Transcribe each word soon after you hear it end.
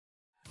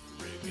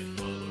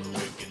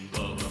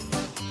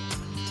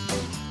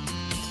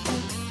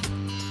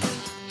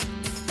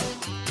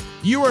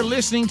You are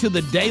listening to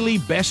the daily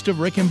Best of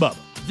Rick and Bubba.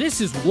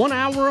 This is 1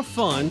 hour of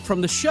fun from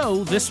the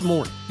show this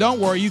morning. Don't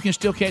worry, you can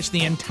still catch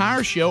the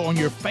entire show on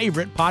your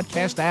favorite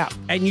podcast app.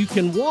 And you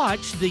can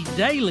watch the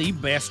daily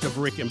Best of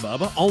Rick and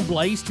Bubba on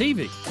Blaze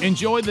TV.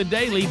 Enjoy the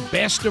daily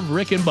Best of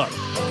Rick and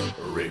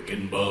Bubba. Rick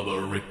and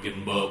Bubba, Rick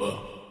and Bubba.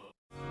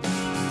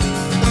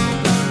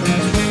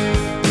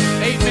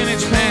 8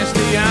 minutes past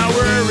the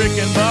hour. Rick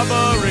and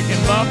Bubba, Rick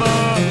and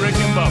Bubba, Rick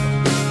and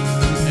Bubba.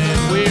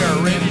 And we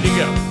are ready to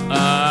go.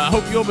 I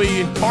hope you'll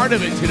be part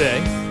of it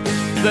today.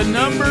 The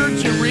number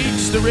to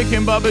reach the Rick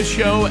and Bubba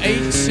Show,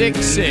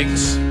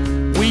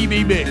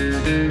 866-WE-BE-BIG.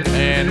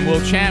 And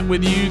we'll chat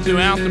with you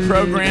throughout the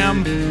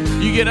program.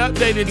 You get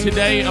updated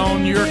today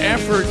on your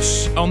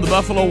efforts on the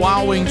Buffalo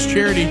Wild Wings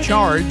charity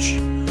charge.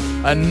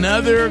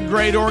 Another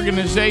great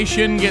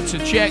organization gets a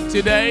check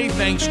today,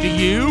 thanks to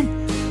you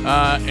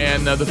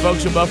and the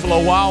folks at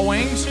Buffalo Wild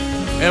Wings.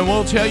 And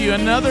we'll tell you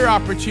another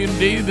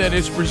opportunity that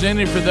is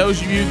presented for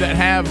those of you that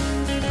have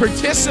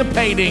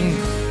participating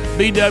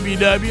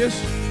BWWs.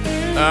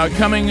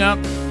 Coming up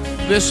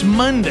this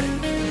Monday.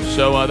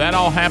 So that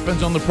all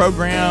happens on the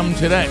program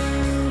today.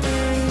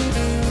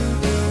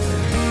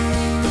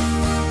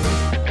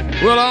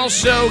 We'll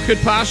also could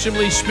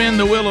possibly spin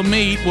the wheel of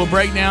meat. We'll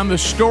break down the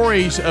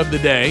stories of the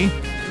day.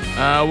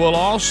 We'll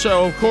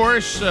also, of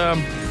course,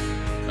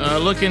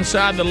 look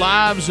inside the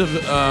lives of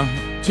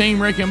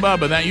Team Rick and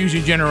Bubba. That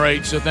usually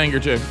generates a thing or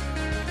two.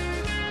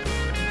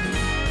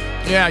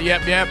 Yeah,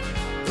 yep.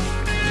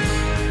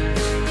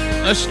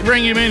 Let's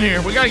bring him in here.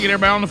 We got to get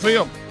everybody on the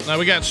field.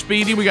 We got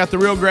Speedy. We got the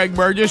real Greg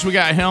Burgess. We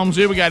got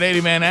Helmsy. We got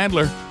Eddie Van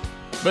Adler.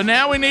 But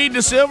now we need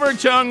the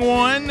silver-tongued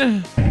one,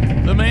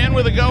 the man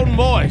with a golden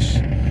voice,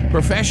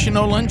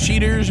 professional lunch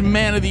eaters,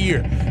 man of the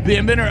year, the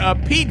inventor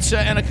of pizza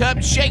and a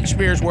cup,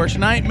 Shakespeare's worst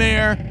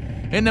nightmare,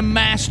 and the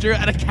master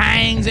of the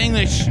King's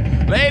English.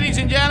 Ladies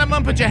and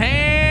gentlemen, put your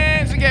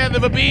hands together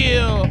for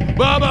Bill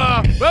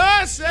Bubba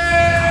Bussey!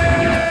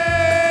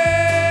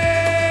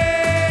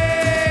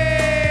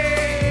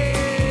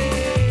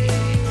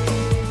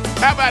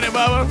 How about it,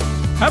 Bubba?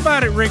 How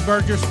about it, Rick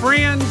Burgess?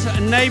 Friends,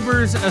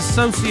 neighbors,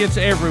 associates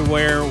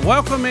everywhere,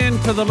 welcome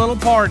into the little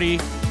party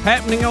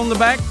happening on the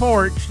back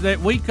porch that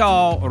we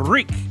call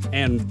Rick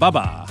and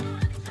Bubba.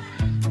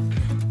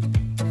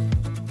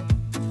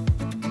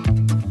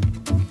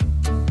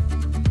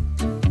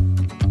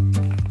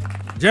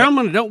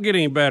 Gentlemen, it don't get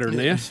any better than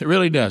this. It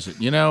really doesn't.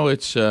 You know,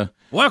 it's...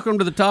 Welcome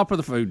to the top of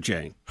the food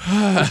chain.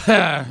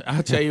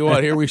 I tell you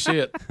what, here we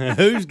sit.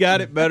 Who's got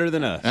it better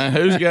than us?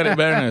 Who's got it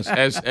better than us?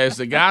 As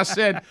the guy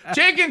said,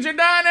 chickens are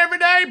dying every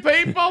day,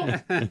 people.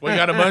 We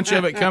got a bunch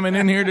of it coming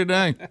in here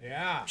today.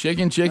 Yeah.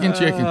 Chicken.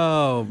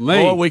 Oh,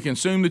 man. Boy, we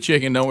consume the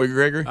chicken, don't we,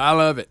 Gregory? I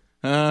love it.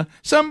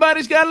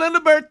 Somebody's got a little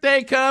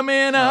birthday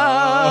coming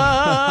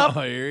up.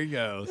 Oh, here he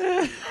goes.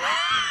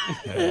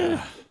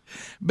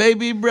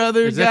 Baby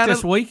brother Is that got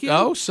this weekend?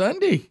 Oh,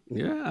 Sunday.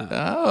 Yeah.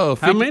 Oh,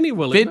 How many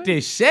will it be?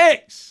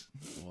 56.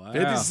 Wow.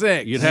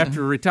 56. You'd have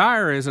to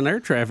retire as an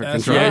air traffic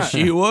That's controller. Yes,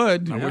 you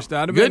would. I wish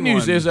I'd have Good been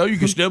news one. is, though, you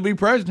can still be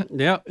president.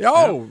 Yep.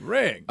 Oh,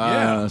 Rick.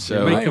 Yeah.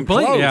 So Be I am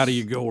completely close. out of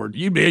your gourd.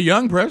 You'd be a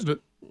young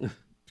president.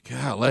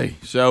 Golly.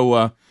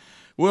 So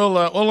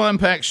we'll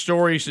unpack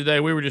stories today.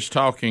 We were just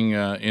talking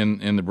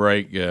in the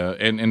break,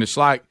 and it's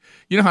like,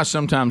 you know how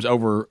sometimes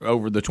over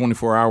the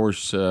 24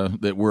 hours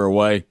that we're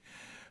away,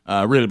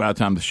 really by the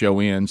time the show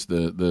ends,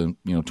 the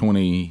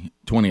 20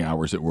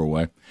 hours that we're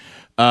away.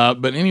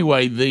 But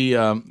anyway,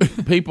 the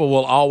people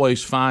will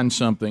always find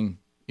something,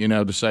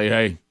 to say,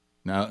 hey,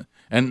 now,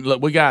 and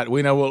look, we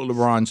know what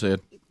LeBron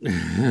said.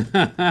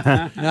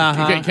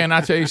 Can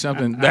I tell you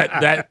something?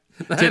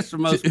 That's the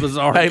most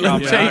bizarre Hey, let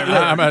me comment tell you, I've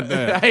ever how about heard.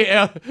 that? Hey,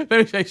 let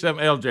me tell you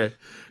something, LJ.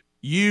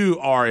 You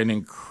are an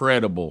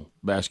incredible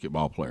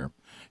basketball player.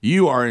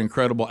 You are an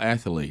incredible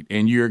athlete,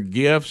 and your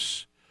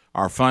gifts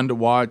are fun to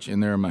watch,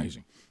 and they're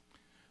amazing.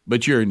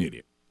 But you're an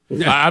idiot.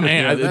 I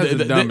mean, that's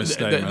the dumbest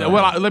statement.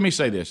 Let me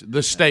say this: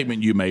 the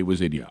statement you made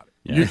was idiotic.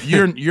 Yeah.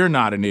 You're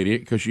not an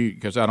idiot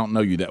because I don't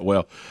know you that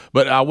well.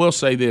 But I will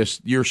say this: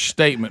 your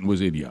statement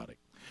was idiotic.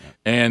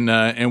 And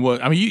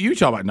what I mean, you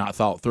talk about not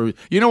thought through.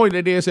 You know what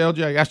it is,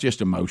 LJ? That's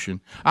just emotion.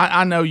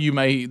 I know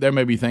there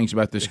may be things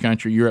about this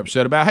country you're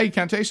upset about. Hey,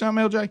 can I tell you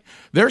something, LJ?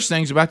 There's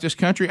things about this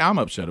country I'm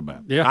upset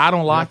about. Yeah. I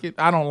don't like it.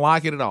 I don't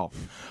like it at all.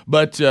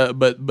 But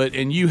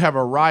and you have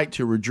a right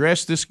to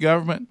redress this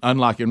government,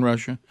 unlike in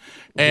Russia,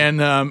 and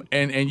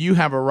you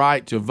have a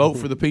right to vote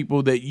for the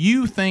people that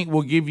you think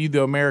will give you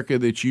the America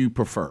that you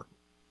prefer.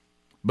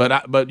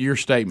 But your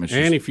statement.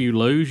 And if you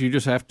lose, you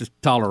just have to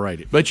tolerate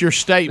it. But your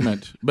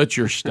statement.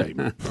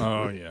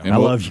 Oh, yeah. And I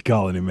love you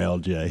calling him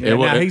LJ. Yeah,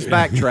 Now, he's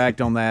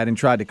backtracked on that and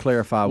tried to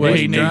clarify Well, what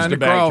he he needs Trying to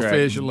to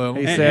crawfish a backtrack. little.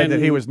 He said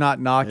that he was not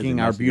knocking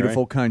our nice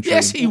beautiful country.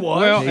 Yes, he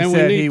was. Well, He and we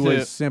said need he to-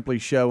 was simply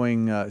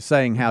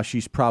saying how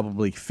she's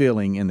probably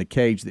feeling in the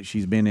cage that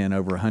she's been in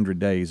over 100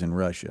 days in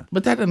Russia.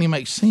 But that doesn't even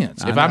make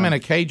sense. If I'm in a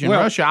cage in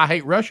Well- Russia, I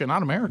hate Russia,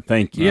 not America.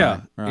 Thank you.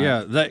 Yeah,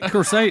 yeah. Of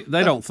course, they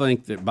don't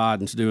think that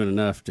Biden's doing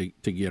enough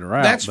to get her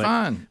out. That's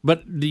fine.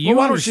 But do you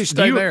why don't she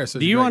stay there?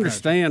 Do you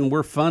understand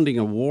we're funding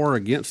a war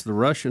against the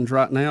Russians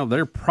right now?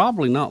 They're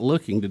probably not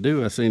looking to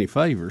do us any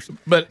favors.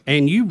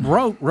 And you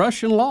broke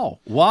Russian law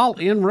while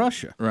in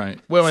Russia. Right.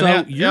 Well,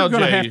 so you're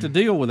going to have to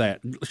deal with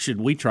that.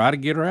 Should we try to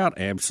get her out?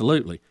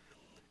 Absolutely.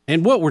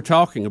 And what we're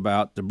talking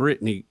about, the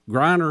Brittany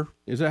Griner,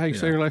 is that how you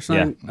say her last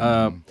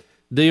name?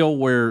 Deal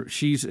where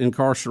she's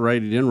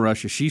incarcerated in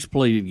Russia. She's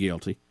pleaded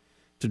guilty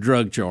to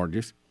drug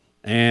charges.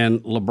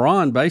 And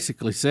LeBron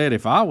basically said,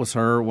 if I was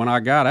her when I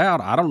got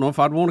out, I don't know if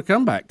I'd want to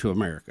come back to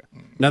America.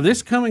 Now,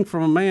 this coming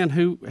from a man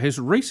who has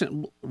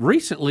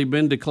recently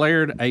been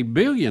declared a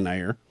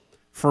billionaire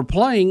for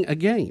playing a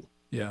game.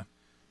 Yeah.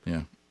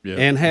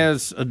 And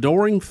has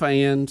adoring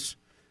fans,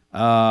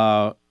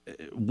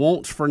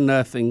 wants for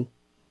nothing,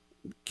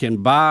 can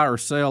buy or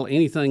sell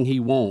anything he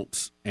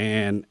wants,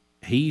 and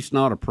he's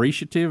not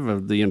appreciative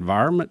of the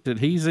environment that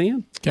he's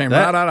in. Came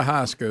right out of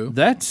high school.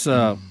 That's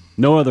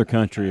no other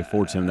country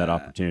affords him that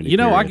opportunity. You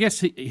know, I guess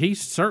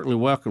he's certainly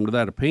welcome to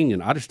that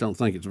opinion. I just don't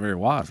think it's a very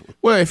wise one.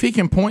 Well, if he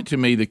can point to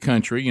me the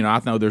country, you know,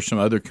 I know there's some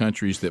other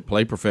countries that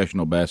play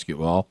professional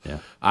basketball. Yeah.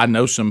 I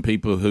know some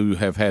people who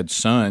have had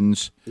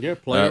sons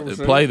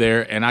play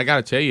there, and I got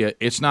to tell you,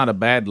 it's not a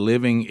bad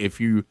living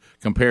if you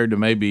compared to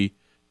maybe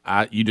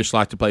you just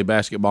like to play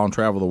basketball and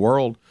travel the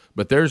world.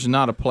 But there's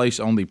not a place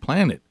on the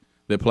planet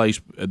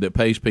that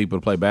pays people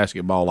to play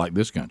basketball like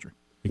this country.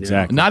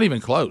 Exactly. Not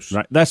even close.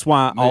 Right. That's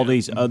why all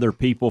these other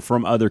people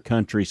from other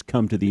countries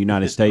come to the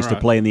United States to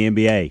play in the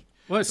NBA.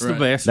 Well, it's the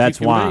best. That's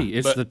why.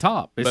 It's the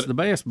top. It's the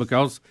best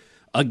because,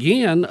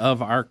 again,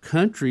 of our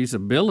country's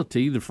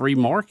ability, the free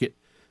market,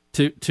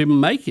 to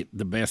make it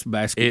the best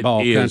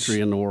basketball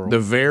country in the world. The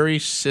very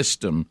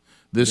system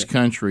this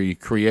country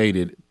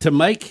created to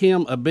make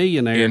him a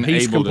billionaire, and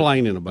he's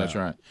complaining about. That's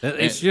right.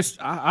 It's just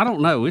I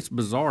don't know. It's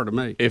bizarre to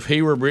me. If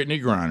he were Brittany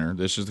Griner,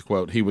 this is the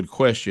quote, he would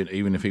question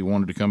even if he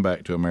wanted to come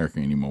back to America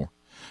anymore.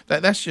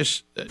 That's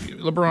just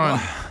LeBron.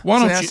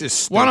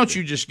 Why don't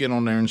you just get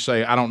on there and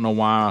say, I don't know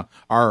why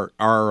our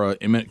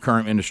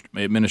current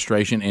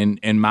administration,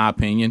 in my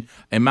opinion,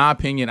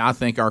 I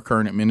think our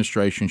current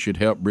administration should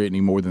help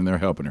Brittany more than they're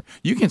helping her.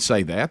 You can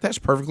say that. That's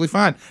perfectly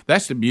fine.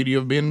 That's the beauty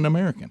of being an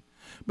American.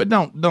 But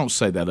don't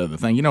say that other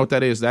thing. You know what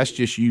that is? That's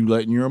just you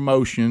letting your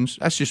emotions.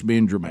 That's just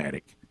being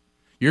dramatic.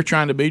 You're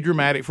trying to be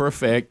dramatic for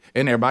effect,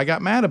 and everybody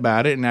got mad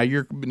about it, and now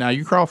you're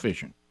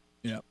crawfishing.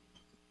 Yep.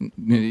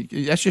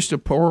 That's just a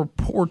poor.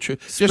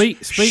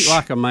 Speak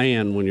like a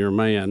man when you're a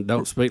man.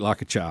 Don't speak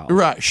like a child.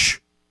 Right. Shh.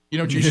 You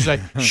know what you should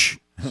say? Shh.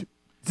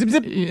 Zip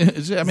zip.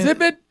 I mean,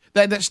 zip it.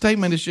 That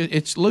statement is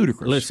it's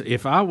ludicrous. Listen,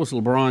 if I was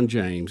LeBron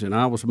James and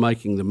I was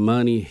making the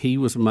money he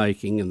was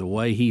making and the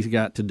way he's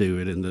got to do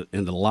it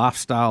and the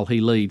lifestyle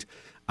he leads,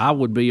 I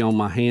would be on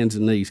my hands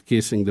and knees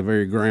kissing the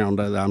very ground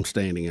that I'm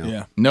standing on.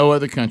 Yeah, no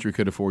other country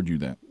could afford you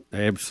that.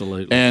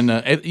 Absolutely. And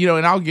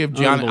and I'll give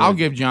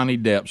Johnny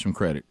Depp some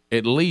credit.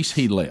 At least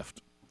he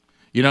left.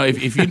 You know,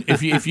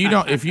 if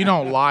you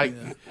don't like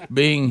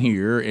being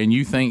here and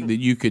you think that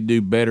you could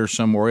do better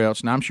somewhere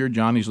else, and I'm sure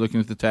Johnny's looking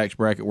at the tax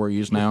bracket where he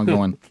is now and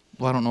going,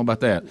 well, I don't know about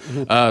that.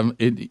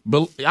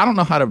 But I don't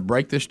know how to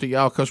break this to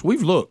y'all because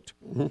we've looked.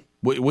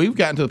 We've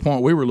gotten to the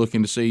point we were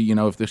looking to see,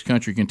 if this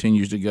country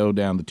continues to go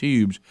down the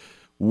tubes,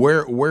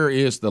 where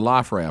is the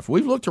life raft?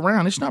 We've looked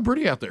around. It's not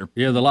pretty out there.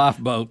 Yeah, the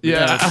lifeboat.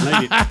 Yeah,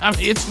 I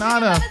mean, it's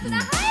not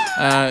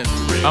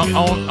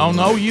on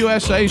old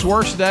USA's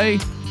worst day.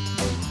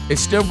 It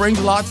still brings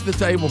a lot to the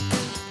table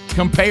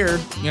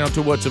compared,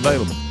 to what's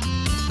available.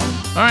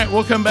 All right,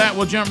 we'll come back.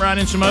 We'll jump right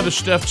in some other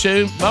stuff,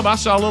 too. Bub, I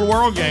saw a little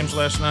World Games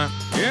last night.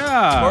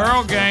 Yeah.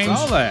 World Games. I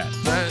saw that.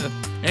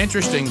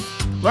 Interesting.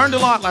 Learned a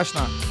lot last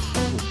night.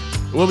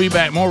 We'll be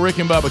back. More Rick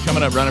and Bubba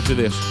coming up right after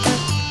this.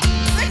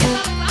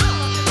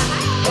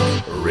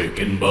 Rick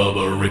and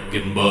Bubba, Rick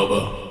and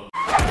Bubba.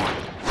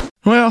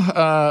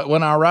 Well,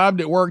 when I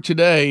arrived at work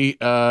today,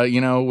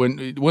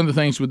 when one of the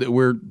things that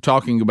we're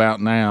talking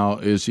about now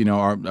is,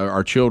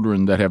 our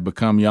children that have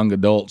become young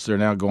adults. They're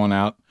now going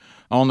out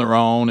on their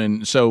own,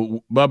 and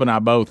so Bubba and I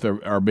both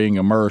are being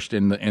immersed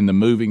in the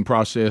moving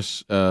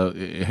process,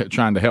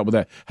 trying to help with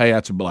that. Hey,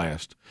 that's a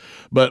blast.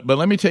 But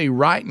let me tell you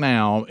right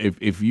now,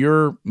 if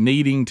you're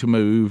needing to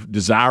move,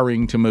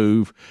 desiring to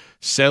move,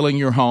 selling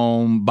your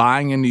home,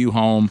 buying a new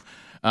home,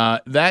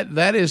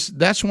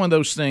 that's one of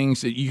those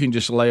things that you can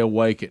just lay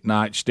awake at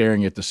night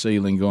staring at the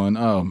ceiling, going,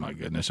 "Oh my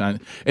goodness!" And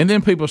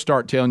then people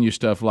start telling you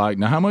stuff like,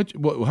 "Now, how much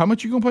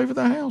you gonna pay for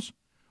that house?"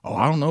 "Oh,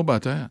 I don't know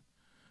about that."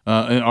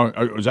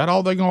 Is that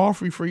all they're going to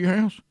offer you for your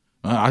house?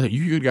 I think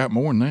you got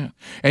more than that.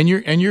 And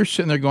you're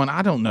sitting there going,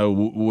 I don't know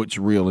what's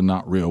real and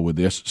not real with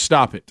this.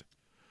 Stop it.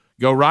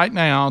 Go right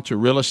now to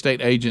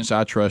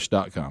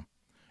realestateagentsitrust.com.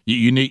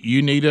 You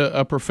need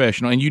a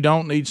professional, and you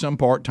don't need some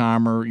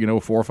part-timer,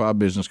 4 or 5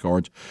 business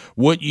cards.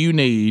 What you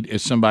need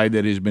is somebody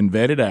that has been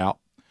vetted out,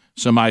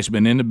 somebody who's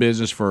been in the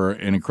business for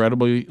an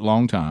incredibly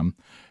long time,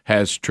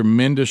 has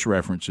tremendous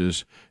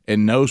references,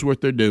 and knows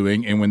what they're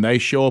doing. And when they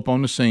show up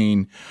on the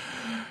scene,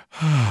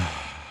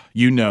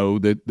 you know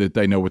that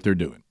they know what they're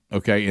doing,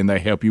 okay? And they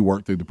help you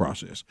work through the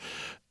process.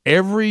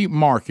 every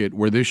market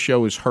where this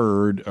show is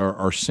heard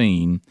or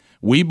seen,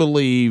 we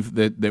believe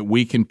that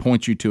we can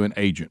point you to an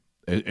agent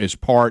as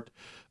part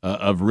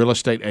of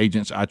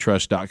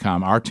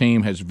realestateagentsitrust.com. Our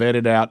team has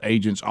vetted out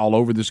agents all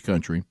over this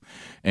country,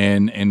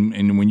 and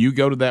when you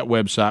go to that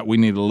website, we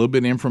need a little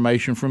bit of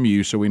information from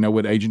you so we know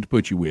what agent to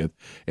put you with,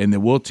 and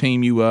then we'll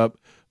team you up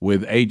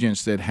with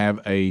agents that have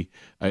a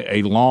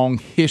long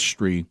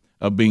history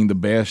of being the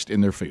best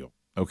in their field.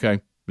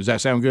 Okay? Does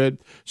that sound good?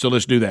 So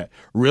let's do that.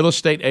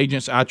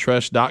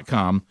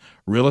 realestateagentsitrust.com,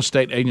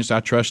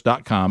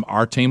 realestateagentsitrust.com.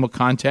 Our team will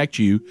contact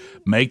you,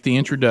 make the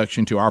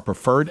introduction to our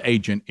preferred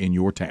agent in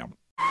your town.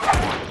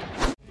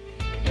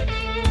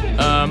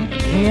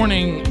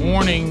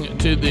 Warning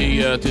to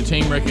the to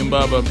Team Rick and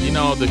Bubba. You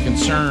know, the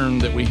concern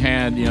that we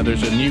had. You know,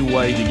 there's a new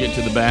way to get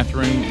to the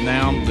bathroom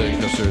now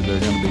because they're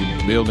going to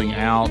be building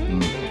out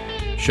and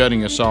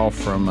shutting us off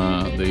from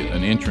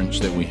an entrance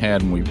that we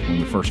had when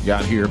we first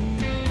got here.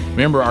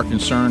 Remember our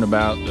concern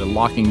about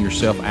locking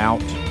yourself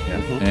out,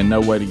 and no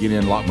way to get in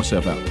and lock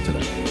myself out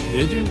today.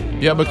 Did you?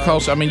 Yeah,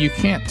 because I mean you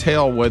can't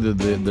tell whether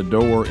the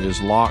door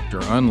is locked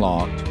or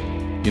unlocked.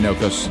 You know,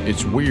 because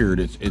it's weird.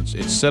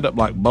 It's set up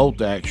like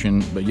bolt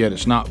action, but yet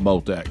it's not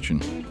bolt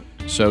action.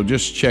 So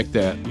just check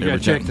that. You got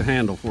to check the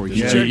handle before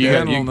you.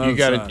 You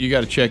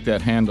got to check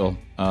that handle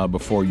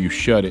before you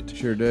shut it.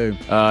 Sure do.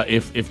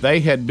 If they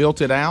had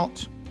built it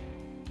out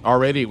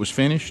already, it was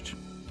finished,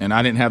 and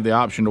I didn't have the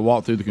option to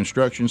walk through the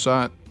construction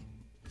site.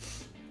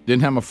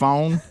 Didn't have my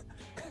phone.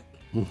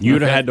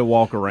 You'd have had to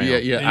walk around.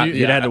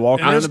 You'd had to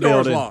walk around the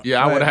building.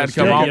 Yeah, I would have had to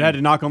come off. You had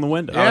to knock on the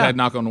window. I would have had to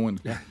knock on the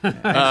window.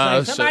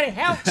 Somebody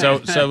help!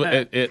 So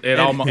it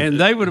almost. And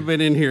they would have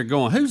been in here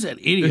going, "Who's that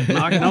idiot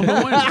knocking on the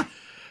window?"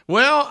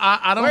 Well,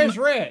 I don't. Where's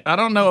Rick? I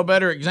don't know a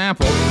better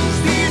example.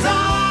 These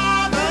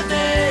are the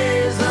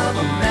days of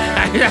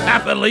America.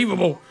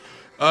 Unbelievable.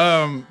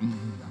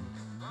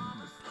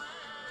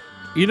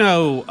 You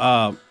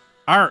know,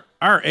 our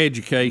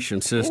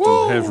education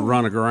system has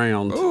run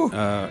aground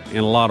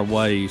in a lot of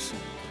ways,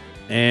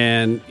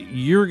 and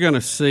you're going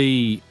to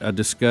see a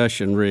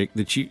discussion, Rick,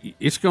 that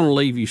it's going to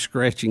leave you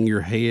scratching your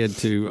head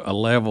to a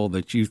level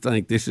that you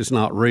think this is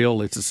not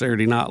real. It's a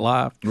Saturday Night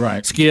Live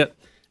skit,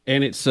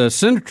 and it's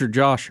Senator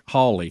Josh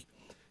Hawley,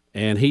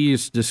 and he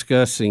is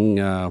discussing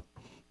an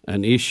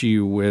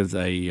issue with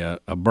a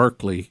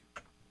Berkeley,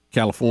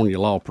 California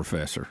law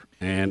professor.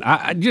 And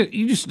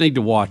you just need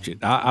to watch it.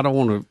 I don't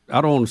want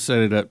to set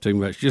it up too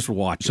much. Just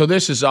watch it. So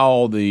this is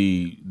all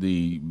the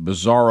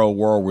bizarro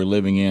world we're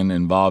living in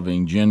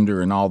involving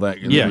gender and all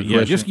that. Yeah.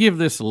 Just give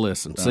this a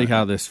listen. See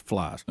how this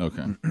flies.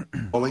 Okay.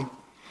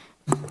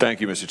 Thank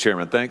you, Mr.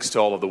 Chairman. Thanks to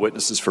all of the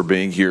witnesses for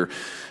being here.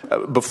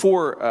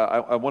 Before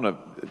I want to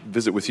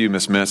visit with you,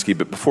 Ms. Maskey,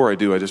 but before I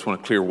do, I just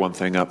want to clear one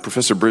thing up.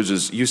 Professor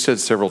Bridges, you said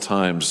several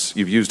times,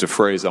 you've used a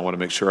phrase, I want to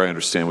make sure I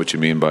understand what you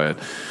mean by it.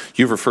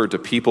 You've referred to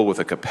people with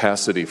a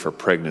capacity for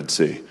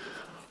pregnancy.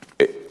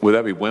 Would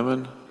that be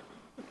women?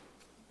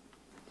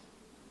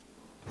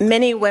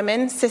 Many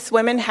women, cis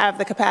women, have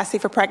the capacity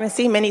for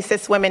pregnancy. Many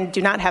cis women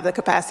do not have the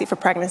capacity for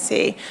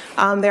pregnancy.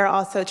 There are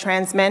also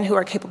trans men who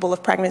are capable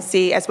of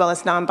pregnancy, as well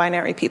as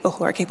non-binary people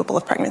who are capable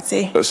of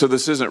pregnancy. So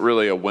this isn't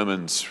really a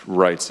women's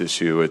rights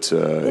issue.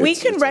 We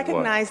can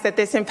recognize that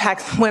this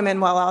impacts women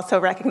while also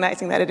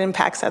recognizing that it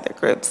impacts other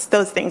groups.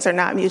 Those things are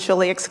not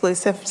mutually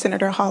exclusive,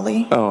 Senator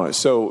Hawley. Oh,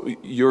 so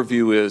your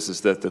view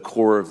is that the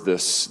core of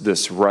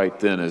this right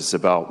then is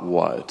about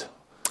what?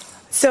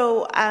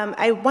 So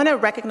I want to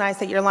recognize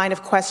that your line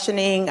of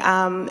questioning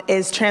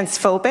is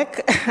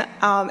transphobic,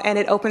 and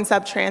it opens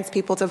up trans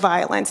people to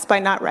violence by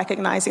not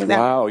recognizing that.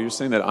 Wow, you're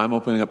saying that I'm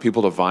opening up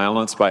people to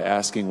violence by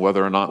asking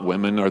whether or not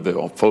women are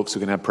the folks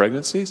who can have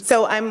pregnancies?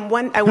 So I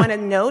want to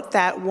note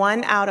that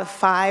 1 out of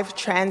 5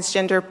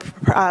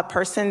 transgender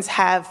persons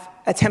have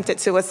attempted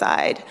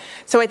suicide.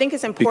 So I think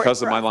it's important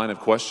because of my line of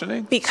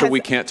questioning? Because, so we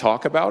can't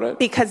talk about it?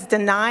 Because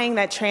denying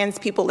that trans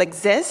people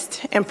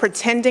exist and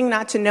pretending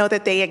not to know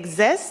that they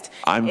exist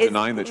I'm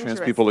denying that trans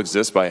people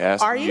exist by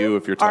asking you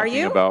if you're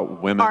talking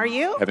about women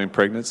having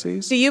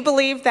pregnancies? Do you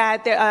believe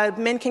that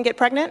men can get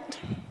pregnant?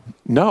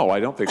 No, I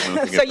don't think women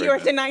can get So pregnant. you're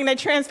denying that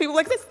trans people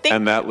exist?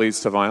 And that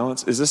leads to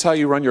violence? Is this how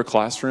you run your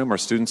classroom? Are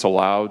students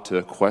allowed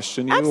to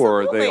question you? Absolutely.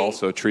 Or are they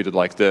also treated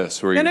like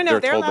this, where No,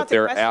 they're told that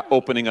they're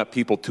opening up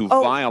people to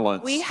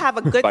violence? We have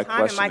a good by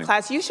time in my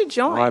class. You should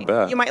join. Oh, I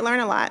bet. You might learn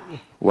a lot.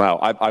 Wow,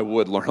 I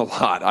would learn a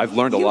lot. I've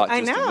learned a lot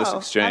just in this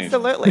exchange.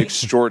 Absolutely.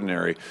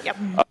 Extraordinary. Yep.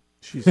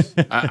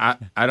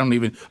 I don't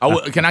even.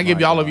 Can I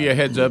give all of you a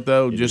heads up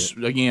though? Just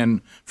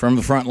again from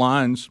the front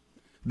lines,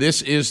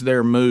 this is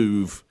their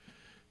move,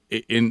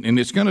 and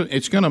it's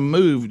gonna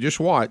move. Just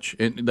watch.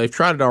 And they've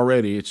tried it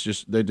already. It's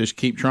just they just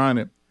keep trying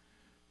it.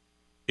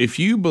 If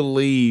you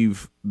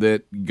believe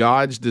that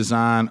God's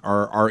design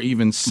or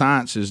even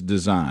science's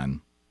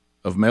design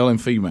of male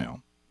and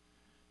female,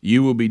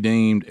 you will be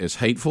deemed as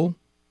hateful.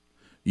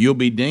 You'll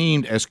be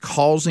deemed as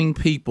causing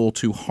people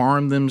to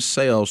harm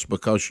themselves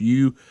because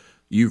you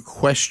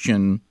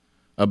question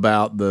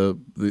about the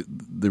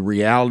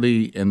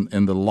reality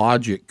and the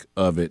logic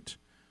of it.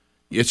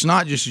 it's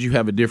not just that you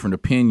have a different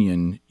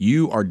opinion.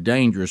 You are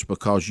dangerous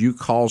because you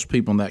cause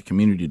people in that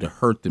community to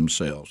hurt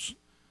themselves.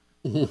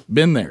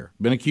 Been there,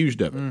 been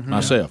accused of it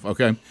myself.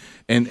 Okay,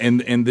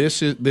 and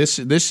this is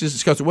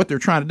because what they're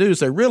trying to do is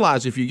they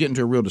realize if you get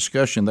into a real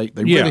discussion, they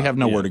really have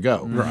nowhere to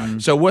go.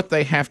 Right. So what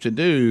they have to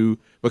do,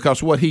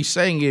 because what he's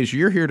saying is,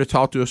 you're here to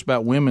talk to us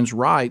about women's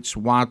rights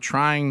while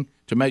trying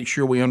to make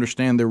sure we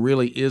understand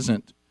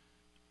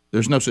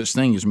there's no such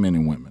thing as men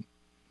and women.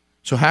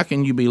 So how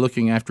can you be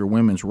looking after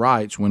women's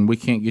rights when we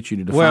can't get you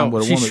to define what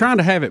a woman? She's trying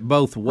to have it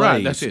both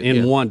ways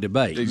in one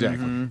debate.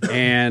 Exactly.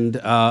 And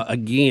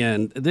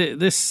again,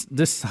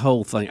 this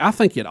whole thing, I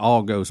think it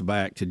all goes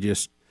back to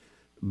just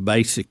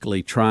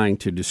basically trying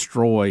to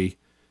destroy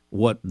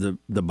what the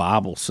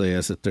Bible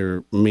says that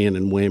they're men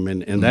and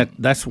women, and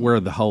that's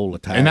where the whole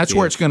attack and that's is.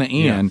 where it's going to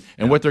end.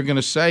 And what they're going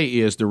to say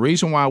is the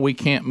reason why we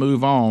can't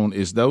move on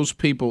is those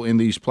people in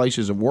these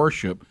places of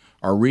worship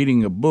are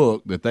reading a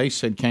book that they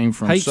said came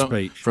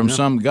from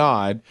some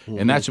god,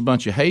 and that's a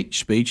bunch of hate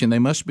speech, and they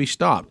must be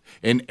stopped.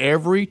 And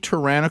every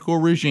tyrannical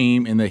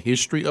regime in the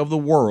history of the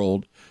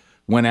world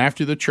went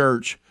after the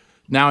church.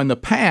 Now, in the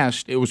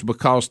past, it was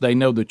because they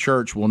know the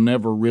church will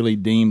never really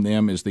deem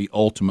them as the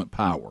ultimate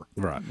power.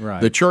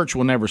 Right. The church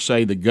will never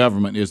say the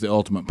government is the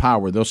ultimate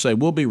power. They'll say,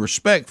 we'll be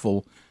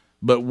respectful,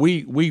 but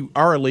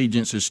our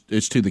allegiance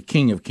is to the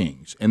King of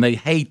Kings, and they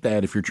hate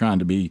that if you're trying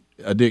to be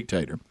a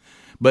dictator.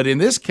 But in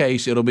this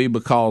case, it'll be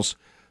because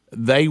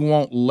they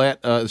won't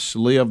let us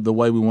live the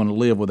way we want to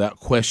live without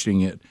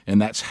questioning it,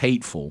 and that's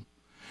hateful.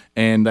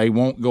 And they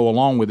won't go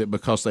along with it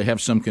because they have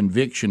some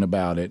conviction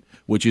about it,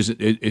 which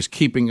is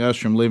keeping us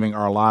from living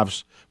our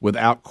lives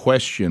without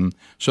question,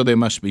 so they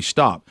must be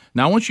stopped.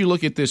 Now, I want you to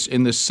look at this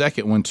in this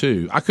second one,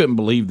 too. I couldn't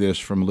believe this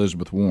from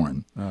Elizabeth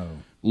Warren. Oh.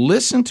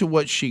 Listen to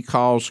what she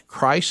calls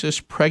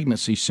crisis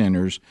pregnancy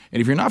centers.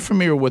 And if you're not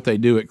familiar with what they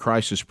do at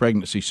crisis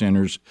pregnancy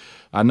centers,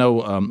 I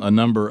know a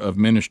number of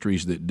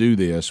ministries that do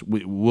this.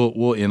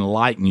 We'll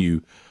enlighten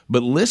you.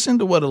 But listen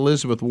to what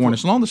Elizabeth Warren,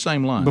 it's along the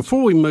same lines.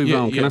 Before we move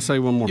on, can I say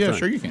one more thing? Yeah,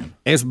 sure you can.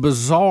 As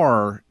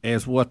bizarre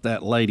as what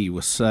that lady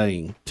was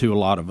saying to a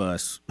lot of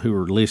us who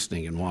are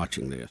listening and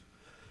watching this,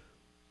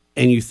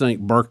 and you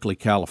think Berkeley,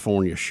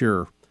 California,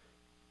 sure,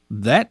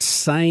 that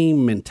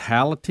same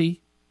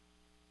mentality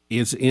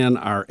is in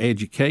our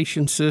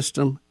education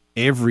system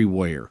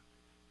everywhere,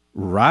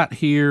 right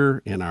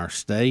here in our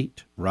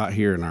state, right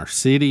here in our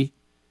city,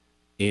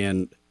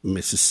 in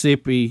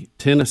Mississippi,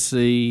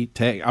 Tennessee,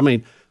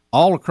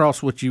 all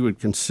across what you would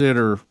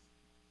consider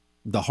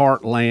the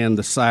heartland,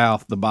 the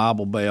South, the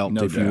Bible Belt,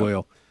 if you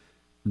will.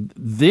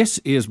 This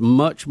is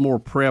much more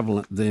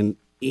prevalent than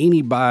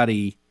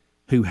anybody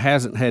who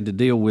hasn't had to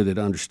deal with it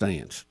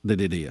understands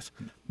that it is.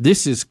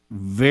 This is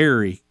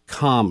very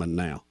common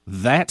now.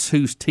 That's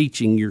who's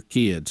teaching your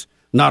kids,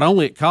 not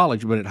only at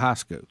college, but at high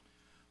school.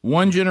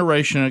 One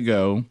generation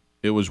ago,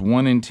 it was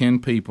 1 in 10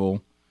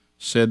 people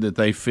said that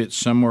they fit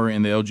somewhere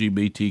in the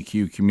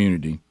LGBTQ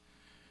community.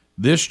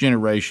 This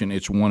generation,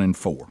 it's 1 in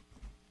 4.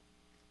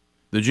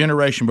 The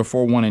generation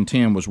before 1 in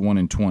 10 was 1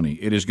 in 20.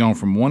 It has gone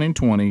from 1 in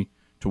 20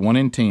 to 1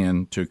 in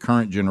 10 to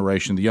current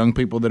generation, the young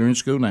people that are in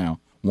school now,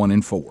 1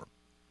 in 4.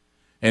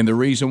 And the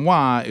reason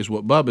why is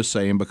what Bubba's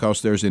saying,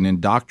 because there's an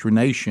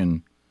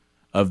indoctrination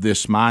of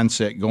this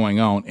mindset going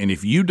on. And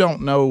if you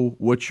don't know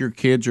what your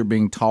kids are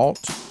being taught,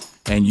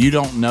 and you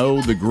don't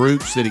know the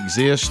groups that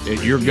exist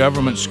at your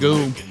government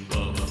school,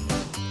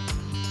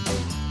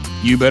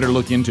 you better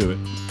look into it.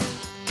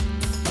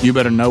 You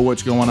better know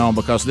what's going on,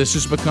 because this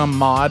has become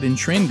mod and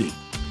trendy.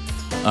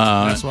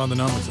 That's why the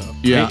number's up.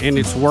 Yeah, and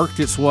it's worked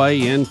its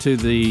way into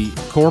the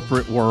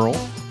corporate world,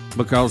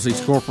 because these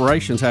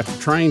corporations have to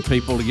train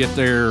people to get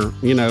their,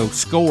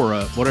 score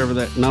up, whatever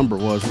that number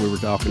was we were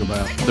talking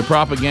about. The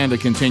propaganda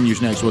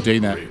continues next. We'll tell you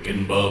that. Rick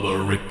and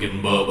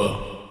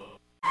Bubba.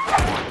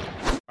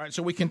 All right,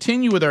 so we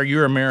continue with our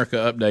Your America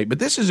update, but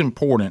this is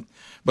important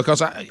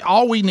because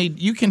all we need,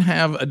 you can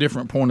have a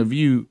different point of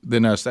view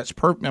than us. That's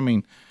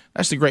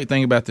that's the great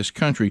thing about this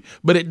country,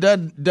 but it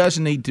does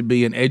need to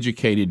be an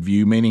educated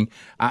view, meaning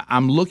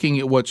I'm looking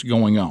at what's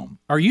going on.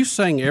 Are you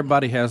saying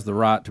everybody has the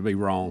right to be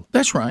wrong?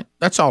 That's right.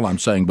 That's all I'm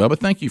saying, Bubba.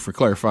 Thank you for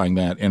clarifying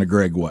that in a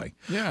Greg way.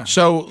 Yeah.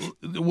 So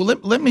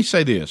let me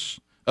say this.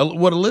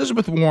 What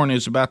Elizabeth Warren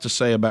is about to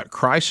say about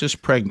crisis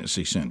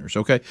pregnancy centers,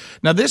 okay?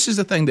 Now, this is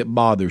the thing that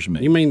bothers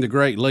me. You mean the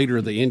great leader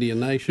of the Indian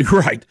nation?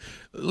 Right.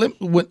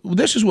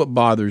 This is what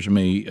bothers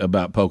me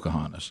about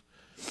Pocahontas.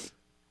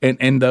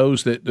 And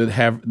those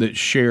that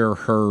share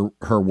her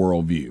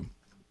worldview.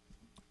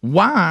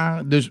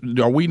 Why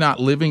are we not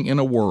living in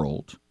a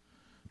world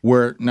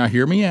where, now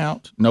hear me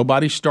out,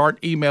 nobody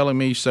start emailing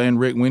me saying,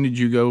 Rick, when did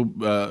you go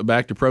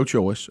back to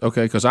pro-choice?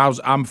 Okay, because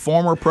I'm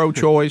former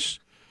pro-choice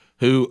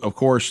who, of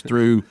course,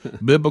 through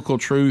biblical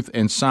truth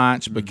and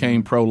science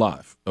became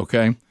pro-life,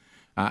 okay?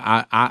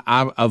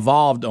 I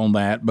evolved on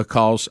that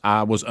because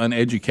I was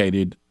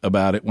uneducated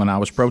about it when I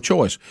was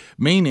pro-choice,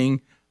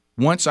 meaning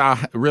once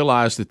I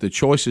realized that the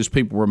choices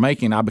people were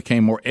making, I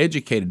became more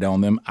educated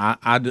on them.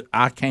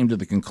 I came to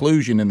the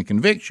conclusion and the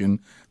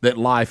conviction that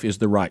life is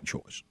the right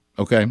choice.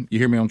 Okay, you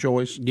hear me on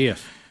choice?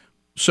 Yes.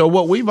 So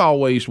what we've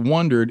always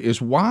wondered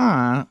is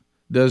why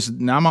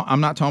now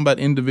I'm not talking about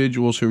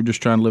individuals who are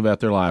just trying to live out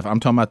their life. I'm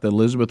talking about the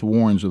Elizabeth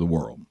Warrens of the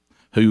world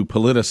who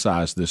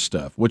politicized this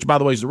stuff, which, by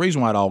the way, is the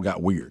reason why it all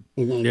got weird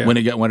when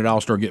it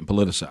all started getting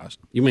politicized.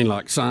 You mean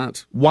like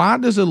science? Why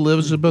does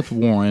Elizabeth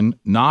Warren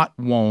not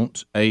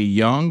want a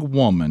young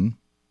woman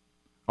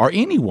or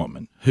any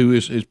woman who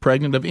is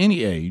pregnant of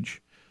any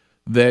age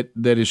that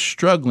is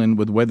struggling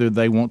with whether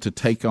they want to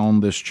take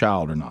on this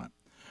child or not?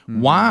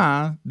 Mm-hmm.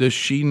 Why does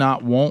she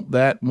not want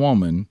that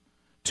woman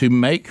to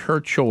make her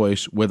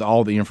choice with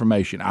all the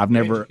information? I've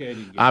never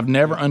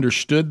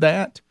understood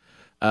that.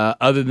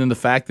 Other than the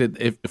fact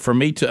that for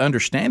me to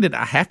understand it,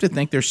 I have to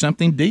think there's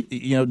something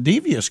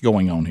devious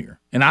going on here,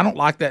 and I don't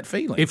like that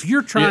feeling. If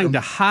you're trying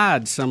to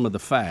hide some of the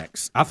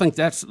facts, I think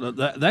that's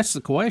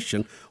the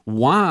question.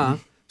 Why,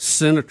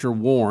 Senator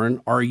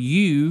Warren, are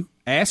you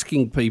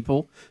asking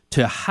people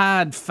to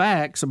hide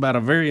facts about a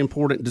very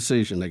important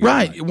decision they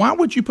got to make? Why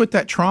would you put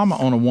that trauma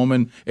on a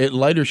woman?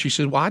 Later, she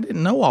said, "Well, I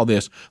didn't know all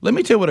this." Let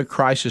me tell you what a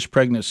crisis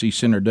pregnancy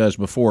center does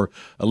before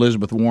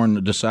Elizabeth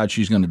Warren decides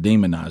she's going to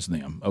demonize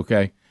them.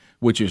 Okay.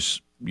 Which is,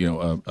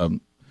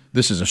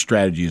 this is a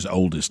strategy as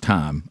old as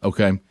time,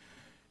 okay,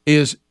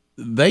 is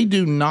they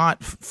do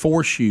not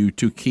force you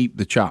to keep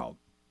the child.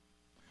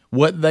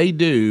 What they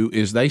do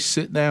is they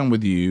sit down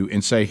with you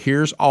and say,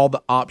 here's all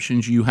the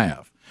options you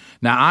have.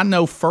 Now, I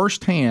know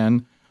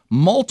firsthand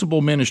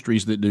multiple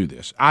ministries that do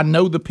this. I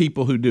know the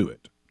people who do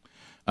it.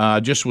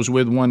 Just was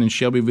with one in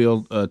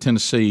Shelbyville,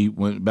 Tennessee,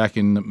 back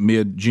in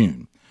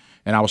mid-June.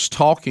 And I was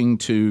talking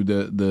to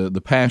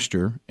the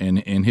pastor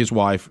and his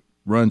wife,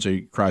 runs a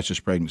crisis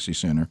pregnancy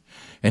center,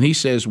 and he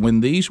says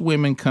when these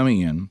women come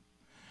in,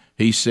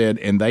 he said,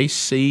 and they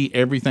see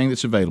everything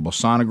that's available,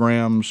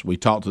 sonograms, we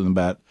talk to them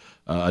about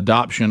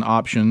adoption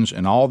options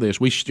and all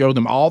this. We show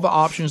them all the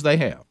options they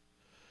have,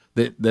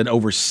 that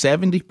over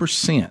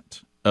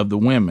 70% of the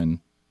women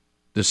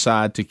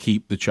decide to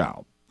keep the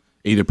child.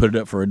 Either put it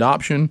up for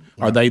adoption,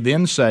 or they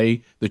then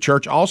say the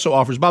church also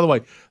offers. By the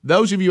way,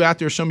 those of you out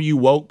there, some of you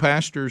woke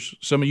pastors,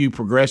 some of you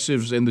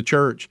progressives in the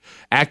church,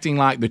 acting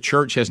like the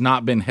church has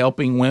not been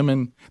helping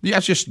women,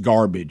 that's just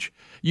garbage.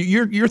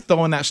 You're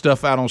throwing that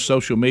stuff out on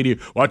social media.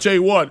 Well, I tell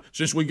you what,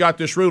 since we got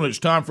this ruling, it's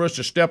time for us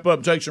to step up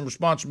and take some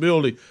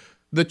responsibility.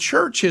 The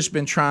church has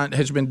been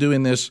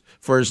doing this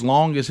for as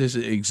long as it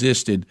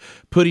existed,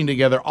 putting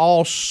together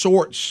all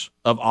sorts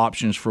of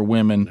options for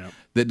women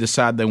that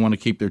decide they want to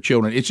keep their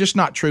children. It's just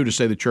not true to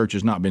say the church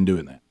has not been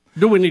doing that.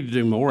 Do we need to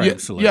do more?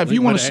 Absolutely. Yeah, if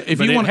you want to,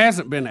 it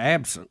hasn't been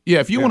absent. Yeah,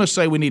 if you want to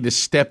say we need to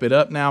step it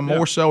up now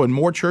more so, and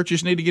more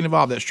churches need to get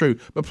involved, that's true.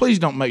 But please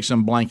don't make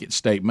some blanket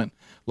statement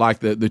like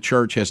the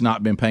church has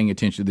not been paying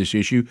attention to this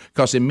issue,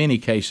 because in many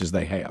cases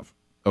they have.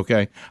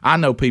 Okay, I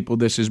know people.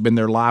 This has been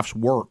their life's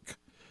work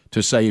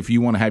to say, if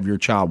you want to have your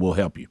child, we'll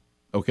help you.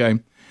 Okay,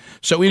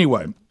 so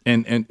anyway,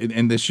 and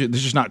this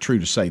is not true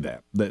to say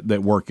that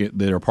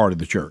are part of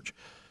the church.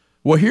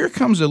 Well, here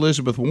comes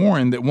Elizabeth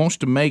Warren that wants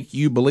to make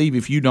you believe,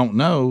 if you don't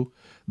know,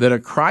 that a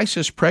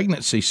crisis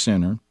pregnancy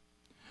center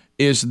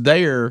is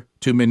there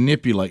to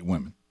manipulate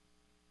women.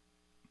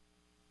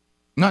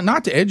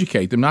 Not to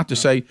educate them, not to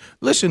say,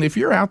 listen, if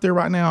you're out there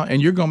right now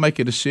and you're going to make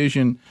a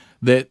decision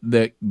that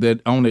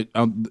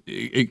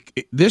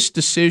this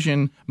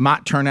decision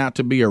might turn out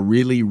to be a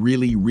really,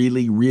 really,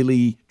 really,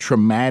 really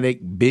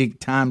traumatic,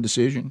 big-time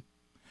decision.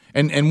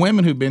 And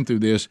women who've been through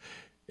this,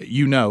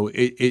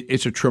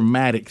 it's a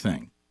traumatic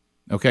thing.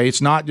 Okay,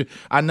 it's not.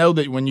 I know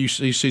that when you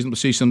see some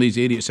of these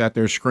idiots out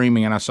there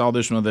screaming, and I saw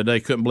this one the other day,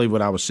 couldn't believe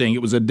what I was seeing.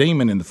 It was a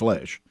demon in the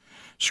flesh,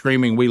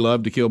 screaming, "We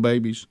love to kill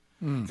babies,"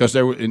 because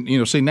they were.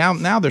 See,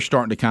 now they're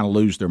starting to kind of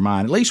lose their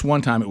mind. At least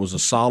one time it was a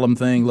solemn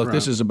thing. Look,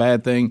 This is a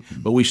bad thing,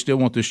 but we still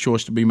want this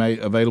choice to be made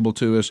available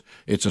to us.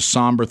 It's a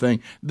somber thing.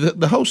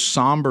 The whole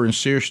somber and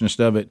seriousness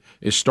of it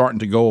is starting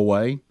to go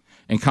away,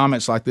 and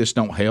comments like this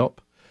don't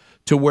help.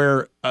 To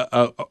where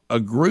a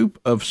group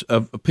of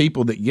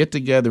people that get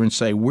together and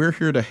say, we're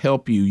here to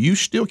help you. You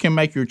still can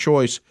make your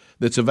choice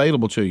that's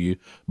available to you,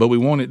 but we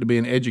want it to be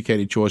an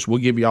educated choice. We'll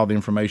give you all the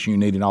information you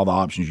need and all the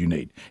options you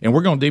need. And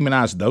we're going to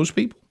demonize those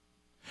people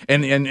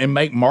and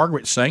make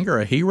Margaret Sanger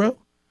a hero?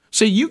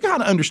 See, you got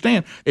to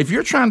understand, if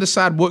you're trying to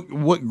decide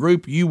what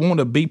group you want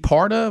to be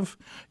part of,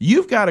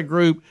 you've got a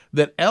group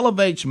that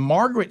elevates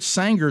Margaret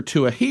Sanger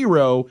to a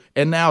hero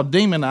and now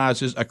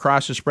demonizes a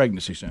crisis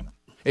pregnancy center.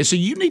 And so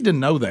you need to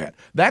know that.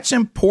 That's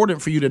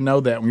important for you to know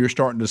that when you're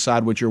starting to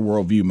decide what your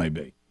worldview may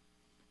be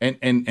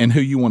and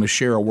who you want to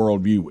share a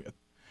worldview with.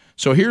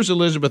 So here's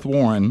Elizabeth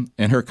Warren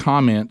and her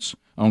comments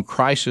on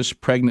crisis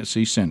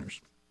pregnancy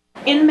centers.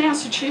 In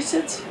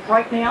Massachusetts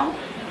right now,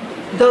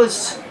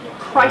 those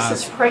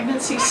crisis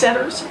pregnancy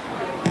centers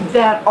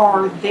that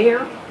are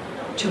there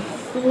to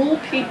fool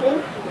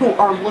people who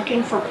are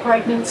looking for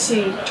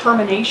pregnancy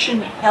termination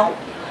help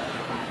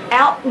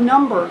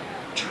outnumber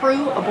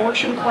true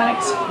abortion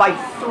clinics by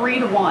 3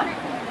 to 1.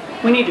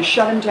 We need to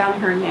shut them down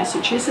here in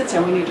Massachusetts,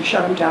 and we need to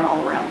shut them down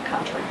all around the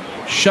country.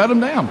 Shut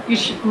them down. You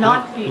should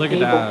not be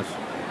able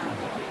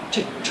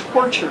to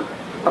torture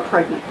a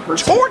pregnant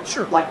person.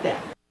 Torture like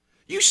that.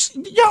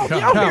 Y'all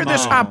hear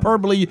this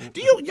hyperbole?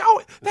 Do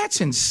y'all? That's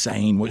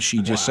insane what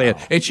she just said,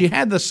 and she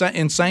had the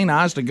insane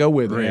eyes to go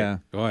with it. Yeah,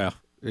 well,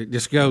 it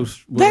just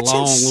goes with That's a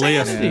long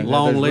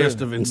insanity. list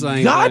of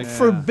insane. God things.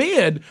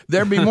 forbid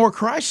there be more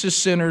crisis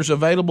centers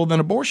available than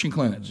abortion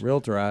clinics.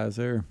 Realtor eyes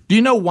there. Do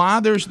you know why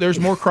there's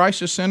more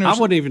crisis centers? I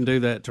wouldn't even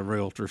do that to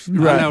realtors.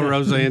 Right. I know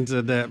Roseanne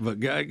said that,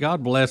 but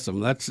God bless them.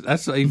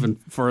 That's even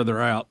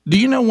further out. Do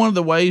you know one of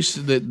the ways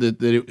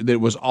that it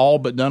was all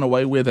but done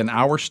away with in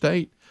our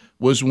state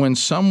was when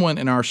someone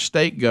in our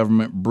state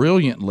government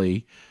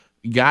brilliantly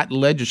got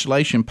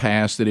legislation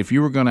passed that if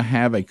you were going to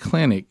have a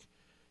clinic,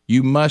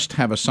 you must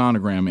have a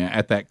sonogram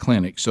at that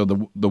clinic so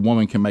the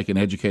woman can make an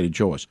educated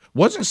choice.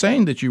 Wasn't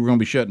saying that you were going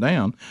to be shut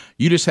down.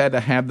 You just had to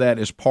have that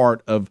as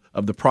part of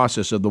the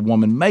process of the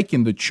woman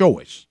making the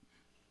choice.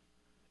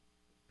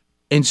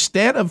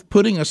 Instead of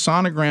putting a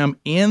sonogram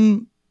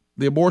in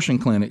the abortion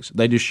clinics,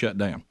 they just shut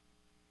down.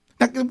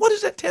 Now, what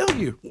does that tell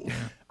you?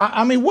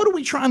 I mean, what are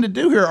we trying to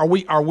do here? Are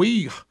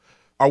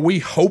we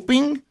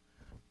hoping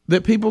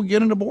that people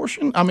get an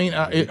abortion? I mean,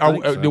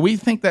 do we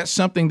think that's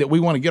something that we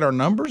want to get our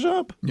numbers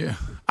up? Yeah.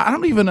 I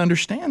don't even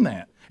understand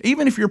that.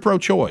 Even if you're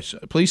pro-choice,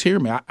 please hear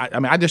me. I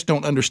mean, I just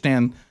don't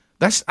understand.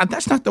 That's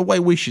not the way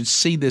we should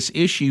see this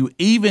issue,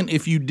 even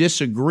if you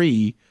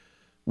disagree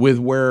with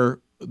where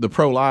the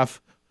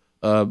pro-life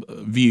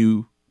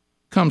view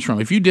comes from.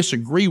 If you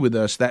disagree with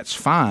us, that's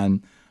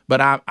fine.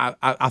 But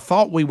I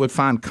thought we would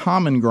find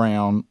common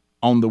ground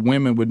on the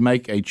women would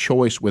make a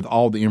choice with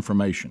all the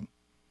information.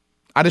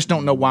 I just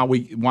don't know how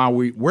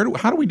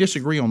do we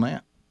disagree on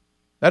that?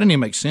 That didn't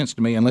even make sense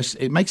to me unless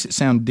it makes it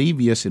sound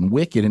devious and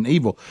wicked and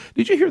evil.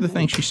 Did you hear the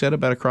thing she said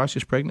about a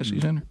crisis pregnancy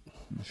center?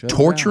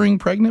 Torturing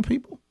pregnant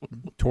people?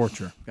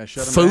 Torture.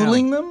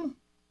 Fooling them?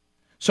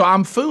 So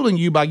I'm fooling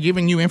you by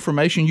giving you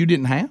information you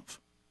didn't have?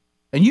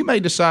 And you may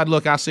decide,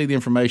 look, I see the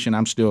information,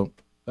 I'm still,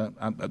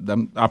 I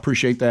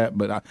appreciate that,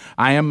 but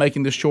I am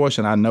making this choice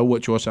and I know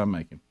what choice I'm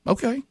making.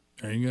 Okay.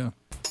 There you go.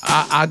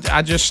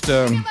 I just...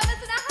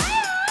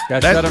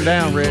 Got to shut them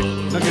down, Rick.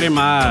 Look at them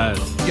eyes.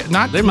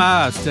 Them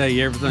eyes tell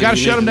you everything. You got to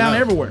shut them down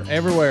everywhere.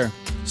 Everywhere.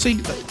 See,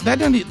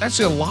 that's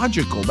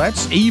illogical.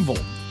 That's evil,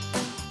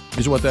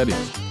 is what that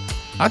is.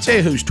 I'll tell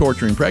you who's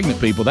torturing pregnant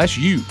people. That's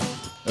you,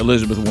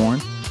 Elizabeth Warren.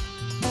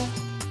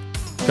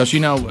 Because,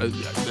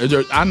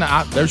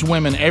 there's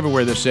women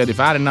everywhere that said,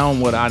 if I'd have known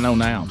what I know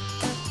now,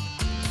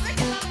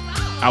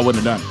 I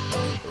wouldn't have done it.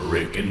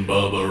 Rick and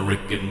Bubba,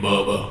 Rick and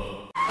Bubba.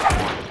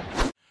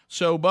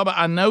 So, Bubba,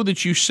 I know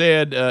that you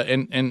said,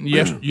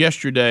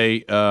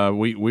 yesterday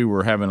we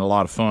were having a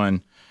lot of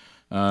fun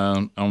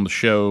on the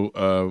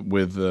show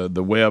with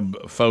the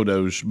Webb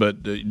photos,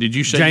 but did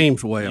you say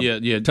James Webb?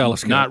 Yeah,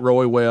 telescope. Not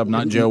Roy Webb,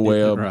 not Joe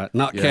Webb, right?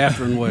 Not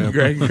Catherine Webb.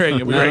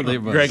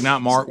 Greg,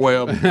 not Mark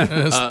Webb,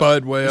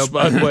 Spud Webb,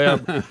 Spud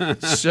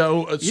Webb.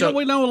 So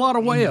we know a lot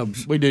of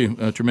Webbs. We do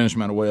a tremendous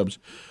amount of Webbs.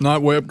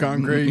 Not Webb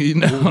Concrete.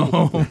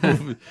 No.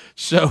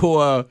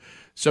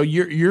 So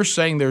you're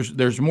saying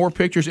there's more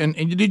pictures, and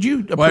did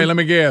you wait? Let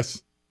me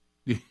guess.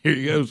 Here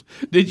he goes.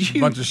 Did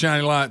you a bunch of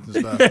shiny lights and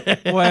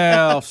stuff?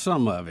 Well,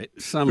 some of it.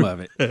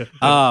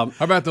 How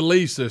about the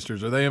Lee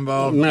sisters? Are they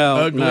involved? No,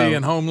 Ugly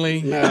and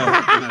homely. No,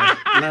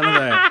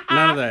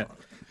 none of that.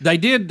 They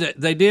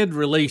did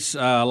release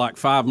like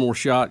 5 more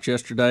shots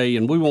yesterday,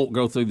 and we won't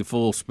go through the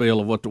full spiel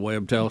of what the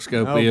Webb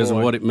telescope is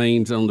and what it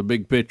means on the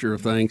big picture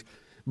of things.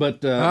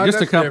 But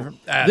just a couple.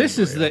 This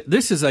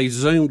is a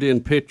zoomed in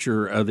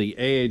picture of the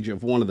edge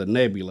of one of the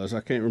nebulas.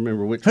 I can't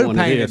remember which one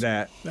it is.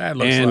 That? That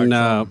looks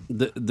like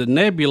the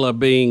nebula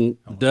being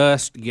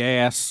dust,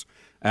 gas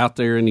out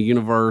there in the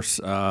universe,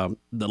 the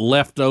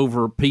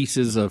leftover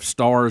pieces of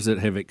stars that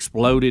have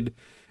exploded,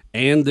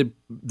 and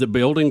the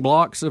building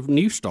blocks of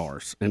new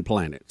stars and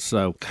planets.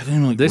 So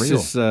this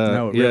is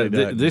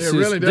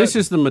this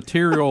is the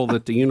material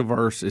that the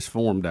universe is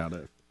formed out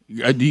of.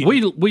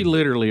 We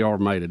literally are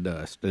made of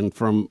dust, and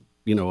from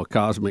a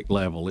cosmic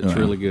level, it's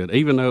really good,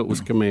 even though it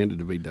was commanded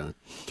to be done.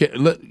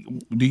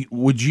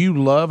 Would you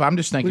love? I'm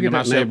just thinking to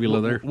myself, nebula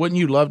there. Wouldn't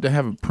you love to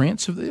have a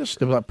prints of this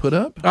to put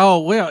up?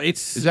 Oh well,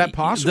 is that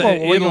possible? Are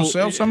we going to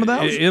sell some of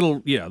those?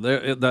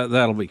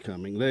 That'll be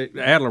coming.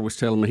 Adler was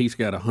telling me he's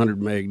got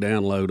 100 meg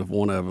download of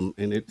one of them,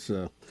 and it's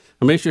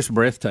it's just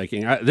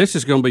breathtaking. This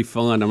is going to be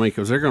fun.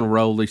 Because they're going to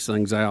roll these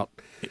things out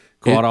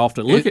quite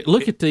often.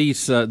 Look at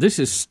these. This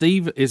is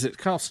Steve. Is it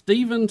called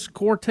Stevens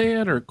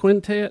Quartet or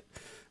Quintet?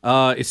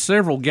 It's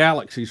several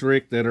galaxies,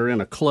 Rick, that are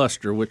in a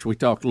cluster, which we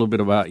talked a little bit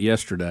about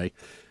yesterday.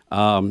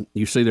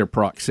 You see their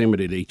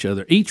proximity to each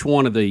other. Each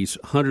one of these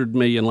 100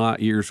 million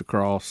light years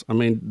across. I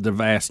mean, the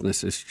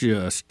vastness is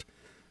just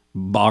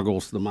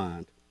boggles the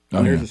mind.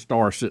 There's a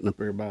star sitting up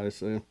there by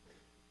itself.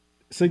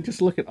 See,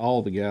 just look at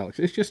all the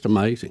galaxies. It's just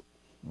amazing.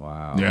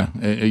 Wow. Yeah,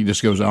 it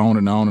just goes on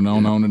and on and on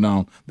and on and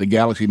on. The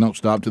galaxy don't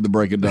stop till the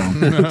break of dawn.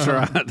 That's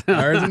right.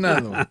 There's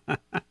another one.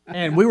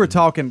 And we were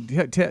talking,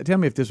 tell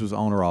me if this was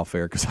on or off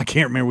air, because I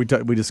can't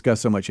remember. We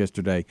discussed so much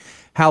yesterday,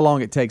 how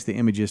long it takes the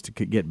images to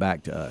get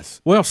back to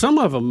us. Well, some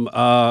of them,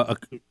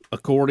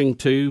 according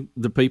to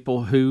the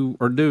people who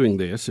are doing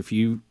this, if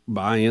you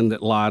buy in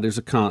that light is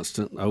a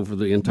constant over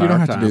the entire time.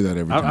 You don't have to do that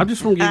every time. I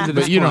just want to give you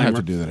the But you don't have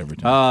disclaimer. to do that every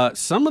time.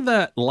 Some of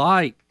that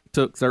light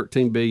took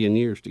 13 billion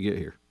years to get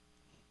here.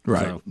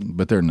 Right, So-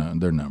 but they're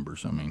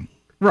numbers. I mean,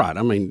 Right.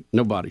 I mean,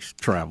 nobody's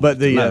traveled. But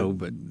the,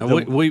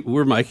 but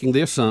we're making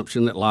the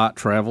assumption that light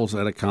travels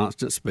at a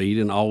constant speed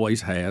and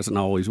always has and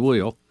always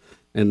will,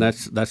 and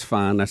that's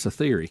fine. That's a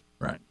theory.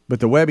 right. But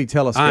the Webby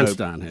telescope,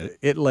 Einstein had it.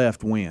 It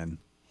left when?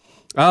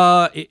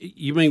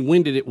 You mean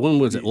when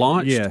was it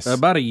launched? Yes.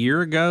 About a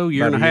year ago,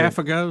 year About and a a year. half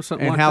ago,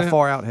 something And like how that.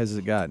 far out has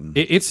it gotten?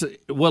 It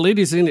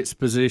is in its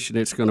position.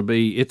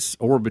 It's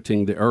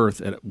orbiting the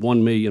Earth at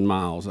 1 million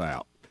miles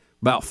out,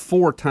 about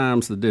 4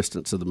 times the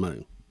distance of the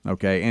moon.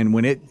 Okay, and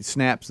when it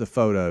snaps the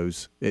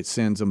photos, it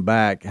sends them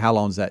back. How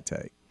long does that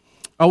take?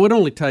 Oh, it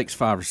only takes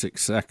 5 or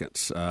 6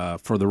 seconds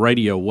for the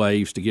radio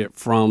waves to get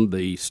from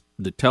the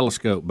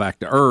telescope back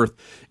to Earth,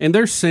 and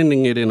they're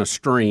sending it in a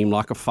stream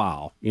like a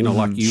file.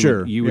 Like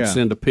you would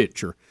send a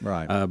picture,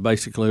 Right.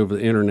 basically over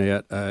the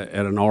internet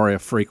at an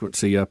RF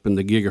frequency up in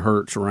the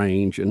gigahertz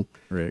range, and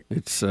Rick.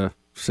 it's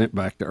sent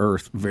back to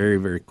Earth very,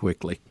 very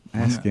quickly.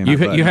 Ask him.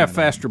 You have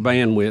faster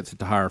bandwidth at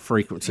the higher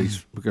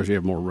frequencies because you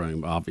have more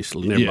room,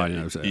 obviously, and everybody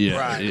knows that. Yeah,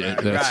 Right. Yeah,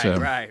 that's,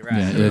 Right.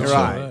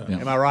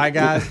 Am I right,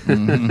 guys?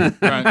 right,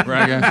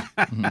 guys.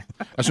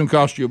 That's gonna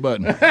cost you a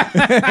button.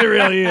 It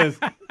really is.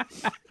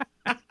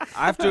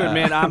 I have to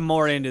admit, I'm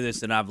more into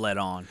this than I've let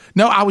on.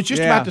 No, I was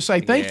just Yeah. about to say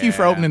thank you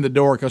for opening the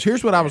door, because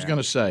here's what I was going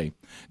to say.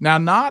 Now,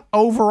 not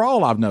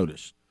overall, I've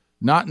noticed,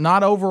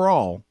 not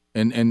overall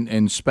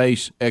in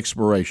space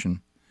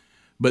exploration,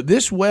 but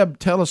this Webb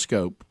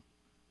telescope.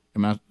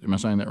 Am I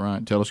saying that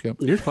right? Telescope.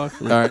 You're fine.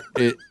 All right.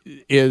 It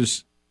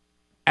is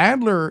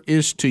Adler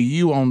is to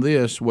you on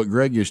this what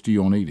Greg is to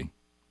you on eating.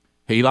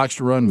 He likes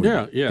to run with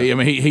it.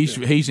 Yeah.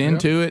 He's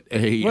into it.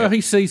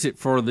 He sees it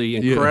for the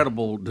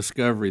incredible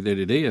discovery that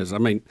it is. I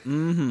mean,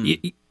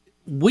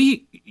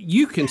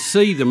 you can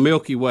see the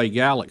Milky Way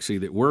galaxy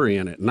that we're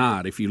in at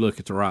night if you look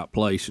at the right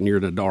place and you're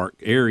in a dark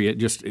area.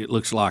 It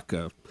looks like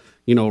a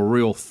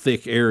real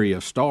thick area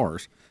of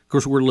stars. Of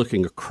course, we're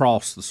looking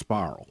across the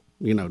spiral.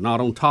 Not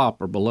on top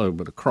or below,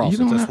 but across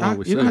it. That's why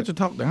we see You don't have it. to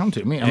talk down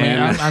to me. I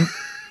mean,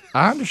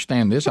 I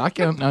understand this. I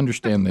can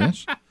understand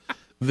this.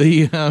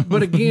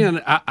 But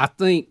again, I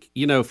think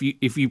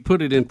if you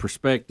put it in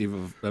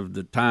perspective of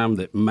the time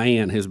that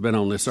man has been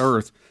on this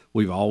earth,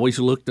 we've always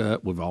looked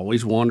up, we've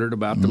always wondered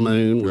about the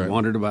moon, we've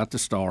wondered about the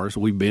stars.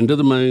 We've been to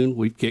the moon,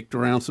 we've kicked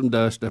around some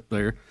dust up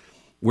there.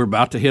 We're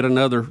about to hit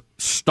another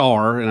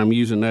star, and I'm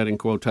using that in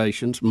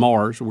quotations,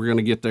 Mars. We're going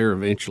to get there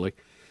eventually,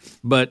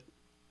 but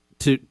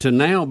to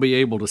now be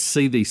able to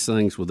see these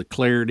things with a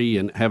clarity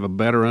and have a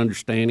better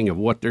understanding of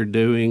what they're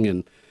doing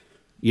and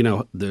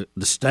the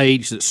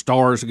stage that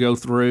stars go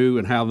through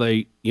and how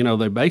they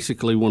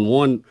basically, when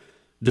one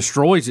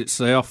destroys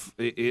itself,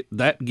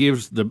 that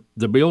gives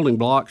the building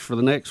blocks for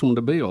the next one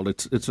to build.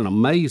 It's an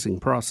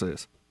amazing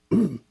process.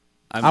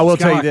 I will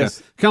tell you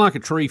this. Kind of like a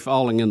tree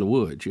falling in the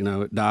woods.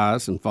 It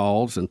dies and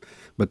falls,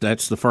 but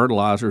that's the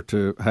fertilizer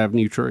to have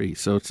new trees.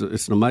 So it's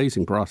an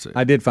amazing process.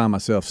 I did find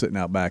myself sitting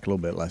out back a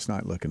little bit last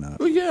night looking up.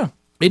 Well, yeah.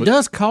 It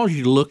does cause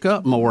you to look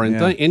up more and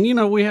think.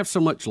 And, we have so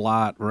much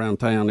light around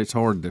town, it's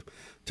hard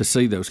to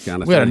see those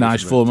kind of things. We had a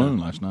nice full moon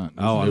last night.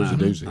 It was a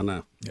doozy. I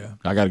know. Yeah.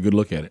 I got a good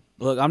look at it.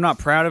 Look, I'm not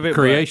proud of it.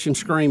 Creation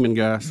screaming,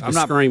 guys. I'm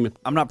not screaming.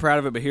 I'm not proud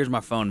of it, but here's my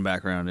phone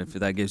background. If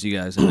that gives you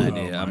guys an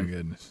idea, Oh my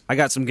goodness! I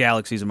got some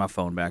galaxies in my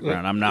phone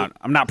background. I'm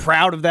not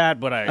proud of that,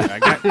 but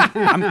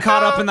I'm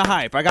caught up in the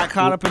hype. I got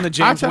caught up in the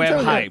James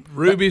Webb hype.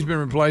 Ruby's been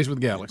replaced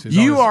with galaxies.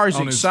 You are as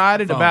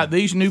excited about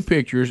these new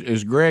pictures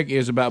as Greg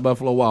is about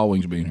Buffalo Wild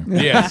Wings being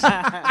here. Yes.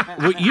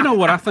 Well, you know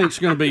what I think is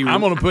going to be. I'm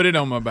going to put it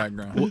on my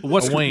background.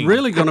 What's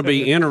really going to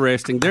be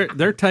interesting?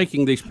 They're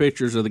taking these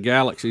pictures of the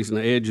galaxies and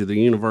the edge of the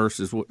universe,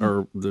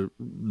 or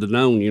the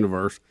known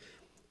universe,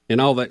 and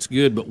all that's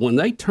good. But when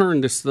they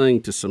turn this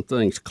thing to some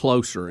things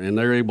closer, and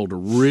they're able to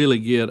really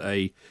get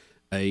a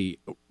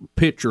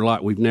picture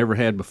like we've never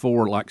had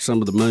before, like some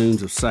of the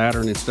moons of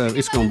Saturn and stuff,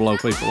 it's going to blow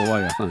people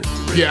away, I think.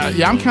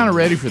 Yeah, I'm kind of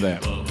ready for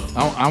that.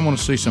 I want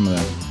to see some of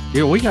that.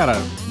 Yeah, we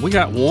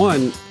got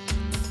one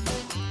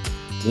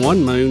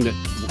moon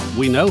that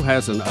we know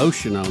has an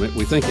ocean on it.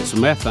 We think it's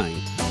methane.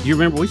 You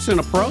remember we sent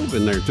a probe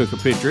in there and took a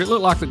picture. It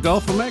looked like the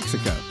Gulf of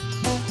Mexico,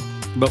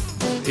 but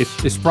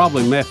it's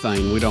probably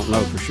methane. We don't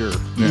know for sure.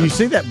 Yeah. You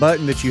see that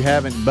button that you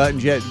haven't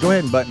buttoned yet? Go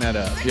ahead and button that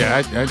up.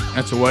 Yeah,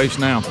 that's a waste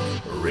now.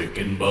 Rick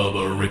and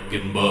Bubba, Rick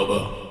and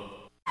Bubba.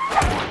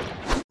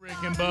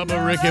 Rick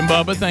and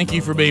Bubba, thank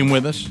you for being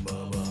with us.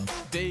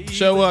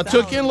 So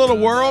took in a little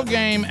world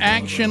game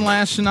action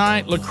last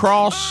night,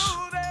 lacrosse,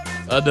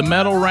 the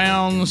medal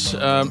rounds,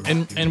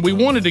 and we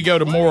wanted to go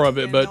to more of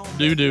it, but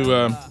due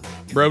to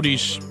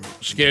Brody's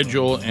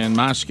schedule and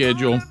my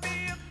schedule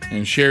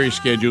and Sherry's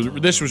schedule,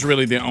 this was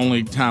really the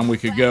only time we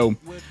could go.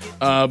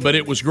 But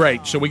it was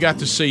great. So we got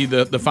to see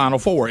the Final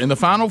Four. And the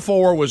Final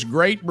Four was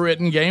Great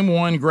Britain. Game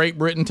one, Great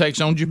Britain takes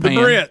on Japan.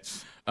 The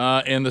Brits.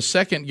 And the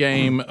second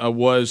game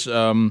was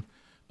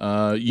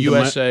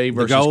USA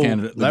versus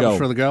Canada. That was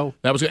for the goal.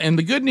 That was, and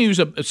the good news.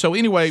 So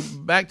anyway,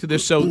 back to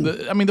this. So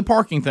the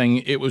parking thing,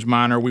 it was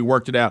minor. We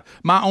worked it out.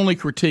 My only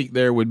critique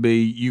there would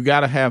be you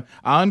got to have.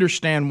 I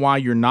understand why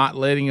you're not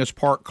letting us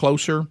park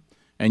closer,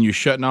 and you're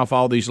shutting off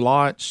all these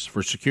lots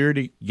for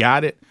security.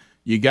 Got it.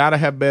 You got to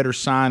have better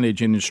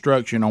signage and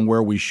instruction on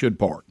where we should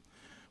park.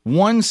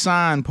 One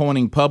sign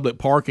pointing public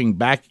parking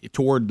back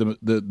toward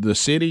the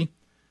city.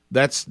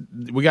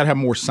 We got to have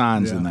more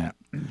signs than that.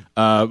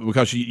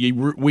 Because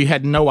we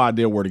had no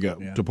idea where to go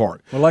to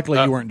park. Well,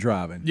 luckily you weren't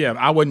driving. Yeah,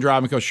 I wasn't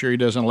driving because Sherry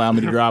doesn't allow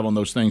me to drive on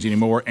those things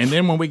anymore. And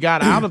then when we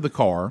got out of the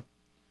car,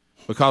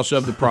 because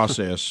of the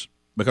process,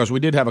 because we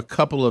did have a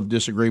couple of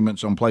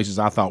disagreements on places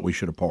I thought we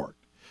should have parked,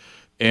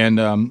 and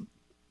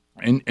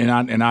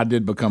I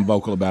did become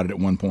vocal about it at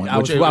one point. I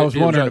was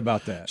wondering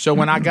about that. So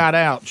when I got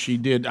out,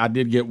 I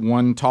did get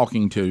one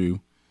talking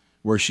to,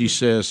 where she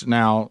says,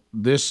 "Now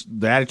the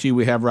attitude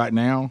we have right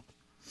now,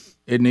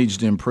 it needs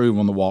to improve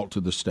on the walk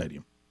to the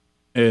stadium,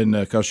 and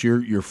because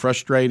you're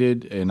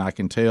frustrated, and I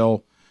can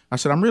tell." I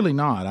said, "I'm really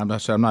not. I'm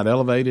not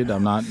elevated.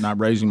 I'm not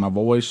raising my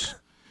voice,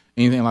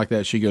 anything like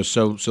that." She goes,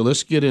 "So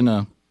let's get in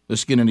a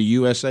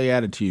USA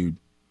attitude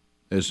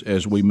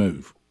as we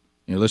move.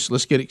 You know,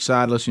 let's get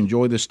excited. Let's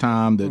enjoy this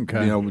time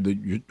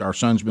that our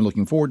son's been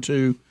looking forward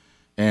to."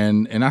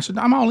 And I said,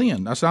 "I'm all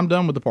in." I said, "I'm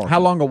done with the park."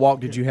 How long a walk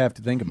did you have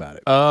to think about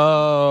it?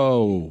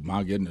 Oh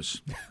my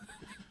goodness.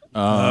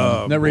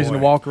 No reason to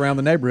walk around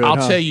the neighborhood.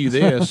 I'll tell you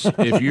this: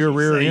 if your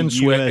rear end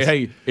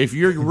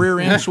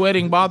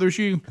sweating bothers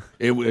you,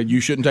 you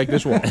shouldn't take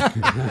this walk.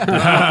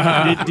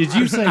 Did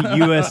you say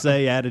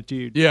USA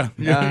attitude? Yeah.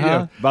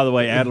 Yeah. By the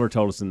way, Adler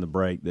told us in the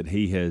break that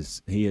he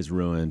has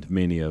ruined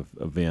many of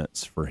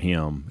events for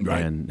him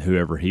and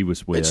whoever he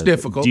was with. It's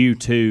difficult due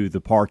to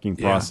the parking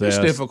process.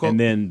 It's difficult, and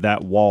then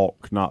that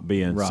walk not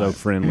being so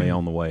friendly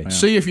on the way.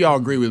 See if y'all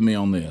agree with me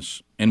on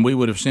this, and we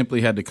would have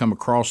simply had to come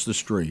across the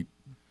street.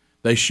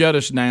 They shut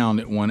us down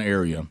at one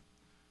area,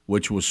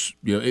 which was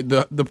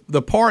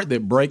the part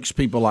that breaks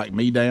people like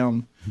me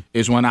down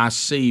is when I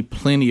see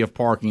plenty of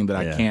parking that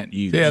I can't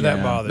use. Yeah,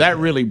 that bothers me. That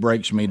really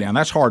breaks me down.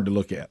 That's hard to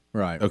look at.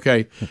 Right.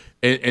 Okay.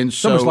 And so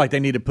it's almost like they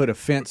need to put a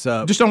fence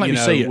up. Just don't let me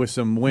see it with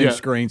some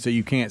windscreen so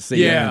you can't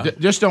see it. Yeah.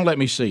 Just don't let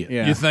me see it.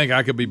 Yeah. You think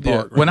I could be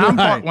parked? When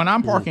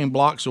I'm parking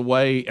blocks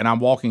away and I'm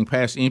walking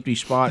past empty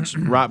spots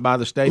right by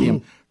the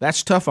stadium,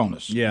 that's tough on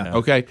us. Yeah.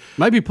 Okay.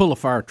 Maybe pull a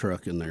fire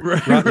truck in there,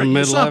 right in the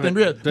middle of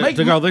it.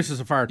 To go, this is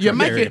a fire truck. You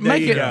make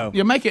area. it.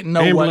 You make it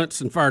no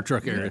ambulance way, and fire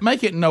truck area.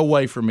 Make it no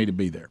way for me to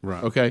be there.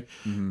 Right. Okay.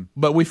 Mm-hmm.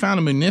 But we found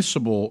a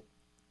municipal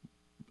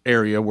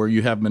area where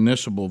you have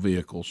municipal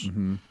vehicles,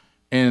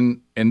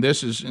 and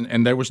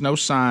there was no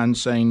sign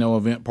saying no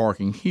event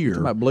parking here.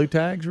 About blue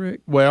tags,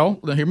 Rick? Well,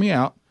 hear me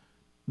out.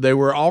 There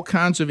were all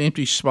kinds of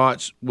empty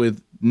spots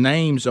with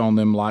names on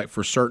them, like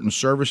for certain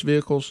service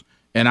vehicles.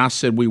 And I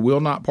said, we will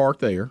not park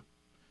there.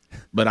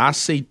 But I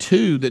see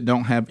two that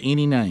don't have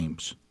any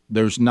names.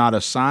 There's not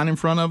a sign in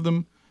front of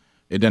them.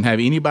 It doesn't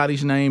have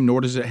anybody's name, nor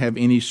does it have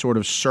any sort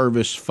of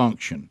service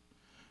function.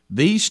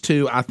 These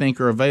two, I think,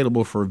 are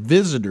available for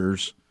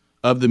visitors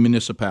of the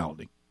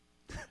municipality.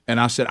 And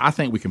I said, I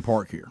think we can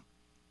park here.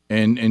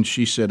 And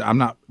she said, I'm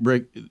not,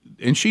 Rick,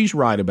 and she's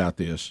right about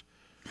this.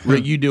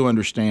 Rick, you do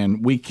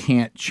understand we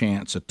can't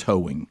chance a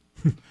towing.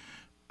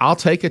 I'll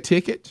take a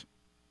ticket.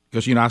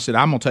 Because, I said,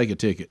 I'm going to take a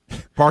ticket.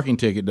 Parking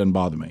ticket doesn't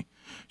bother me.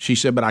 She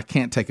said, but I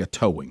can't take a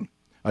towing.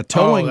 A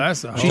towing.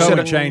 She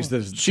said change the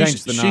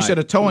night. She said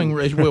a towing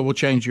will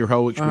change your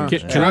whole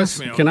experience.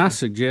 Can I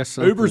suggest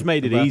something? Uber's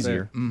made it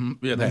easier.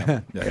 Mm-hmm. Yeah,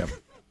 they have.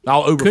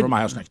 I'll Uber from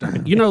my house next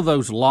time. You know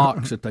those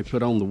locks that they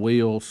put on the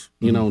wheels,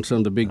 in some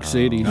of the big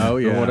cities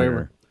or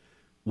whatever?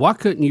 Why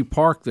couldn't you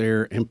park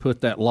there and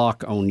put that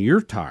lock on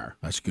your tire?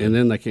 That's good. And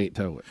then they can't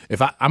tow it.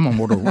 If I'm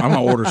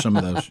gonna order some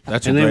of those.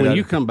 That's and a then great when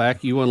idea. you come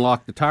back, you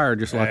unlock the tire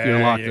just like you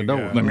unlock the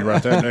door. Let me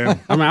write that down.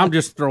 I mean, I'm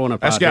just throwing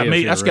up. That's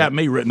got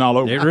me written all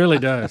over. It really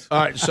does. All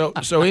right.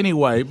 So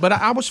anyway, but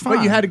I was fine.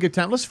 But you had a good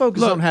time. Let's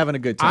focus on having a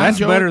good time. That's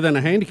better than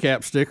a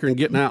handicap sticker and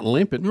getting out and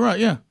limping. Right?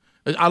 Yeah.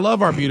 I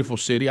love our beautiful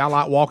city. I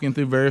like walking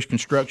through various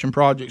construction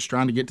projects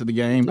trying to get to the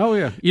game. Oh,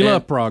 yeah. You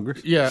love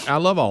progress. Yeah, I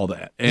love all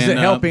that. Does it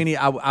help any?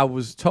 I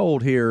was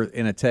told here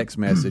in a text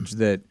message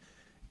that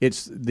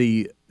it's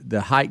the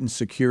heightened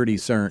security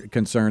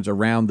concerns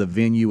around the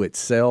venue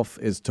itself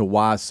as to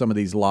why some of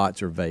these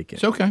lots are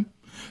vacant. It's okay.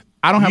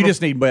 I don't have. You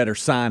just need better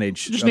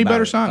signage. Just need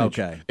better signage.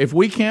 Okay. If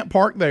we can't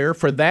park there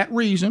for that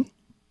reason,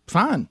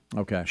 fine.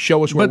 Okay.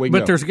 Show us where we go.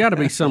 But there's got to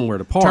be somewhere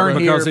to park. Turn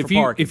because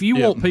here if you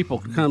want people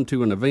to come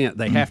to an event,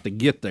 they have to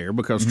get there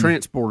because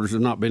transporters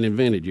have not been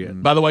invented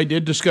yet. By the way,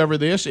 did discover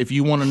this. If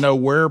you want to know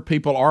where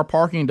people are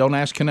parking, don't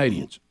ask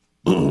Canadians.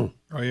 Oh,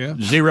 yeah?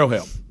 Zero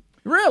help.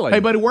 Really? Hey,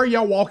 buddy, where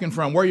y'all walking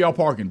from? Where y'all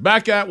parking?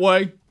 Back that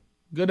way.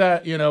 Good,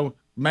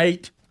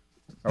 mate.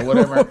 Or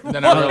whatever.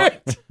 Then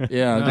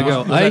they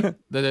go, hey?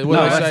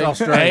 That's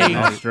Australian.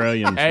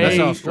 Australian.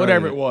 Hey,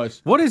 whatever it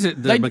was. What is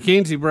it? The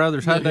McKenzie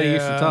brothers, how they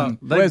used to talk?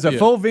 Well, it's a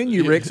full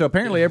venue, Rick, so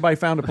apparently everybody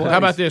found a place. How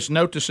about this?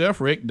 Note to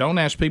self, Rick, don't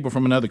ask people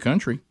from another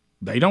country.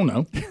 They don't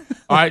know.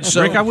 All right,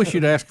 so Rick, I wish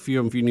you'd ask a few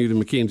of them if you knew the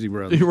McKenzie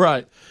brothers. You're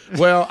right.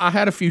 Well, I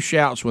had a few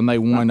shouts when they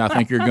won. I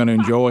think you're going to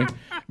enjoy.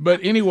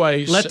 But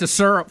anyway, let the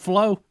syrup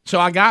flow. So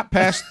I got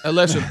past.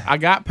 Listen, I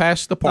got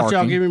past the parking.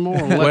 Y'all give me more.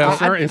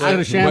 Instead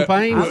of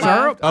champagne,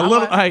 syrup. A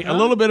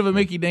little bit of a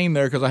Mickey Dean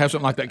there because I have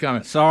something like that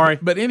coming. Sorry,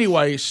 but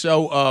anyway,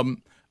 so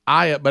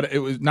but it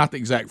was not the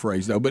exact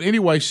phrase though. But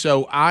anyway,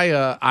 so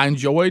I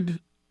enjoyed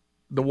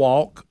the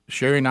walk.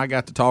 Sherry and I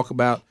got to talk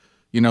about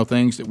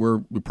things that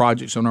were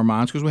projects on our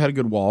minds because we had a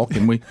good walk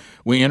and we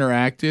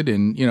interacted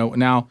and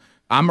now.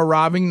 I'm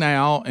arriving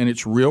now, and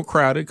it's real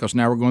crowded because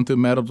now we're going through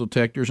metal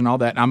detectors and all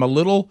that. I'm a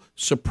little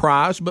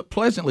surprised, but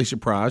pleasantly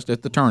surprised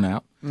at the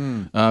turnout.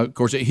 Of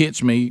course, it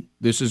hits me.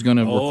 This is going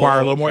to require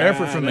a little more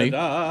effort from me.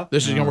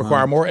 This is going to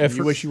require more effort.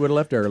 You wish you would have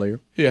left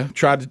earlier. Yeah,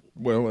 tried to.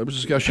 Well, there was a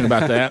discussion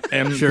about that,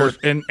 and sure.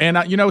 Of course, and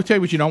tell you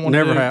what you don't want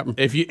to do. Never happen.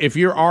 If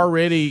you're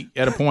already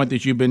at a point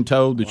that you've been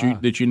told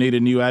that you need a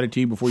new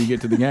attitude before you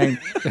get to the game,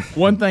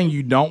 one thing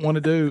you don't want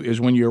to do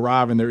is when you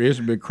arrive and there is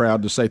a big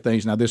crowd to say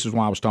things. Now, this is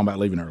why I was talking about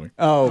leaving early.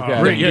 Oh,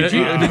 okay. Rick,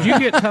 did you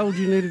get told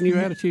you needed a new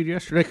attitude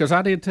yesterday? Because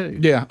I did too.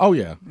 Yeah. Oh,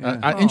 yeah.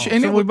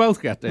 And we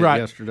both got that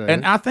yesterday.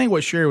 And I think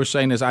what Sherry was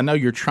saying is, I know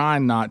you're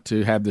trying not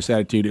to have this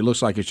attitude. It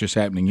looks like it's just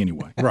happening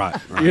anyway. Right.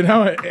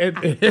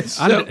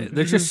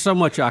 There's just so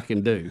much I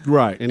can do.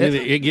 Right. And then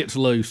it gets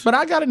loose. But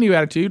I got a new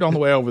attitude on the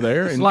way over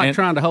there. It's like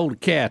trying to hold a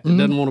cat that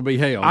doesn't want to be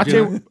held.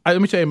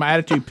 Let me tell you, my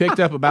attitude picked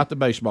up about the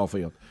baseball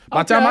field.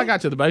 By the time I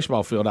got to the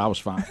baseball field, I was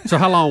fine. So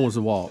how long was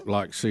the walk?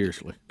 Like,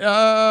 seriously?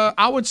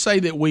 I would say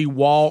that we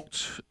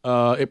walked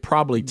it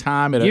probably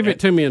time. Give it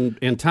to me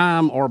in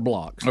time or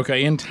blocks.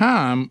 Okay, in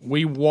time,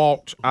 we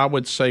walked, I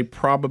would say,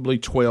 probably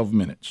 12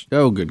 minutes.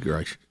 Oh, good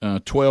gracious.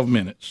 12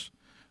 minutes.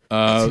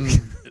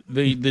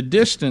 The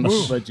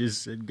distance. But you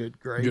said good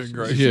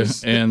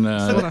gracious. Yeah, and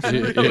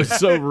it was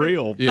so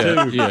real.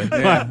 Yeah, too.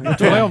 Yeah.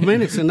 12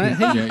 minutes in that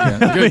heat.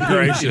 Yeah. Good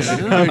gracious.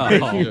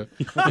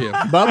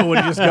 Bubba would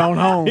have just gone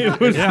home. It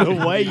was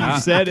the way you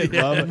said it,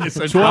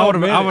 Bubba.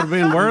 I would have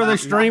been, where are they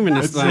streaming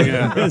this thing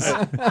at?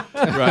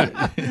 Right.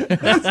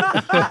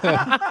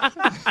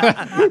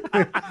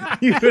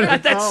 You could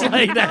have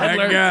Slade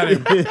Adler. I got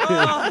it.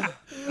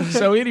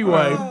 So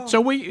anyway,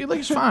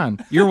 it's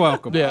fine. You're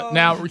welcome. Yeah.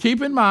 Now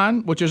keep in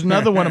mind, which is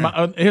another one of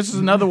my. This is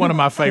another one of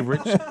my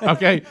favorites.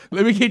 Okay,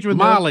 let me get you with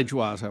mileage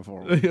wise. How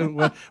far?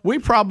 Well, we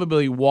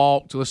probably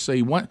walked. Let's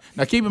see. Now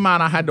keep in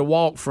mind, I had to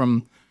walk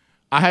from.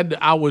 I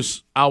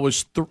was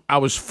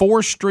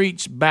 4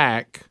 streets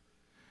back,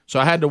 so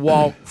I had to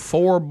walk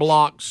 4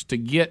 blocks to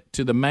get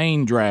to the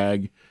main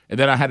drag. And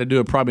then I had to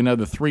do probably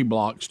another 3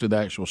 blocks to the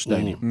actual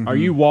stadium. Mm-hmm. Are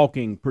you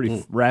walking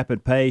pretty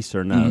rapid pace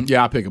or no? Mm-hmm.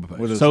 Yeah, I pick up a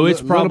pace. So it's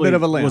probably a little bit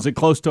of a limp. Was it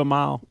close to a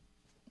mile?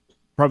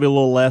 Probably a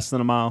little less than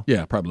a mile.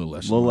 Yeah, probably a little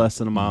less. A little less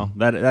than a mile.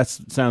 That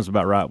sounds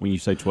about right when you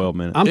say 12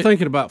 minutes. I'm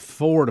thinking about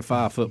 4 to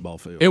 5 football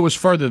fields. It was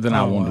further than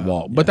I wanted to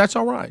walk, but that's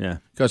all right. Yeah,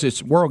 because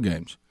it's World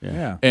Games.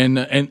 Yeah, and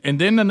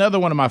then another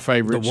one of my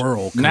favorites. The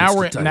World. Now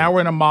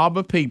we're in a mob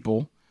of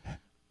people,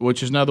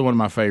 which is another one of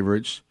my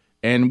favorites.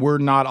 And we're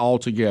not all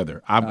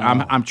together.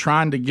 I'm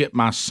trying to get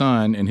my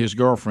son and his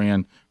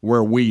girlfriend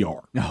where we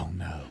are. Oh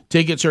no!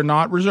 Tickets are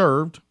not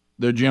reserved;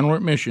 they're general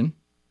admission.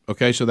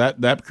 Okay, so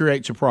that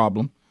creates a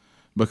problem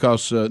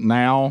because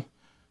now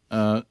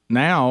you're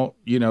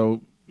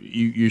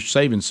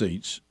saving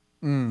seats,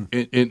 and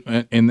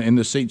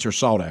the seats are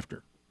sought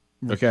after.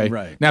 Okay,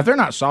 right. Now if they're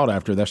not sought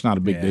after, that's not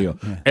a big deal.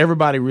 Yeah.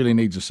 Everybody really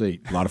needs a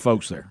seat. A lot of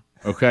folks there.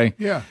 Okay.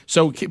 Yeah.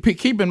 So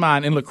keep in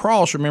mind in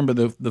lacrosse. Remember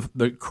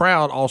the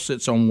crowd all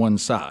sits on one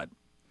side.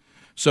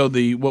 So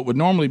what would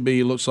normally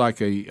be looks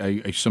like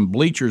some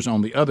bleachers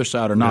on the other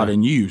side are not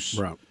in use.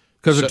 Right.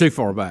 Because they're too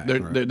far back.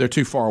 They're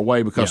too far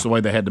away because of the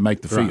way they had to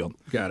make the field.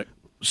 Got it.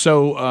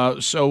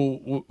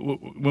 So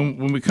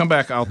when we come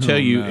back, I'll tell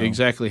you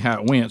exactly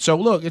how it went. So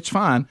look, it's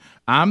fine.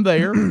 I'm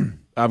there.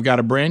 I've got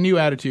a brand new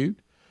attitude.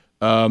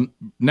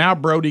 Now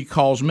Brody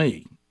calls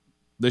me.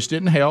 This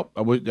didn't help.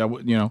 I would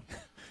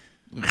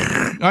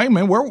Hey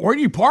man, where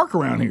do you park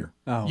around here?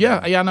 Oh, yeah,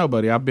 I know,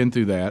 buddy. I've been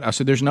through that. I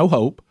said, there's no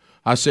hope.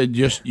 I said,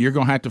 you're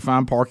gonna have to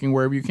find parking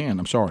wherever you can.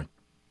 I'm sorry.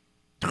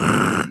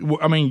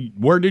 I mean,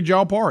 where did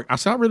y'all park? I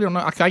said, I really don't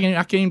know. I can't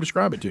even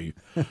describe it to you.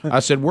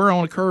 I said, we're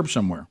on a curb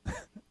somewhere.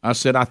 I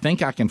said, I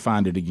think I can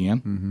find it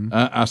again. Mm-hmm.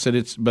 I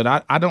said,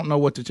 but I don't know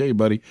what to tell you,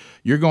 buddy.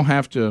 You're gonna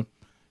have to.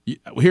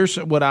 Here's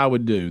what I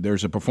would do.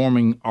 There's a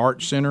performing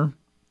arts center.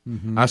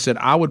 Mm-hmm. I said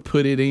I would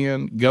put it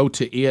in, go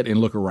to it, and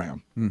look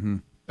around. Mm-hmm.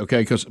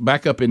 Okay, because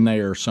back up in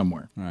there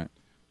somewhere. Right.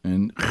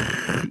 And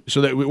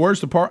so where's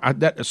the part?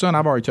 Son,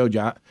 I've already told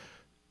you.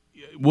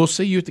 We'll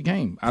see you at the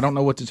game. I don't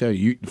know what to tell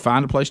you. You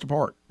find a place to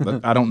park.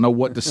 But I don't know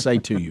what to say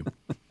to you.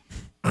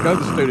 Go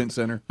to the student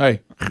center. Hey,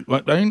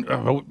 they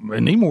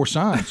need more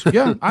signs.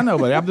 Yeah, I know,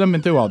 but I've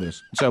been through all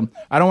this, so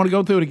I don't want to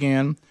go through it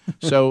again.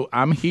 So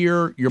I'm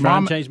here. Your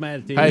mom changed my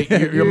attitude. Hey,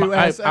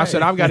 I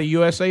said I've got a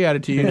USA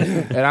attitude,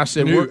 and I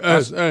said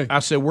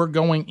we're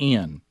going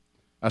in.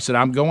 I said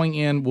I'm going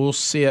in. We'll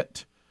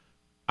sit.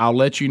 I'll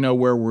let you know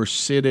where we're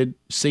seated,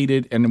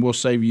 and then we'll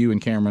save you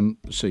and Cameron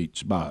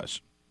seats by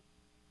us.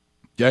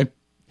 Okay?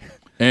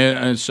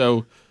 And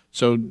so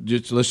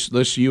just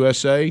let's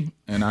USA.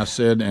 And I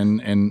said,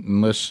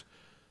 and let's.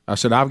 I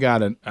said, I've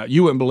got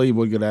you wouldn't believe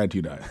what good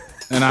attitude I have.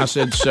 And I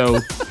said, so.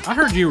 I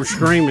heard you were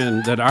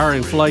screaming that our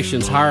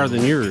inflation's higher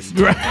than yours.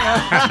 Great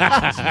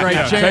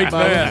chant,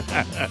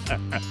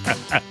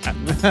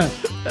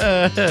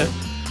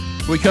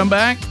 We come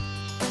back.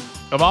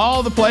 Of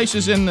all the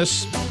places in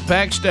this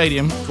packed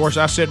stadium, of course,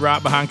 I said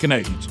right behind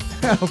Canadians.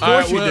 Of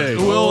course you did.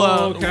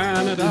 We'll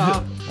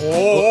Canada.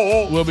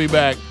 We'll be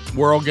back.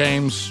 World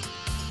Games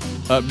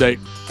update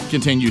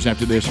continues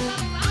after this.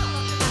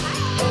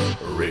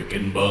 Rick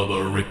and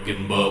Bubba, Rick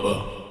and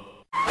Bubba.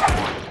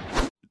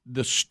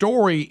 The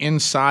story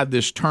inside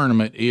this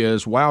tournament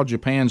is, wow,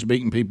 Japan's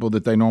beating people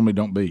that they normally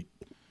don't beat.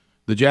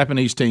 The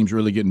Japanese team's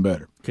really getting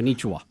better.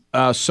 Konnichiwa.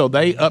 So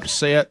they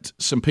upset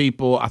some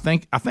people. I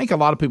think a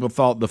lot of people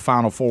thought the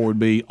Final Four would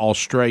be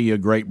Australia,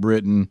 Great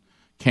Britain,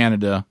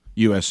 Canada,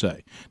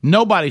 USA.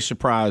 Nobody's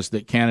surprised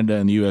that Canada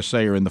and the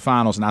USA are in the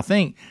finals, and I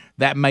think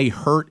that may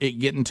hurt it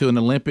getting to an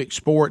Olympic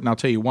sport, and I'll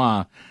tell you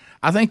why.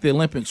 I think the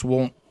Olympics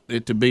want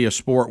it to be a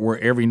sport where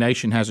every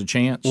nation has a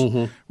chance.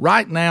 Mm-hmm.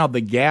 Right now,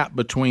 the gap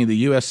between the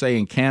USA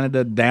and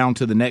Canada down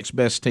to the next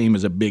best team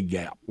is a big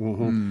gap.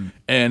 Mm-hmm.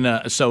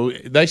 And so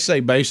they say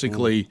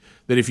basically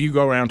that if you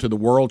go around to the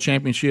World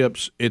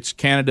Championships, it's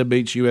Canada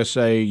beats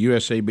USA,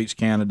 USA beats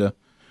Canada,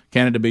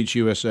 Canada beats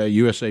USA,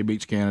 USA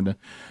beats Canada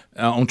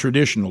on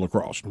traditional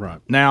lacrosse.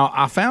 Right. Now,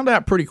 I found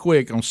out pretty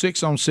quick on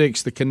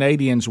 6-on-6, the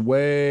Canadians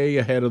way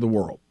ahead of the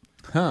world.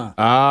 Huh.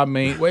 I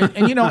mean,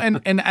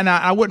 and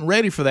I wasn't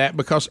ready for that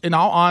because, in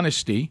all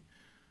honesty,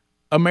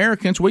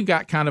 Americans, we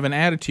got kind of an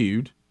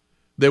attitude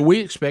that we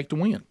expect to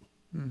win.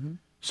 Mm-hmm.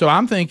 So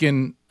I'm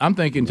thinking, I'm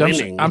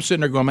sitting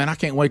there going, man, I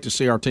can't wait to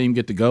see our team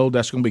get the gold.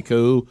 That's going to be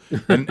cool.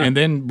 And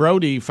then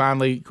Brody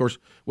finally, of course,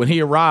 when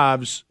he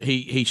arrives,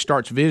 he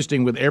starts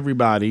visiting with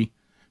everybody,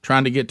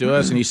 trying to get to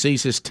us, and he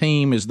sees his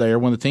team is there.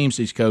 When the team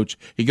sees Coach,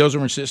 he goes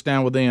over and sits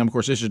down with them. Of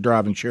course, this is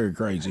driving Sherry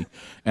crazy.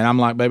 And I'm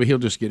like, baby, he'll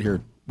just get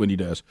here when he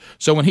does.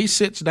 So when he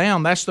sits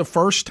down, that's the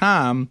first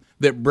time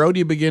that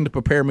Brody began to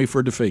prepare me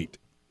for defeat.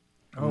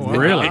 Oh,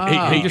 really?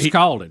 He just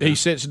called it. He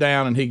sits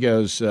down and he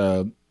goes,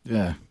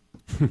 yeah.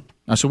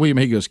 I said, William,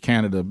 he goes,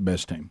 Canada,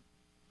 best team.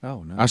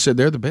 Oh, no. I said,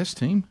 they're the best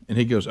team? And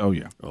he goes, oh,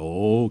 yeah.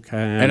 Oh,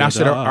 Canada. And I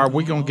said, are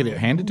we going to get it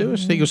handed to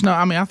us? He goes, no,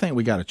 I mean, I think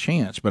we got a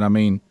chance, but I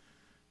mean,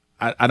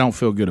 I don't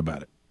feel good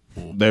about it.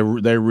 They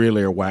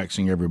really are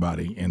waxing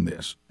everybody in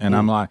this. And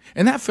I'm like,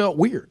 and that felt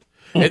weird.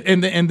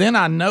 And then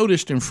I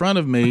noticed in front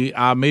of me,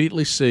 I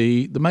immediately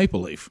see the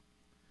maple leaf.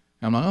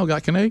 I'm like,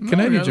 got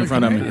Canadians in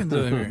front of me.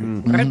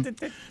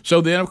 Mm-hmm. So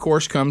then, of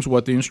course, comes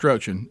what the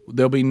instruction.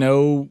 There'll be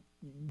no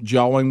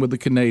jawing with the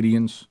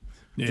Canadians.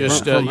 Yeah.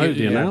 Just from who,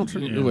 the announcer?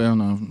 Yeah. Well,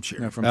 no,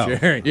 Sherry. From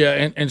Sherry.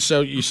 Yeah, and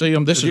so you see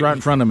them. This is right in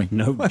front of me.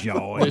 No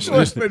jawing. What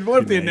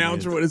if the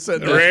announcer would have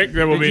said that? Rick,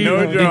 there will be no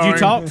jawing. Did you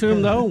talk to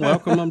him, though?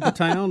 Welcome them to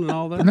town and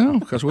all that? No,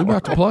 because we're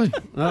about to play.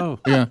 Oh.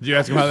 Yeah. Did you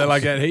ask him how they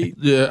like that heat?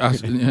 Yeah. I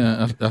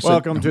said,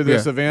 welcome to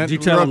this event. Did you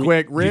tell him,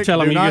 quick, Rick,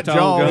 do not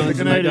jaw with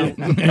the Canadian.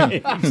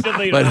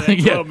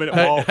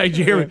 Hey,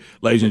 Jerry.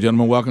 Ladies and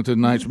gentlemen, welcome to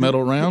tonight's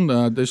medal round.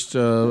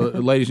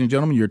 Ladies and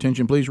gentlemen, your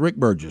attention, please. Rick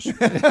Burgess.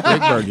 Rick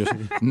Burgess.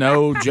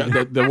 No,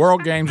 the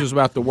World Games is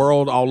about the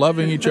world all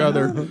loving each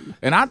other,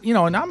 and I'm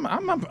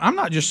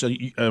not just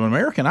an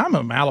American. I'm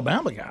an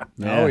Alabama guy.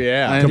 Oh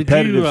yeah, and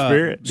competitive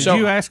spirit. Did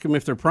you ask him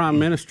if their prime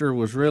minister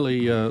was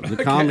really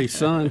the commie's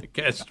son?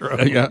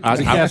 Castro. Yeah,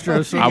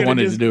 I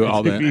wanted to do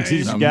all that. You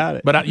just got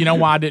it. But you know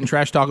why I didn't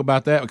trash talk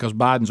about that? Because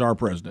Biden's our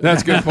president.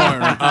 That's a good point.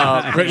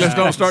 Right? Rick, let's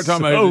don't start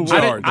talking about who's in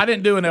charge. I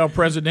didn't do an El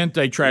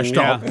Presidente trash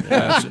talk.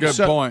 That's a good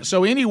point.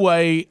 So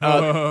anyway,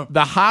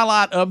 the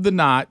highlight of the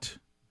night,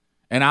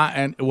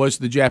 and was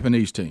the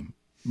Japanese team.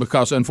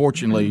 Because,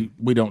 unfortunately,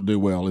 we don't do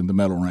well in the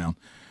medal round.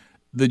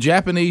 The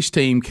Japanese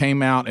team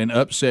came out and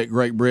upset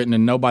Great Britain,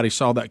 and nobody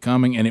saw that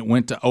coming, and it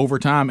went to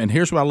overtime. And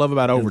here's what I love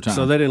about overtime.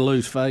 So they didn't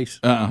lose face?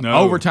 No.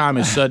 Overtime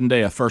is sudden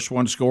death. First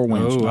one to score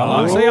wins.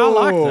 I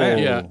like that.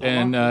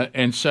 Yeah,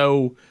 and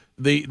so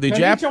the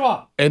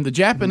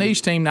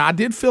Japanese team, now I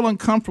did feel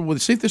uncomfortable with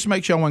it. See if this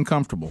makes y'all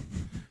uncomfortable.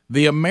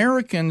 The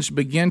Americans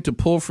begin to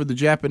pull for the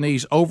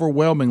Japanese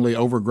overwhelmingly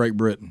over Great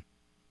Britain.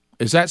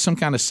 Is that some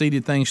kind of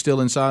seeded thing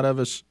still inside of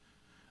us?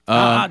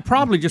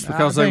 Probably just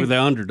because they were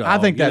the underdog. I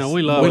think that's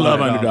we love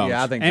underdogs.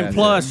 Yeah, I think and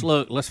plus,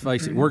 look, let's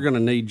face it, we're going to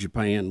need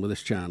Japan with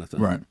this China thing.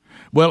 Right.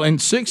 Well, in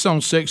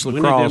 6-on-6 lacrosse,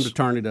 we need them to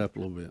turn it up a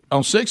little bit.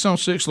 On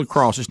 6-on-6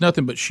 lacrosse, it's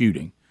nothing but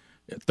shooting.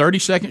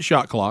 30-second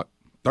shot clock.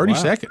 30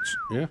 seconds.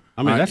 Yeah,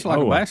 I mean that's like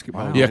a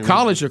basketball. Wow. Yeah,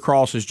 college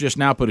lacrosse has just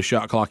now put a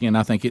shot clock in.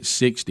 I think it's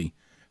 60.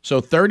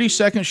 So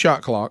 30-second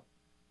shot clock.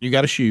 You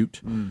got to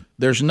shoot.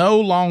 There's no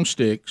long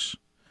sticks.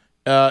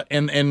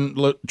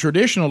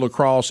 Traditional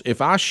lacrosse, if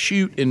I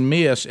shoot and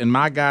miss and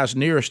my guy's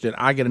nearest it,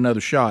 I get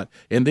another shot.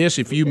 In this,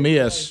 if you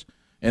miss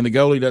and the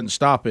goalie doesn't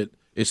stop it,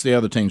 it's the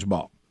other team's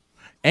ball.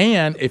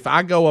 And if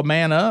I go a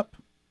man up,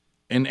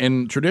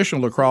 in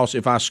traditional lacrosse,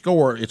 if I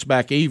score, it's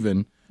back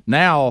even.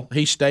 Now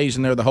he stays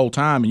in there the whole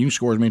time, and you can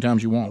score as many times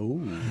as you want.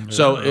 Ooh.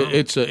 So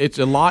it's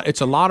a lot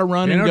of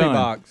run and gun,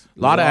 box.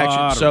 A lot of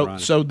action.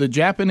 So the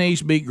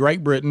Japanese beat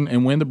Great Britain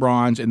and win the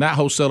bronze, and that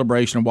whole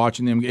celebration of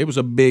watching them, it was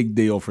a big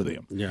deal for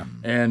them. Yeah,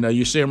 and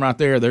you see them right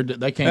there.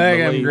 They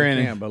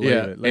can't believe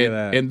it. Look at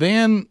that. And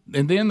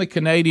then the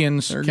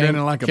Canadians came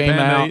like a out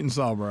panda eating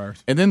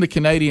Sawbriars. And then the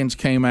Canadians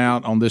came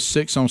out on this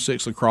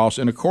 6-on-6 lacrosse,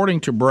 and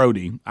according to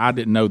Brody, I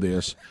didn't know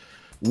this.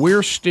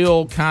 We're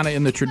still kind of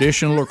in the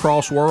traditional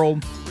lacrosse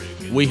world.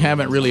 We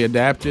haven't really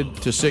adapted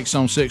to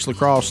 6-on-6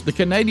 lacrosse. The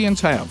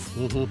Canadians have.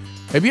 Mm-hmm.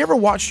 Have you ever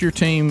watched your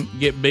team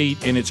get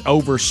beat and it's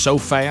over so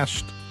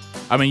fast?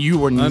 I mean, you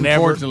were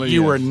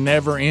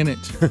never in it.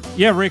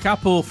 Yeah, Rick, I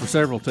pulled for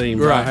several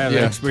teams. Right, I have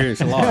that experience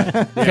a lot.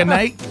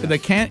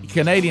 The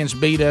Canadians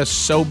beat us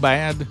so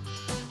bad,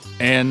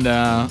 and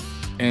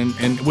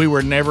we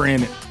were never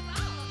in it.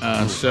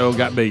 So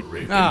got beat.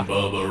 Rick and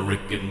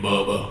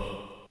Bubba.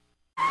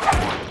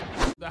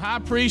 The High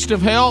Priest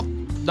of Health,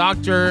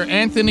 Dr.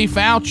 Anthony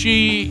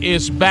Fauci,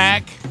 is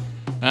back,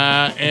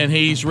 and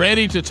he's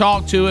ready to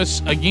talk to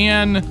us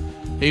again.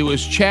 He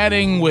was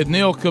chatting with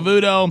Neil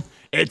Cavuto.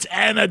 It's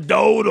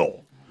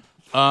anecdotal.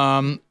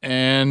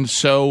 And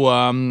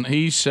so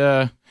he's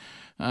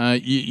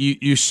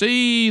you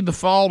see the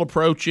fall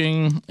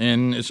approaching,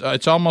 and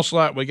it's almost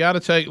like we got to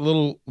take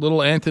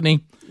little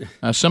Anthony.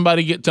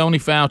 Somebody get Tony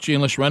Fauci,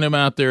 and let's run him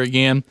out there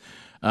again.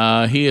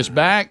 He is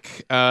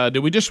back. Do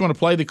we just want to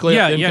play the clip?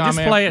 Yeah, just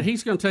play it.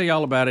 He's going to tell you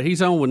all about it.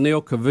 He's on with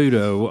Neil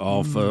Cavuto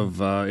off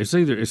of I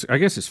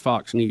guess it's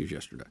Fox News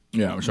yesterday.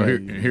 Yeah. So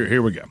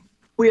here we go.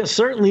 We are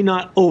certainly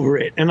not over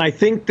it, and I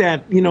think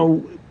that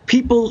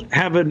people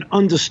have an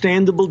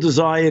understandable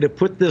desire to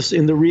put this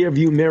in the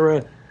rearview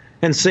mirror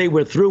and say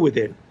we're through with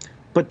it,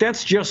 but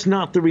that's just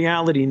not the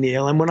reality,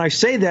 Neil. And when I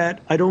say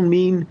that, I don't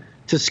mean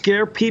to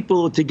scare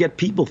people or to get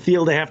people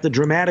feel they have to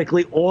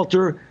dramatically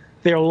alter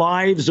their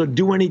lives or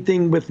do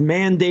anything with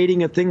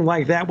mandating a thing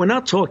like that. We're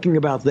not talking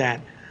about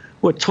that.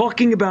 We're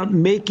talking about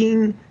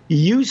making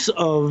use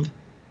of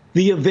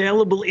the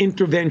available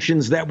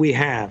interventions that we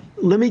have.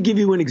 Let me give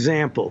you an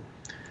example.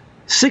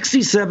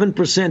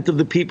 67% of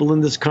the people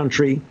in this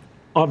country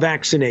are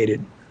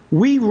vaccinated.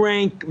 We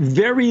rank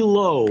very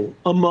low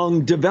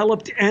among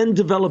developed and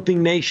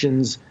developing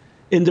nations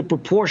in the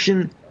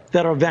proportion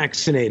that are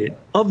vaccinated.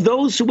 Of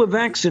those who are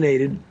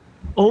vaccinated,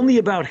 only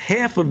about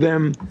half of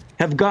them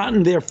have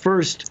gotten their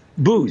first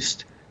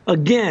boost.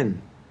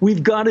 Again,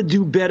 we've got to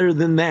do better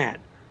than that.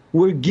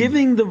 We're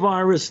giving the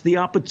virus the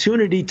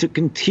opportunity to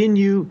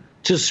continue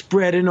to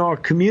spread in our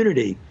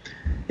community.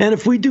 And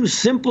if we do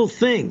simple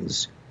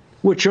things,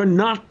 which are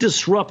not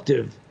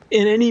disruptive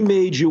in any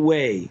major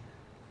way,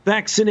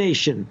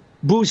 vaccination,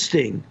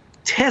 boosting,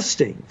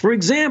 testing. For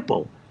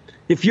example,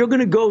 if you're going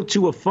to go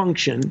to a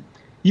function,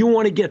 you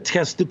want to get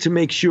tested to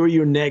make sure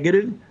you're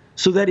negative,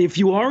 so that if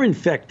you are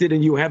infected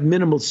and you have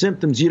minimal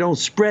symptoms, you don't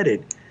spread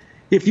it.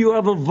 If you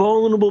have a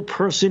vulnerable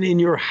person in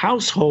your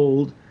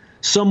household,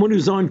 someone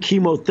who's on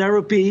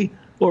chemotherapy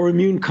or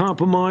immune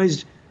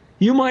compromised,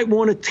 you might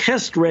want to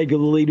test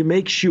regularly to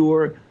make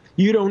sure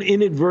you don't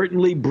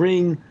inadvertently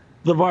bring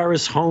the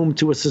virus home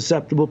to a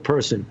susceptible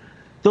person.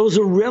 Those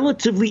are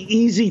relatively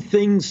easy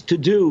things to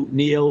do,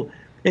 Neil,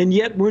 and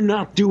yet we're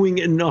not doing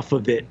enough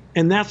of it.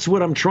 And that's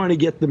what I'm trying to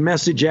get the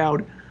message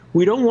out.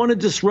 We don't want to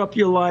disrupt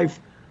your life.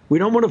 We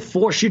don't want to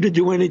force you to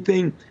do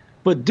anything,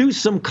 but do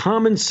some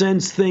common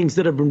sense things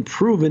that have been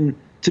proven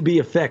to be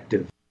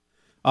effective.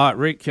 All right,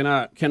 Rick, can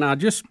I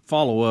just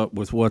follow up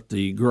with what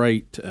the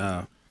great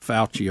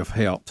Fauci of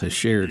Health has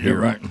shared here?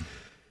 Right.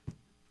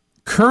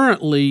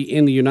 Currently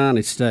in the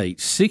United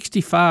States,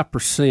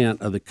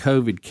 65% of the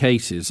COVID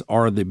cases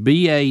are the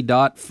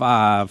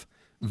BA.5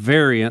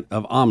 variant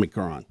of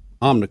Omicron.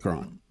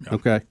 Yeah.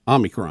 Okay,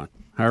 Omicron.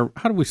 How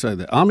do we say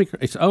that?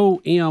 Omicron. It's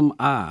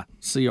Omicron.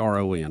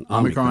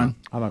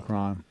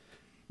 Omicron.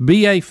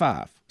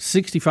 BA5,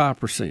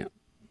 65%.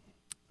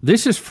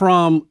 This is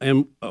from,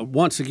 and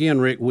once again,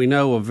 Rick, we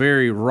know a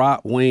very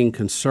right-wing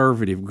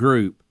conservative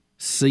group,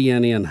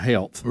 CNN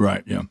Health.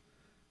 Right, yeah.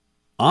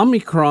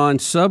 Omicron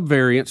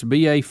subvariants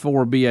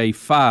BA4,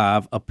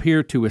 BA5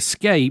 appear to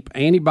escape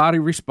antibody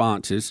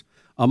responses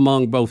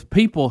among both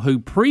people who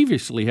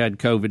previously had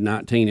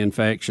COVID-19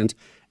 infections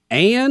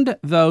and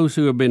those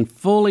who have been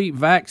fully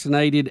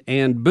vaccinated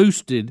and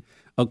boosted,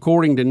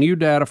 according to new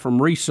data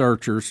from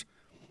researchers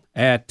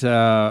at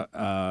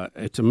a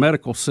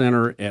medical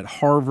center at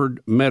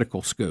Harvard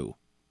Medical School.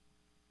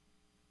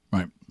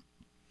 Right.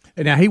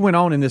 And now, he went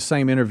on in this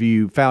same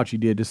interview, Fauci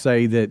did, to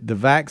say that the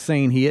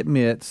vaccine, he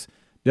admits,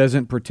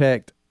 doesn't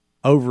protect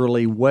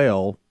overly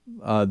well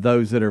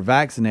those that are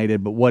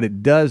vaccinated, but what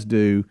it does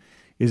do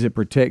is it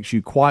protects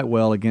you quite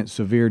well against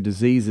severe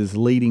diseases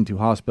leading to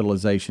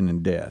hospitalization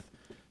and death.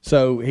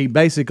 So he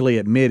basically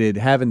admitted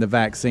having the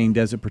vaccine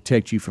doesn't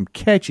protect you from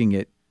catching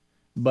it,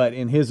 but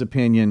in his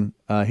opinion,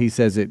 he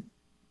says it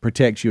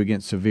protects you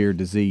against severe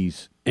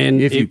disease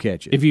if you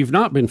catch it. If you've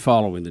not been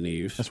following the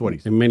news, that's what he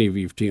said. And many of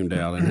you have tuned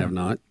out and have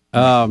not.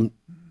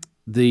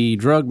 The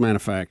drug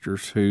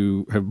manufacturers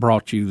who have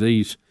brought you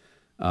these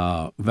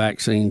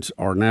vaccines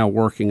are now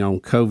working on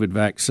COVID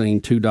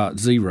vaccine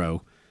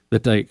 2.0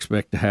 that they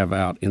expect to have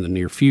out in the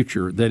near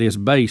future that is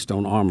based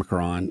on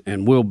Omicron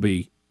and will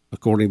be,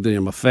 according to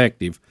them,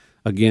 effective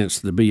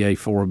against the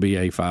BA4,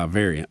 BA5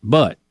 variant.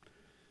 But,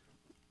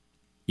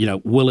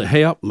 will it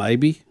help?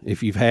 Maybe.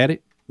 If you've had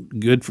it,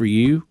 good for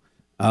you.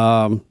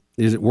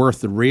 Is it worth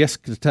the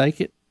risk to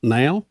take it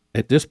now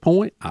at this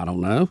point? I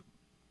don't know.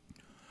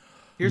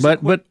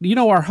 But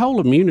our whole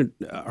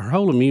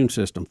immune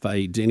system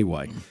fades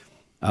anyway.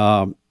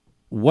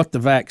 What the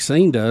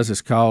vaccine does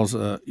is cause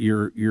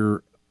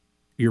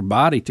your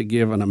body to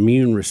give an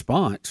immune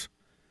response,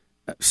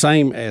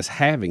 same as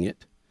having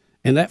it,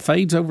 and that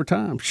fades over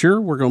time.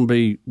 Sure, we're going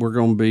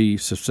to be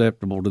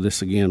susceptible to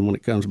this again when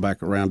it comes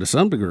back around to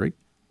some degree.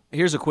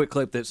 Here's a quick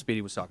clip that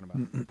Speedy was talking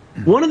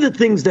about. One of the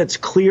things that's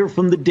clear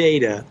from the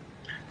data,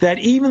 that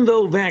even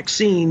though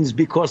vaccines,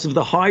 because of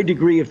the high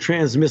degree of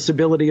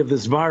transmissibility of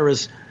this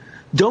virus,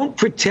 don't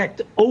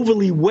protect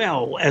overly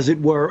well, as it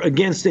were,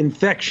 against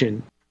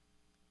infection.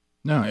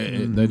 No,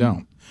 they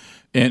don't.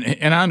 And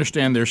I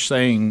understand they're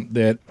saying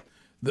that,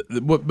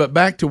 but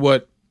back to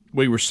what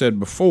we were said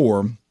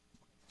before,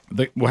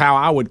 how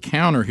I would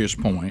counter his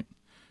point,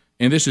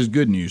 and this is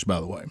good news, by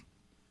the way.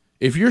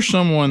 If you're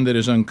someone that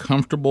is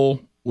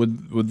uncomfortable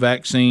with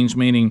vaccines,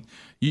 meaning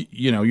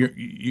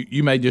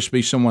you may just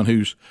be someone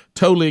who's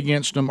totally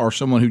against them, or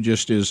someone who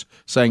just is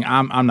saying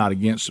I'm not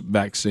against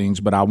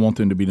vaccines, but I want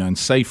them to be done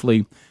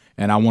safely,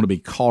 and I want to be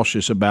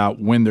cautious about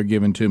when they're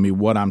given to me,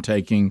 what I'm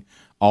taking,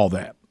 all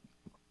that.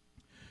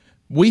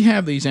 We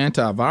have these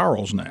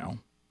antivirals now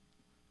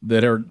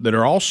that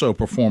are also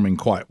performing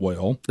quite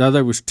well. Now,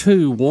 there was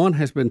two. One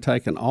has been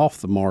taken off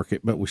the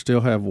market, but we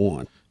still have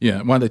one.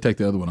 Yeah, why did they take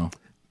the other one off?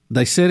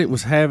 They said it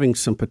was having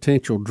some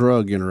potential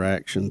drug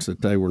interactions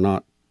that they were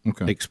not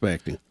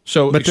expecting.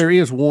 But there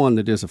is one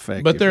that is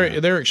effective. But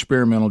they're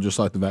experimental, just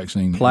like the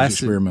vaccine is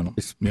experimental.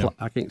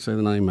 I can't say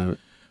the name of it.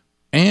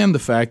 And the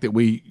fact that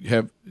we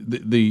have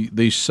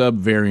these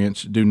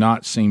subvariants do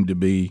not seem to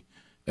be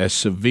as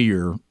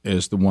severe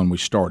as the one we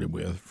started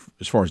with,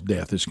 as far as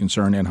death is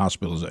concerned and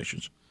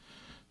hospitalizations.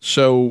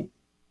 So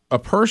a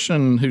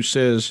person who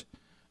says,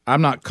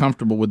 I'm not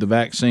comfortable with the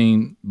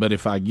vaccine, but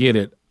if I get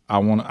it,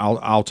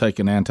 I'll take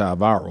an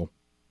antiviral.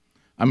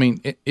 I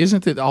mean,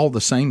 isn't it all the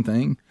same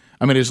thing?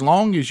 I mean, as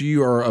long as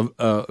you are,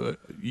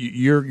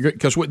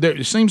 because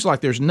it seems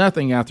like there's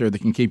nothing out there that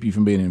can keep you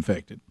from being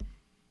infected.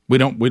 We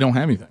don't have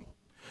anything.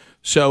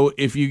 So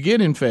if you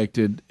get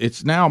infected,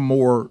 it's now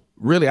more.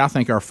 Really, I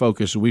think our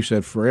focus, as we've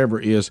said forever,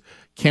 is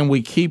can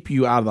we keep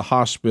you out of the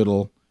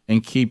hospital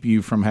and keep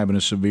you from having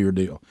a severe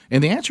deal?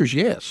 And the answer is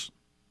yes.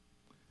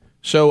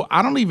 So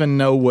I don't even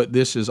know what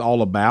this is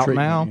all about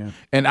now. Yeah.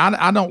 And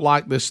I don't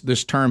like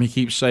this term he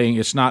keeps saying,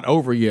 it's not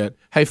over yet.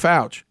 Hey,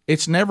 Fauci,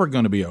 it's never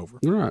going to be over.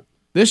 Right.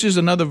 This is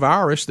another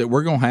virus that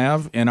we're going to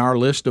have in our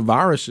list of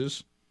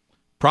viruses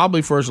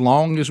probably for as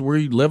long as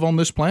we live on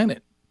this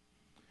planet.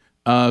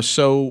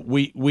 So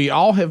we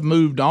all have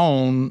moved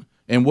on.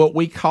 And what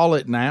we call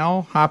it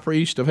now, high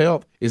priest of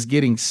health, is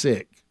getting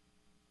sick.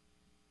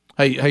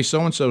 Hey,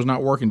 so-and-so's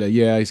not working today.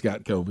 Yeah, he's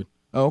got COVID.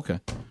 Oh,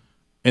 okay.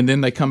 And then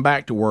they come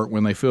back to work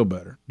when they feel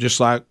better. Just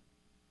like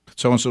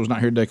so-and-so's not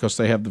here today because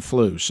they have the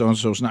flu.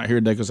 So-and-so's not here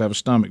today because they have a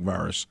stomach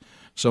virus.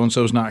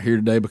 So-and-so's not here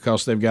today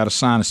because they've got a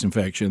sinus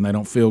infection and they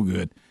don't feel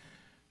good.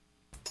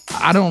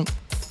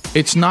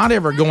 It's not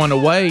ever going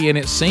away, and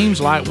it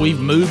seems like we've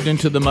moved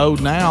into the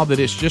mode now that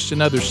it's just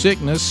another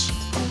sickness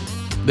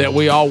that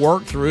we all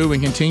work through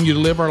and continue to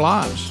live our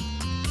lives.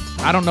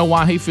 I don't know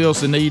why he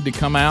feels the need to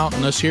come out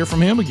and let's hear from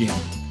him again.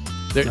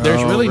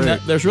 There's really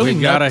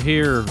we gotta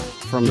hear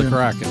from the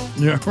Kraken.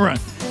 Yeah, right.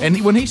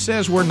 And when he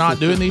says we're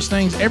not doing these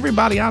things,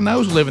 everybody I know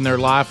is living their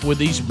life with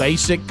these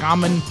basic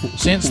common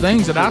sense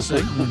things that I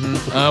see.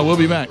 We'll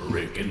be back.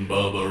 Rick and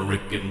Bubba,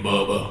 Rick and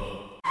Bubba.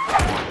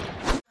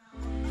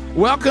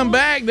 Welcome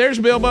back. There's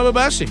Bill Bubba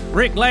Bussey.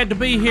 Rick, glad to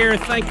be here.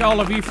 Thank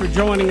all of you for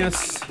joining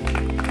us.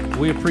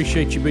 We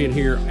appreciate you being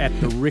here at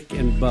the Rick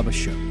and Bubba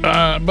Show.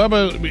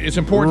 Bubba, it's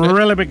important.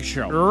 Really big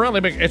show. It's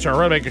a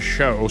really big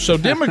show. So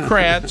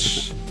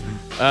Democrats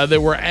that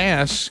were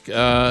asked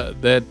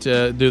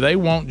that do they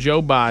want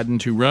Joe Biden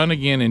to run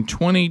again in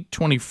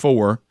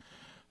 2024,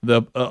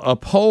 a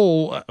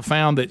poll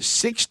found that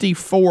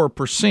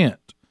 64%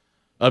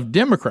 of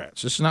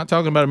Democrats, this is not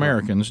talking about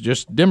Americans,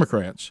 just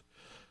Democrats,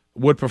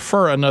 would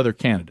prefer another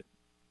candidate.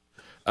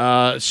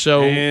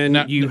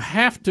 You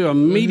have to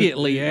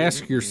immediately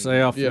ask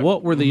yourself,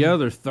 what were the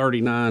other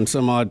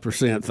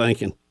 39%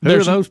 thinking? Who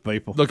are those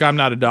people? Look, I'm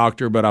not a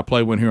doctor, but I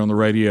play one here on the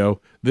radio.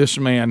 This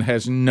man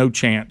has no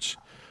chance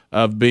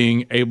of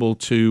being able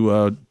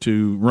to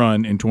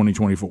run in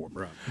 2024.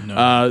 Right.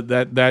 No.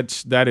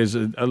 That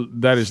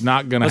is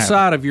not going to happen.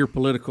 Aside of your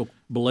political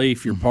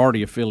belief, your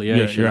party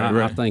affiliation,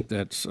 I think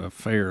that's a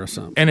fair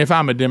assumption. And if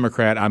I'm a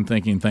Democrat, I'm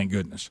thinking, thank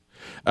goodness.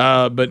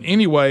 But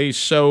anyway,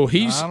 so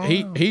he's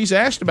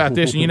asked about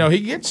this, and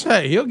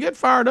he'll get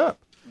fired up.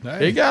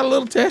 He got a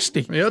little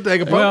testy. He'll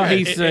take a poke. Well,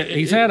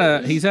 he's had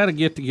a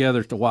get together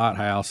at the White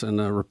House,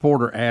 and a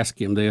reporter asked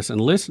him this,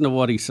 and listen to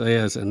what he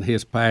says and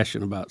his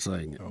passion about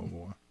saying it. Oh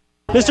boy,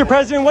 Mr.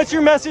 President, what's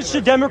your message to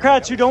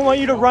Democrats who don't want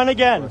you to run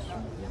again?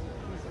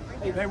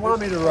 They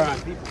want me to run.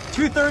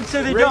 2/3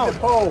 say they Read don't. the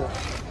polls.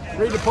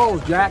 Read the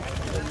polls, Jack.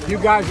 You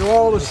guys are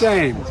all the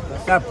same.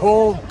 That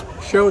poll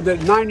showed that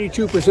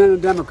 92%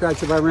 of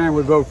Democrats, if I ran,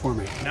 would vote for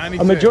me.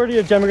 A majority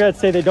of Democrats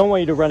say they don't want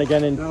you to run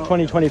again in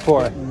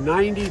 2024.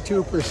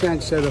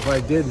 92% said if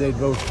I did, they'd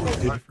vote for me.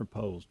 Two different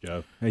polls,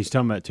 Joe. He's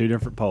talking about two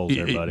different polls,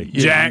 everybody.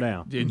 Jack,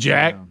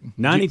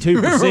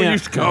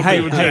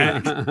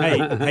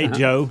 92%. Hey,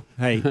 Joe.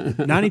 Hey,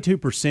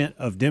 92%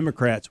 of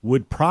Democrats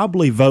would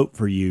probably vote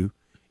for you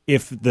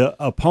if the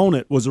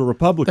opponent was a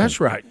Republican. That's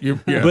right.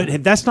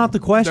 But that's not the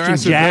question,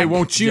 Jack. They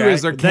want you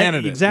as their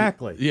candidate.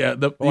 Exactly. Yeah.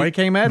 He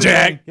came at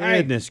Jack.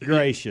 Goodness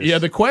gracious. Yeah,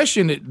 the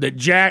question that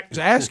Jack's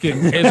asking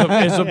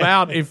is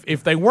about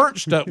if they weren't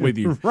stuck with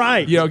you.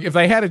 Right. If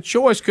they had a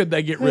choice, could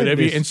they get rid of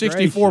you? And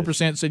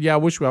 64% said, yeah, I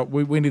wish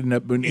we need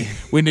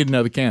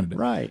another candidate.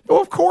 Right.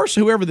 Well, of course,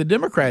 whoever the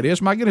Democrat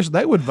is, my goodness,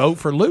 they would vote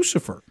for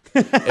Lucifer.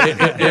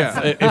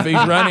 if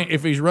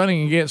he's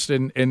running against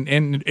and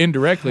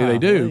indirectly they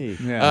do.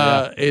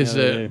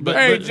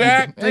 Hey,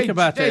 Jack. Think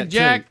about that,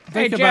 Jack.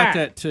 Think about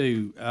that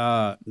too.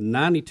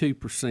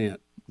 92%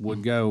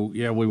 would go,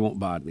 yeah, we want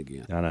Biden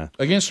again. I know.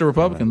 Against a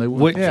Republican, they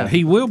would.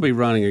 He will be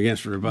running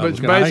against a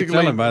Republican. Which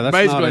basically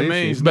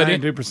means but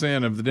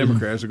 92% of the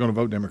Democrats are going to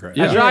vote Democrat.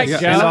 That's right.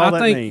 Yeah. So I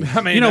think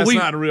that's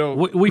not a real.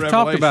 We've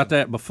talked about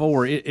that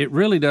before. It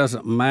really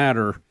doesn't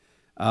matter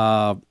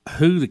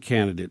who the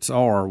candidates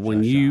are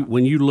when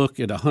you look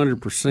at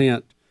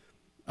 100%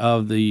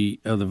 of the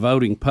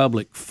voting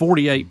public,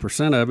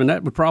 48% of, and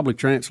that would probably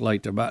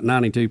translate to about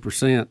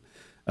 92%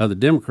 of the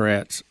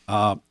Democrats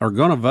are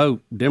going to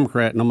vote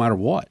Democrat no matter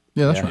what.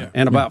 Yeah, that's right.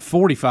 And about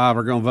 45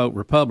 are going to vote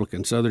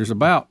Republican. So there's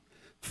about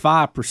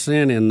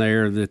 5% in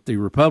there that the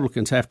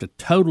Republicans have to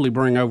totally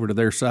bring over to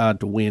their side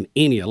to win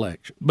any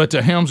election. But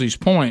to Helmsley's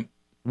point,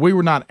 we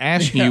were not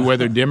asking you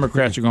whether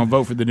Democrats are going to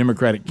vote for the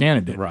Democratic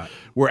candidate. Right.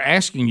 We're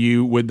asking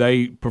you, would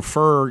they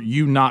prefer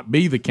you not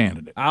be the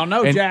candidate? I don't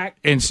know, Jack.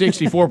 And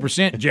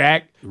 64%,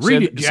 Jack,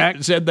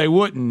 said they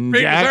wouldn't.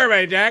 Read the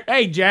survey, Jack.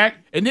 Hey, Jack.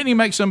 And didn't he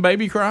make some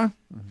baby cry?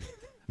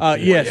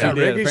 Yes, he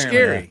did. He's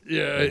scary.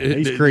 Yeah,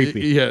 he's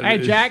creepy. Yeah. Hey,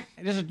 Jack,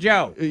 this is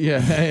Joe.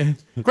 Yeah.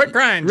 Quit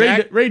crying,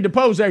 Jack. Read the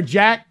pose there,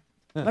 Jack.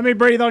 Let me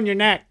breathe on your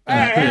neck.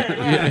 How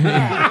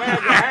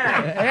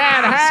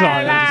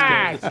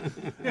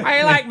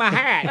you like my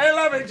hat? They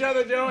love each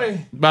other,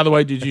 Joey. By the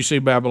way, did you see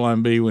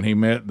Babylon Bee when he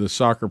met the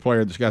soccer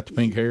player that's got the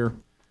pink hair?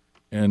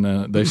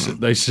 And they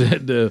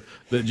said that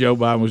Joe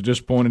Biden was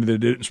disappointed that it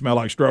didn't smell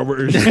like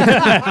strawberries.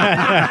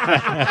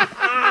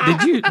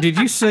 Did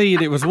you see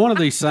it? It was one of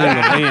these same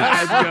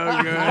events.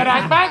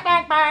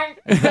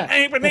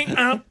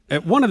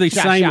 At one of these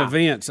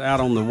events out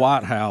on the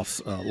White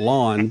House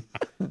lawn,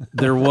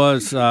 there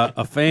was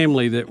a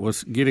family that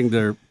was getting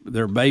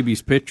their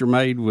baby's picture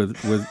made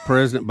with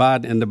President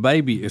Biden, and the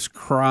baby is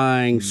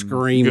crying,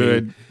 screaming.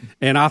 Good.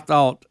 And I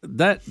thought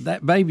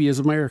that baby is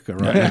America,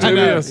 right? It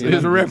is.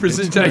 It's a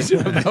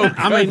representation of the whole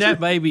country. I mean,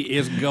 that baby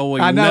is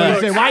going I know.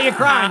 nuts. You say, why are you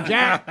crying,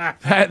 Jack?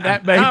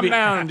 That baby. Calm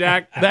down,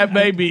 Jack. That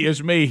baby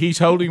is me. He's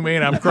holding me,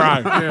 and I'm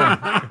crying.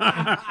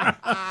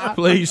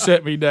 Please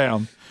set me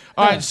down.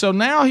 All right. So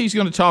now he's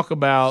going to talk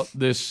about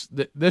this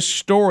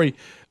story.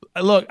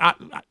 Look,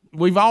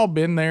 we've all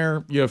been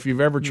there. If you've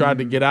ever tried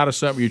to get out of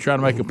something, you're trying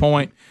to make a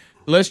point.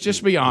 Let's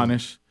just be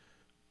honest.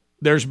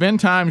 There's been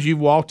times you've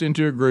walked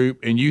into a group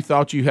and you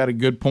thought you had a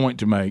good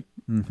point to make,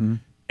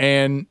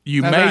 and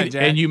you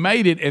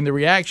made it, and the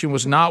reaction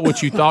was not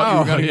what you thought you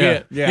were going to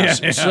get. Yeah.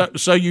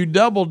 So you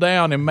double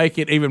down and make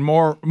it even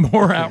more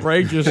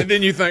outrageous. And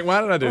then you think,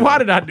 why did I do that? Why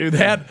did I do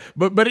that?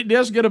 But it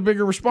does get a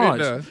bigger response.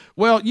 It does.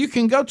 Well, you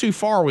can go too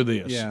far with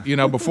this.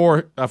 Yeah.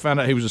 Before I found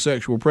out he was a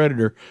sexual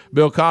predator,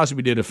 Bill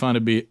Cosby did a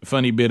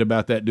funny bit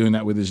about that, doing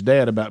that with his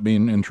dad about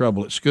being in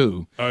trouble at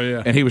school. Oh,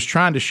 yeah. And he was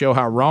trying to show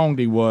how wronged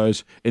he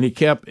was, and he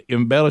kept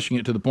embellishing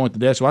it to the point that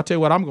Dad said, well, I tell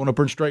you what, I'm going up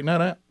and straighten that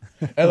out.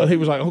 And he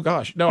was like, "Oh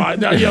gosh, no, no,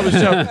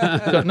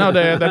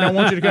 Dad, they don't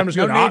want you to come to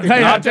school.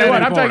 Hey, I'll tell you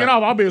what, I'm taking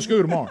off. I'll be at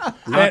school tomorrow."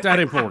 Not that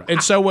important.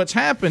 And so what's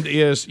happened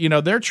is,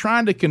 they're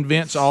trying to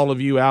convince all of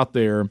you out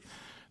there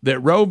that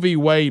Roe v.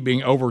 Wade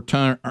being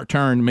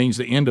overturned means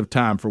the end of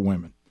time for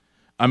women.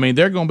 I mean,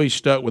 they're going to be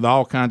stuck with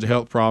all kinds of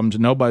health problems,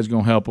 and nobody's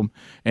going to help them.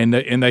 And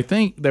they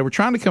think they were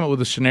trying to come up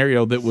with a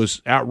scenario that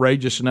was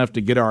outrageous enough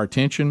to get our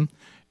attention.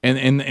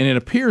 And it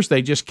appears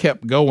they just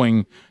kept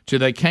going till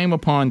they came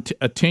upon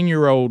a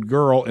 10-year-old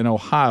girl in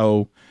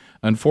Ohio.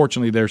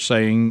 Unfortunately, they're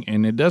saying,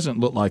 and it doesn't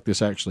look like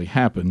this actually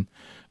happened,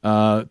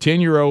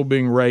 10-year-old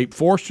being raped,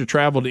 forced to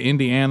travel to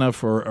Indiana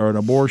for an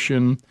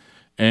abortion,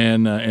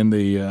 and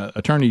the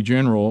attorney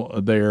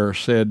general there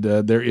said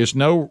there is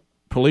no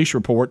police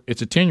report.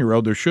 It's a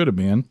 10-year-old. There should have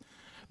been.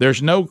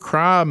 There's no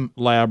crime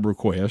lab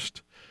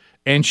request,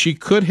 and she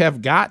could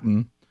have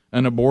gotten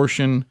an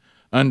abortion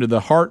under the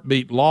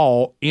heartbeat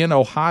law in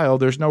Ohio,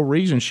 there's no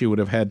reason she would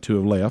have had to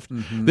have left.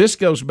 This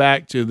goes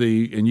back to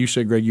and you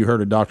said, Greg, you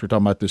heard a doctor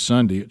talking about this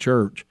Sunday at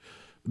church.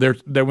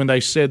 When they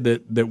said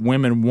that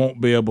women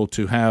won't be able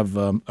to have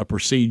a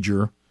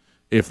procedure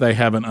if they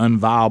have an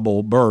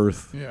unviable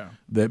birth,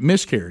 that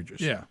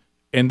miscarriages. Yeah.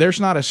 And there's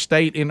not a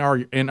state in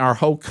our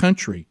whole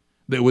country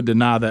that would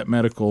deny that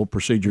medical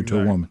procedure to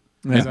a woman.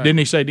 Exactly. Didn't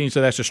he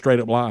say that's a straight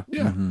up lie?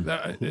 Yeah,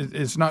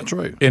 it's not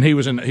true. And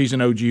he's an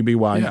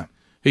OGBY. Yeah.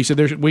 He said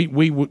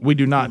we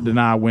do not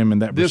deny women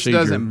that This procedure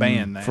doesn't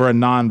ban that. for a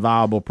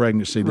non-viable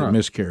pregnancy that Right.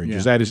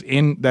 miscarriages.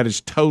 Yeah. That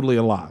is totally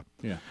a lie.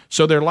 Yeah.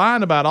 So they're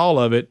lying about all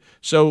of it.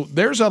 So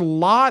there's a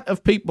lot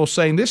of people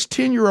saying this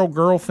 10-year-old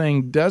girl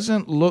thing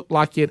doesn't look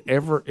like it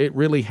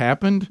really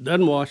happened.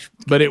 Doesn't wash.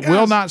 But it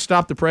will not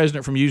stop the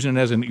president from using it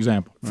as an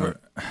example.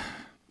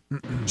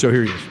 So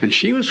here he is. And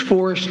she was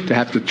forced to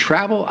have to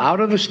travel out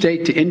of the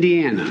state to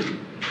Indiana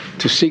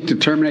to seek to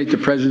terminate the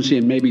presidency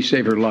and maybe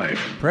save her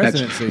life.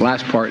 Presidency. That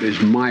last part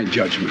is my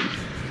judgment.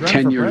 Running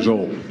 10 for years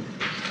old.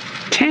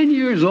 10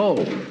 years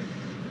old.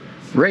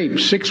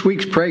 Raped, 6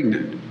 weeks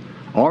pregnant.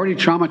 Already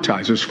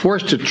traumatized. Was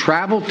forced to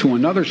travel to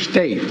another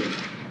state.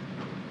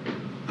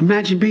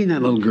 Imagine being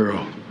that little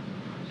girl.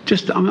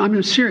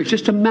 I'm serious.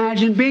 Just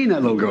imagine being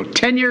that little girl.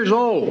 10 years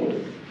old.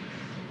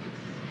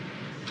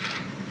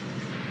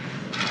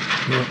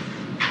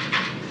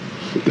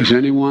 Does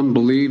anyone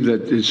believe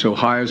that it's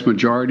Ohio's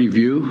majority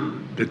view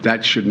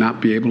that should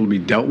not be able to be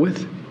dealt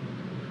with?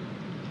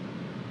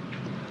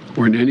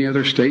 Or in any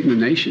other state in the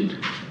nation?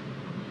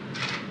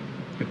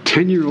 A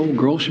 10-year-old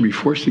girl should be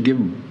forced to give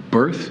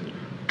birth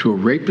to a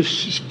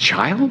rapist's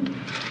child?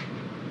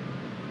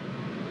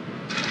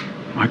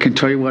 I can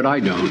tell you what I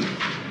don't.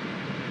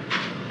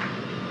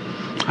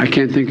 I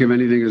can't think of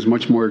anything that's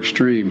much more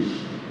extreme.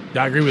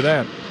 I agree with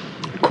that.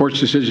 The court's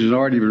decision has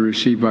already been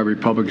received by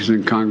Republicans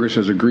in Congress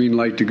as a green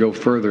light to go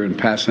further and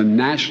pass a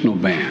national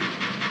ban.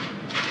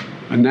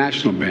 A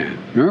national ban.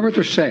 Remember what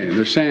they're saying?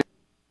 They're saying...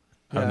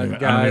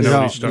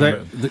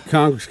 The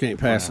Congress can't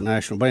pass a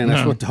national ban.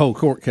 That's what the whole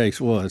court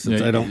case was.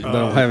 They don't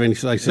have any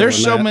say.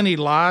 There's so many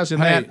lies in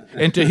that.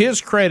 And to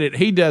his credit,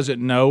 he doesn't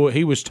know.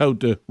 He was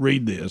told to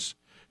read this.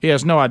 He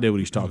has no idea what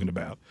he's talking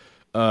about.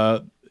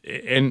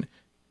 And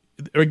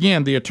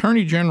again, the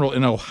Attorney General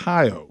in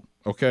Ohio,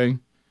 okay,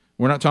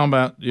 we're not talking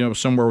about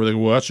somewhere where they go,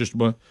 well, that's just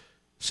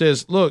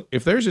says, look,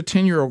 if there's a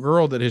 10-year-old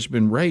girl that has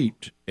been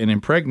raped and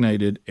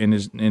impregnated and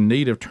is in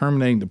need of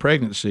terminating the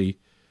pregnancy,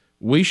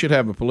 we should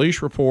have a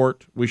police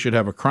report. We should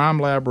have a crime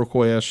lab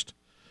request,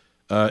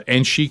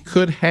 and she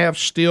could have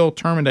still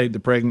terminated the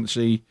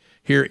pregnancy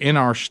here in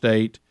our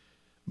state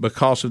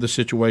because of the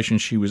situation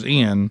she was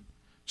in.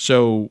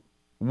 So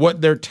what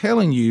they're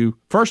telling you,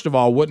 first of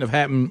all, wouldn't have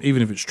happened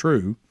even if it's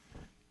true.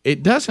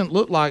 It doesn't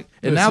look like,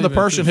 and now the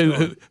person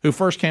who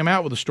first came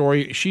out with the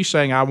story, she's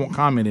saying, I won't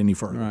comment any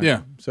further. Right.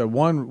 Yeah. So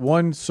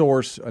one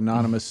source,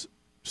 anonymous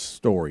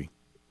story.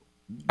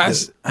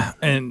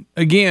 And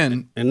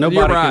again, and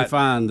nobody can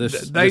find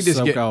this. They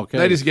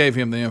They just gave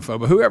him the info.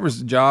 But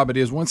whoever's job it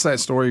is, once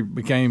that story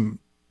became,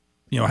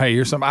 hey,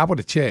 here's something, I would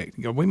have checked.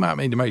 We might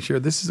need to make sure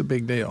this is a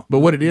big deal. But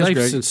what it is, they've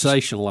Greg,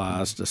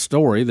 sensationalized a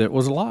story that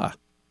was a lie.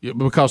 Yeah,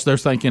 because they're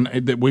thinking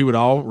that we would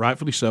all,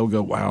 rightfully so,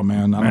 go, wow,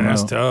 man, I don't know.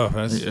 That's tough.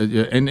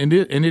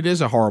 And it is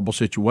a horrible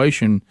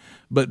situation.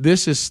 But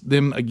this is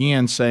them,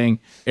 again, saying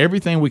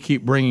everything we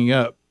keep bringing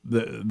up,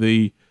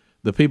 the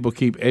people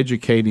keep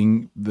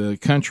educating the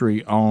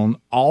country on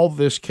all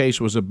this case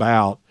was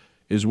about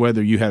is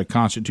whether you had a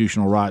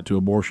constitutional right to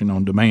abortion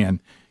on demand.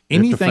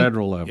 Anything, at the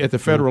federal level. At the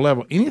federal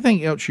level.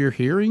 Anything else you're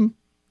hearing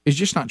is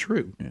just not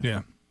true.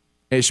 Yeah.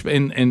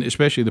 And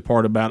especially the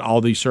part about all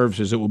these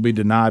services that will be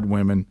denied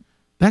women.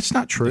 That's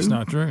not true. That's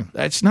not true.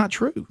 That's not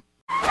true.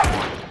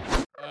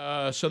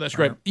 So that's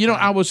great.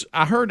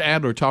 I heard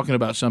Adler talking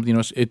about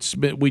something.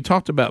 We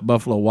talked about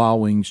Buffalo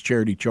Wild Wings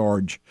charity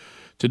charge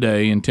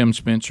today, and Tim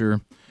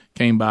Spencer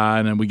came by,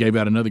 and we gave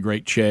out another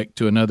great check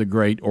to another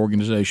great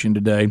organization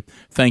today.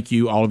 Thank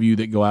you, all of you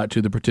that go out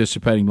to the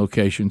participating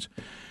locations.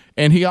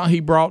 And he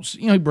brought,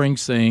 he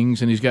brings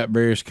things, and he's got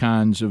various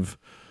kinds of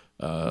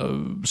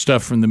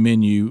stuff from the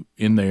menu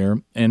in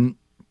there. And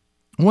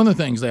one of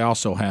the things they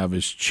also have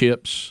is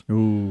chips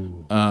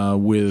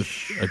with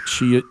a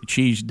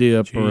cheese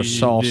dip or a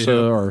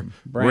salsa or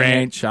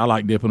ranch. I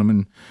like dipping them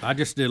in. I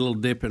just did a little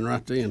dipping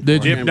right then.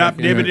 Did you?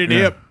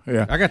 Dippity-dip.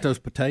 Yeah. I got those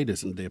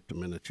potatoes and dipped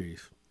them in the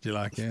cheese. Do you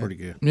like that? Pretty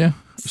good. Yeah.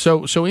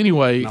 So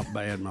anyway, not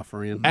bad, my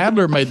friend.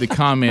 Adler made the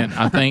comment.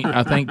 I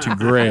think to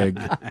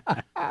Greg.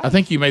 I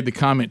think you made the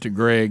comment to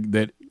Greg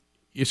that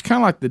it's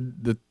kind of like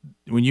the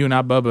when you and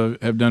I,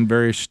 Bubba, have done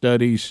various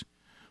studies.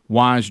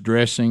 Why is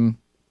dressing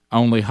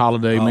only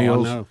holiday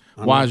meals? I know.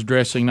 Why is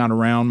dressing not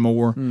around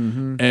more?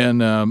 Mm-hmm.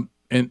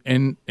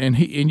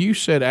 And you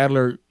said,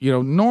 Adler,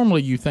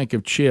 normally you think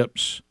of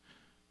chips.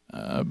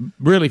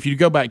 Really, if you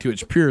go back to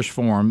its purest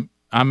form.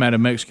 I'm at a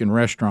Mexican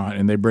restaurant,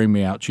 and they bring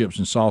me out chips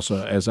and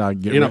salsa as I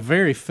get in a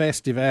very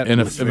festive atmosphere. In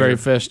a very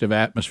festive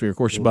atmosphere. Of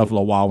course, the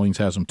Buffalo Wild Wings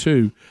has them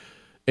too.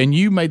 and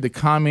you made the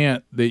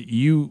comment that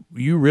you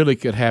really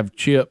could have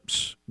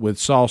chips with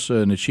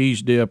salsa and a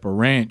cheese dip or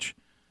ranch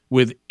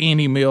with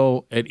any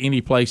meal at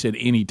any place at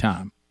any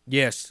time.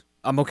 Yes,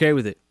 I'm okay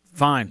with it.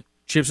 Fine.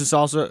 Chips and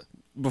salsa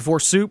before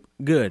soup,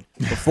 good.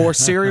 Before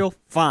cereal,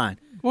 fine.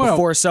 Well,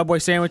 before a Subway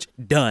sandwich,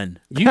 done.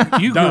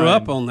 You grew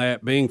up on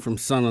that being from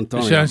San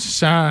Antonio.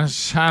 Yes, I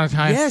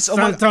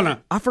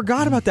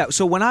forgot about that.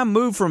 So when I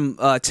moved from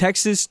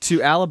Texas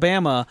to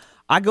Alabama,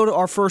 I go to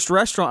our first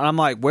restaurant and I'm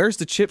like, "Where's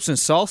the chips and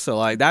salsa?"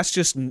 Like that's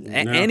just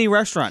any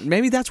restaurant.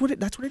 Maybe that's what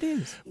it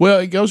is. Well,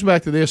 it goes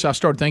back to this. I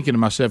started thinking to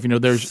myself,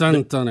 there's San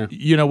Antonio.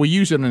 We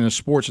use it in a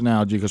sports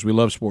analogy because we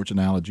love sports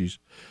analogies.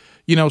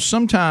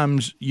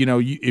 Sometimes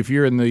if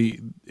you're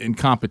in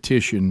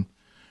competition,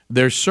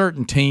 there's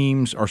certain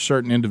teams or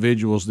certain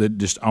individuals that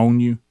just own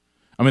you.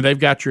 I mean, they've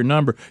got your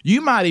number.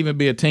 You might even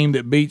be a team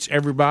that beats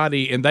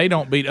everybody, and they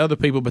don't beat other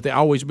people, but they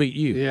always beat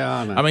you. Yeah,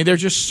 I know. I mean,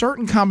 there's just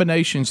certain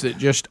combinations that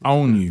just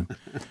own you.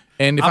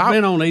 And if I've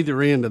been on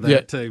either end of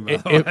that too. By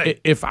the way.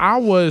 If I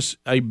was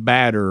a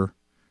batter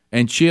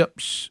and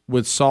chips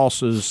with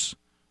salsas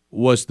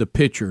was the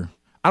pitcher,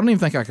 I don't even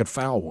think I could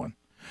foul one.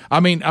 I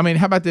mean,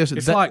 how about this?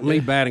 It's like me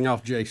batting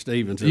off Jay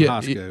Stevens in high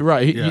school.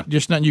 Right.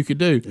 Just nothing you could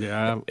do.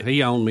 Yeah,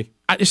 he owned me.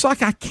 It's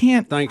like I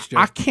can't. Thanks, Joe.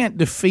 I can't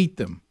defeat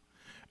them.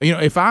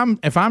 If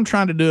I'm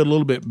trying to do it a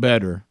little bit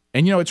better,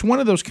 and it's one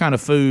of those kind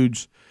of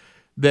foods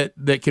that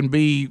can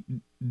be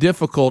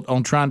difficult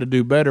on trying to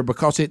do better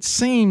because it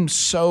seems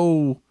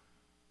so.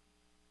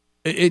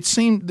 It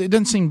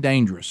doesn't seem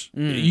dangerous.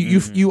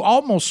 You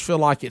almost feel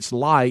like it's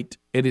light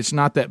and it's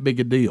not that big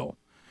a deal.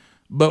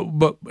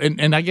 But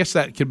I guess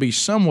that could be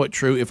somewhat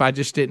true if I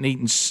just didn't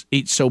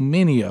eat so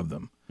many of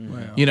them.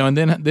 Wow. And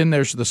then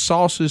there's the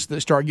sauces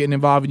that start getting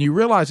involved, and you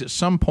realize at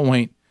some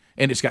point,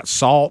 and it's got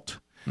salt.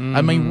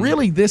 I mean,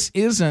 really, this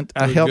isn't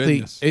a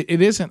healthy.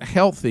 It isn't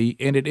healthy,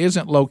 and it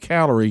isn't low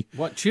calorie.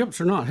 What, chips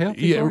are not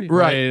healthy? Yeah,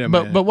 right.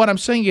 But what I'm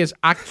saying is,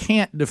 I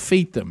can't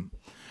defeat them.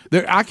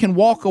 I can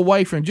walk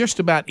away from just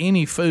about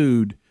any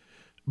food,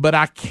 but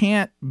I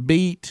can't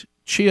beat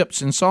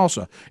chips and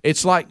salsa.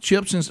 It's like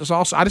chips and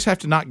salsa. I just have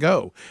to not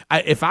go.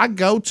 If I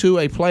go to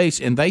a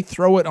place and they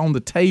throw it on the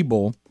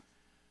table,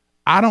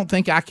 I don't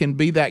think I can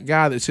be that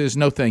guy that says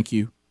no, thank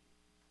you.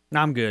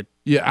 I'm good.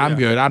 Yeah, I'm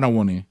good. I don't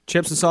want any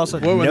chips and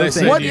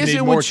salsa. What is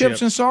it with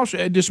chips and salsa?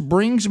 It just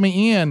brings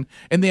me in,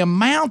 and the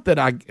amount that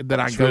I go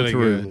really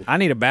through. Good. I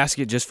need a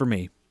basket just for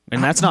me,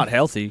 and that's not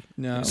healthy.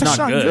 No, it's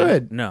not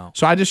good. No.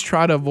 So I just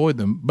try to avoid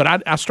them.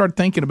 But I started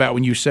thinking about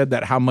when you said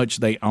that how much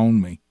they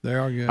own me. They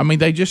are good. I mean,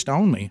 they just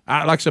own me.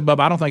 Like I said,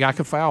 Bubba, I don't think I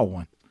could foul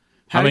one.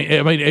 I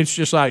mean, it's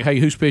just like, hey,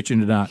 who's pitching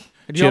tonight?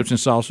 Chips and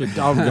salsa,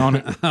 doggone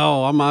it.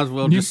 Oh, I might as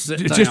well just sit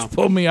down. Just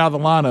pull me out of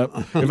the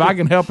lineup. If I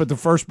can help at the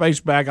first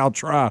base bag, I'll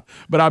try.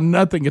 But I'm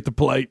nothing at the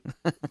plate.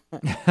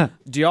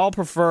 Do y'all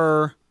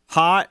prefer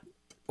hot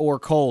or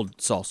cold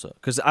salsa?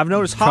 Because I've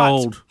noticed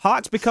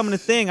hot's becoming a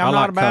thing. I'm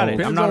not about it.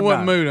 Depends on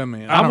what mood I'm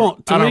in. I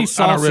don't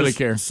really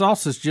care.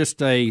 Salsa's just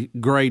a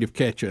grade of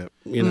ketchup,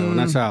 and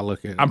that's how I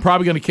look at it. I'm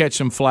probably going to catch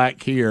some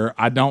flack here.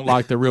 I don't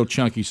like the real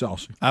chunky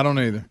salsa. I don't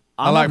either.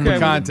 I like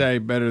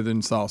picante better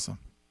than salsa.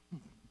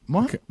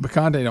 What?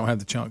 Picante don't have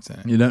the chunks in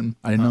it. You don't?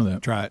 I didn't know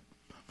that. Try it.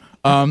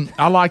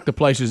 I like the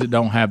places that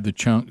don't have a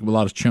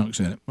lot of chunks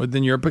in it. But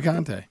then you're a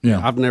picante. Yeah,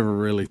 I've never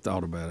really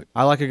thought about it.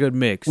 I like a good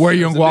mix. Where are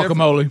you on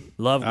guacamole?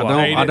 Love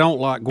guacamole. I don't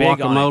like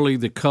guacamole.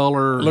 The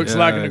color looks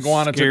like an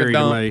iguana took a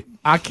dump.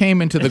 I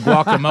came into the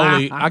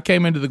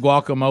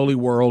guacamole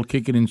world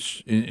kicking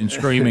and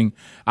screaming.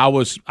 I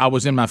was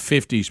in my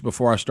 50s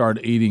before I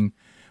started eating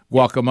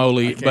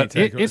guacamole, but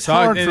it's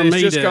hard for me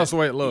just to. Because the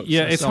way it looks.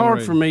 Yeah, it's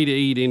hard for me to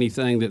eat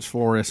anything that's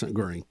fluorescent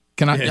green.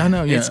 Can I? I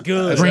know. Yeah, it's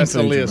good. Green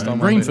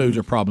foods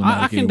are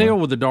problematic. I can deal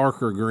with the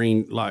darker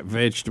green, like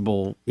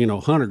vegetable,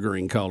 hunter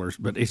green colors,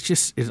 but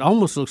it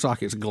almost looks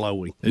like it's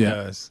glowing. It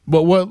does.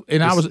 Well,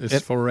 and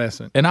it's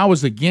fluorescent, and I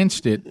was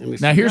against it.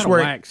 Now here's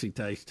where waxy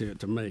taste to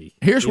it to me.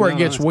 Here's where it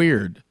gets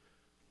weird.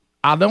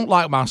 I don't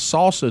like my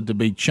salsa to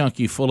be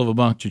chunky, full of a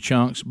bunch of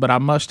chunks, but I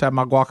must have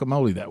my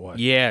guacamole that way.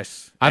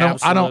 Yes, I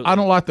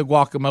don't like the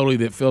guacamole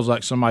that feels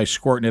like somebody's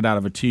squirting it out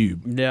of a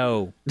tube.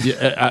 No,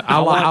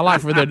 I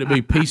like for there to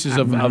be pieces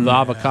of the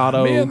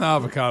avocado, me and the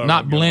avocado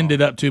not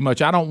blended up too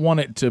much. I don't want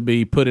it to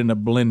be put in a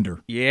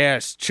blender.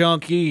 Yes,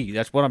 chunky.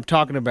 That's what I'm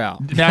talking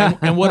about. Now,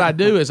 and what I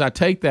do is I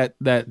take that.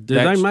 Do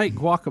they make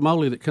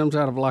guacamole that comes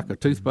out of like a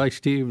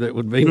toothpaste tube that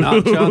would be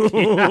not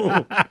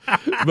chunky?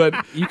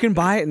 But you can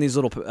buy it in these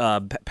little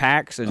packs.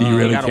 And you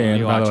really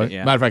can.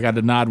 Matter of fact, I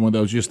denied one of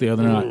those just the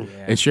other night.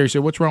 Yeah. And Sherry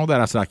said, "What's wrong with that?"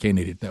 I said, "I can't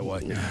eat it that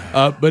way."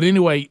 But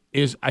anyway,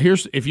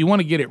 here's if you want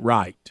to get it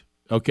right,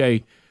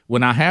 okay.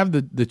 When I have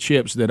the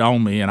chips that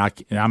own me, and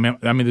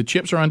I mean the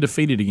chips are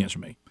undefeated against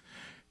me.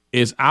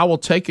 Is I will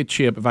take a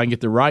chip if I can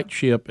get the right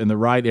chip and the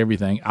right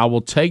everything. I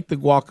will take the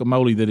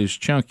guacamole that is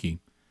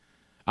chunky.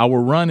 I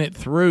will run it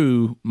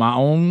through my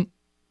own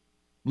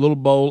little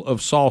bowl of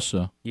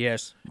salsa.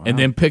 Yes. And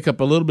then pick up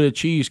a little bit of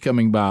cheese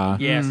coming by.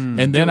 Yes.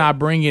 And then I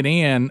bring it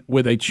in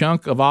with a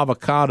chunk of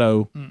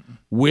avocado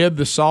with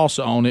the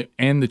salsa on it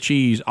and the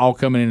cheese all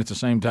coming in at the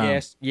same time.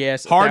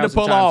 Yes. Hard to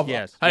pull off.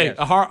 Yes. Hey, yes.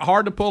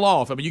 Hard to pull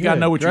off. I mean, you got to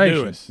know what you're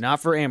doing.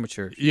 Not for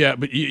amateurs. Yeah,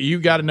 but you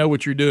got to know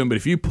what you're doing. But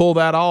if you pull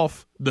that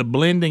off, the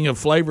blending of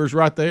flavors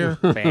right there,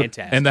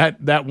 fantastic, and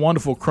that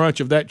wonderful crunch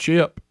of that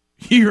chip,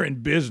 you're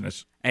in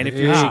business. And if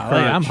your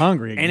I'm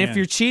hungry again. And if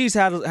your cheese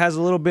has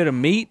a little bit of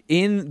meat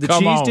in the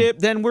Come cheese on. dip,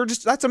 then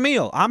that's a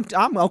meal. I'm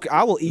okay.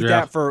 I will eat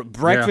that for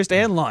breakfast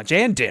and lunch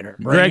and dinner.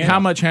 Greg, how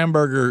much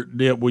hamburger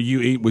dip will you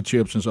eat with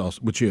chips and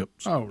sauce? With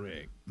chips? Oh,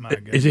 Rick. My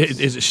goodness.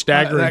 Is it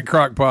staggering? That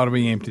crock pot will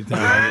be empty.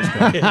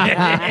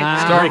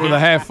 Start with a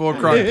half full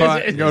crock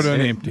pot and go to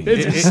an empty.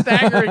 Is it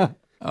staggering?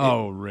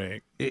 Oh,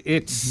 Rick.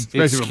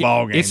 Especially with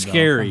ball games. It's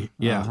scary. On.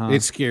 Yeah,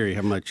 it's scary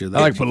how much of that.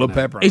 I like to put a little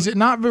pepper on Is it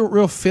not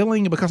real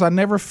filling? Because I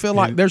never feel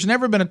like there's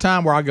never been a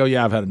time where I go,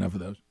 yeah, I've had enough of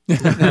those.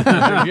 Give me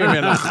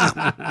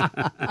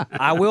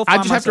I will. I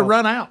just have to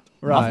run out.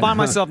 I'll find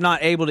myself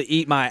not able to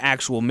eat my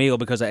actual meal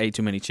because I ate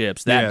too many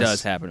chips. That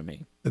does happen to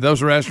me.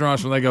 Those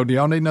restaurants when they go, do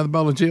y'all need another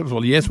bowl of chips?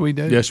 Well, yes, we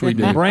do. Yes, we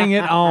do. Bring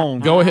it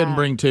on. Go ahead and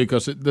bring two,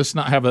 because let's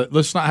not have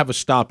a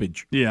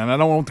stoppage. Yeah, and I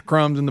don't want the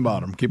crumbs in the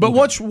bottom. But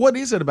what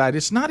is it about it?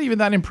 It's not even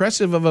that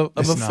impressive of a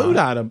food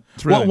item.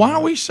 Really why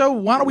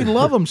do we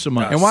love them so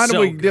much? And why do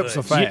we dip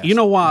so fast? You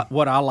know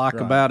what I like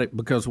about it?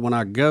 Because when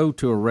I go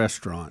to a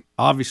restaurant,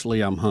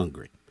 obviously I'm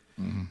hungry.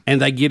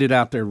 And they get it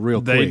out there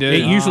real quick. do.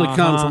 It usually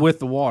comes with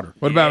the water.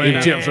 What about if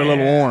the chips are a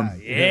little warm?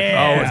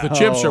 Yeah. Oh, if the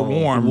chips are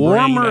warm,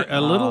 warmer,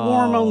 a little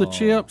warm on the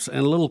chips and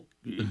a little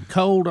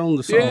cold on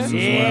the sauce as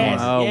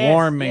well.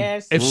 Warm me.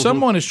 If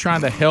someone is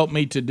trying to help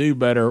me to do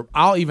better,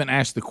 I'll even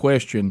ask the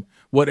question,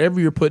 whatever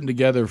you're putting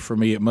together for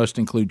me, it must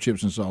include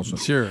chips and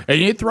salsa. Sure.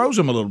 And it throws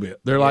them a little bit.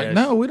 They're like,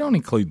 no, we don't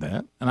include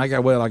that. And I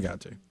got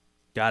to.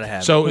 Gotta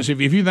have So if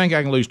you think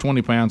I can lose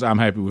 20 pounds, I'm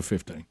happy with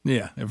 15.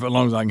 Yeah, as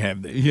long as I can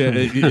have this. Yeah.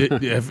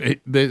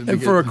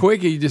 And for a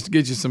quickie, you just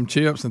get you some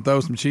chips and throw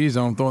some cheese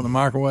on, throw it in the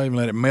microwave, and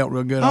let it melt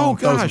real good. Throw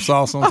some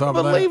sauce on top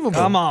of that. Unbelievable.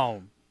 Come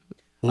on.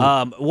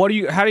 How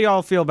do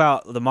y'all feel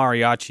about the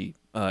mariachi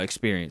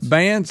experience?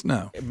 Bands?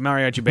 No.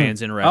 Mariachi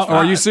bands in restaurants.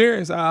 Are you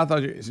serious? I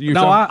thought you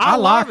No, I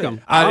like them.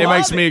 It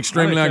makes me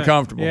extremely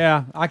uncomfortable.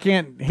 Yeah, I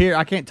can't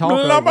talk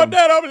over them.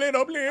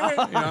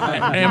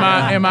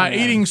 Am I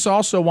eating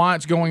salsa while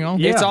it's going on?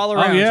 It's all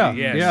around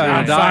you. Yes.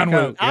 I'm fine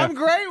with it. I'm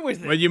great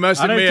with it. But you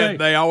must admit,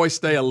 they always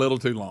stay a little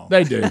too long.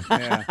 They do.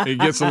 It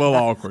gets a little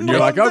awkward. You're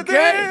like,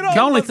 okay.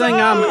 The only thing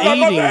I'm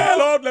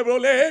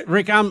eating,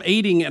 Rick, I'm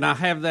eating, and I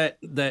have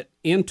that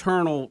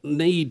internal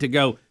need to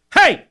go,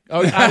 hey!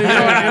 I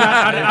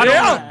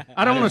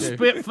don't want to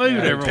spit food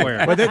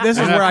everywhere. But this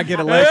is where I get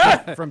a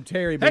lesson from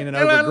Terry being an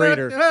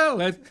overgreeter.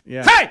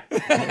 Hey!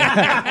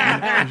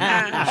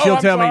 She'll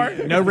tell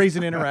me, no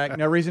reason to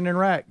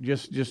interact.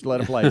 Just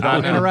let it play.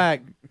 Don't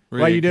interact.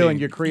 What are you doing?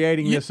 You're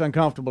creating this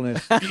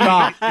uncomfortableness.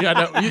 Stop.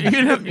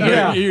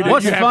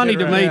 What's funny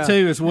to me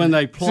too is when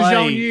they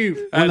play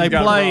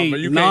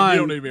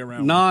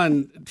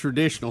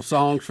non-traditional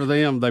songs for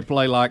them. They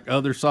play like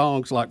other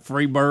songs like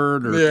Free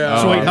Bird or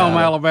Sweet Home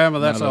Alabama.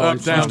 That's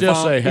always fun. Still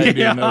say hey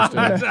during those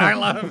times. I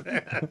love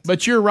it.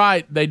 But you're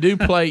right. They do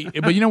play.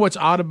 But you know what's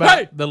odd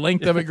about the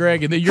length of it,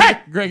 Greg? And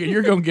Greg,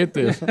 you're going to get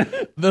this.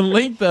 The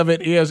length of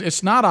it is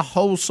it's not a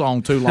whole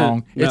song too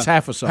long. It's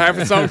half a song. Half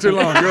a song too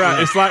long. You're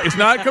right. It's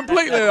not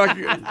completely like.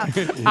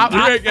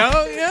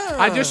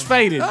 I just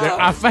faded.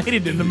 I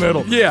faded in the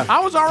middle. Yeah, I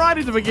was all right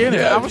at the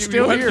beginning. I was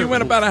still here. You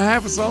went about a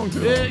half a song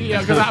too long.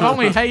 Yeah, because I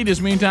only hate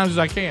as many times as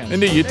I can.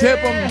 And then you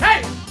tip them.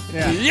 Hey!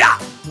 Yeah.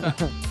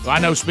 Well, I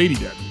know Speedy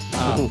does.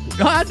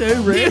 I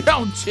do, Rick. You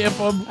don't tip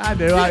them. I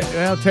do.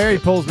 Terry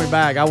pulls me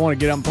back. I want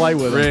to get up and play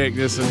with him. Rick,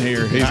 listen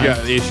here. He's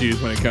got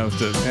issues when it comes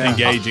to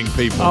engaging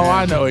people. Oh,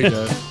 I know he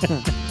does.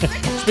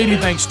 Speedy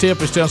thinks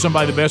tip is telling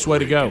somebody the best way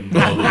to go. Rick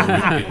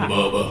and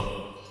Bubba.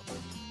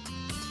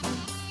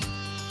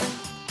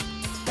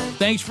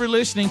 Thanks for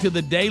listening to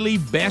the daily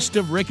Best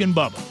of Rick and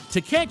Bubba.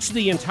 To catch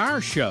the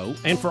entire show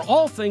and for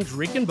all things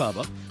Rick and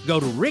Bubba, go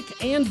to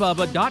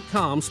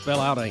rickandbubba.com, spell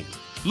out AIM.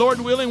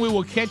 Lord willing, we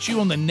will catch you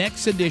on the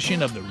next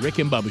edition of the Rick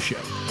and Bubba Show.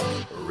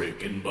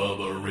 Rick and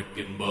Bubba, Rick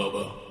and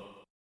Bubba.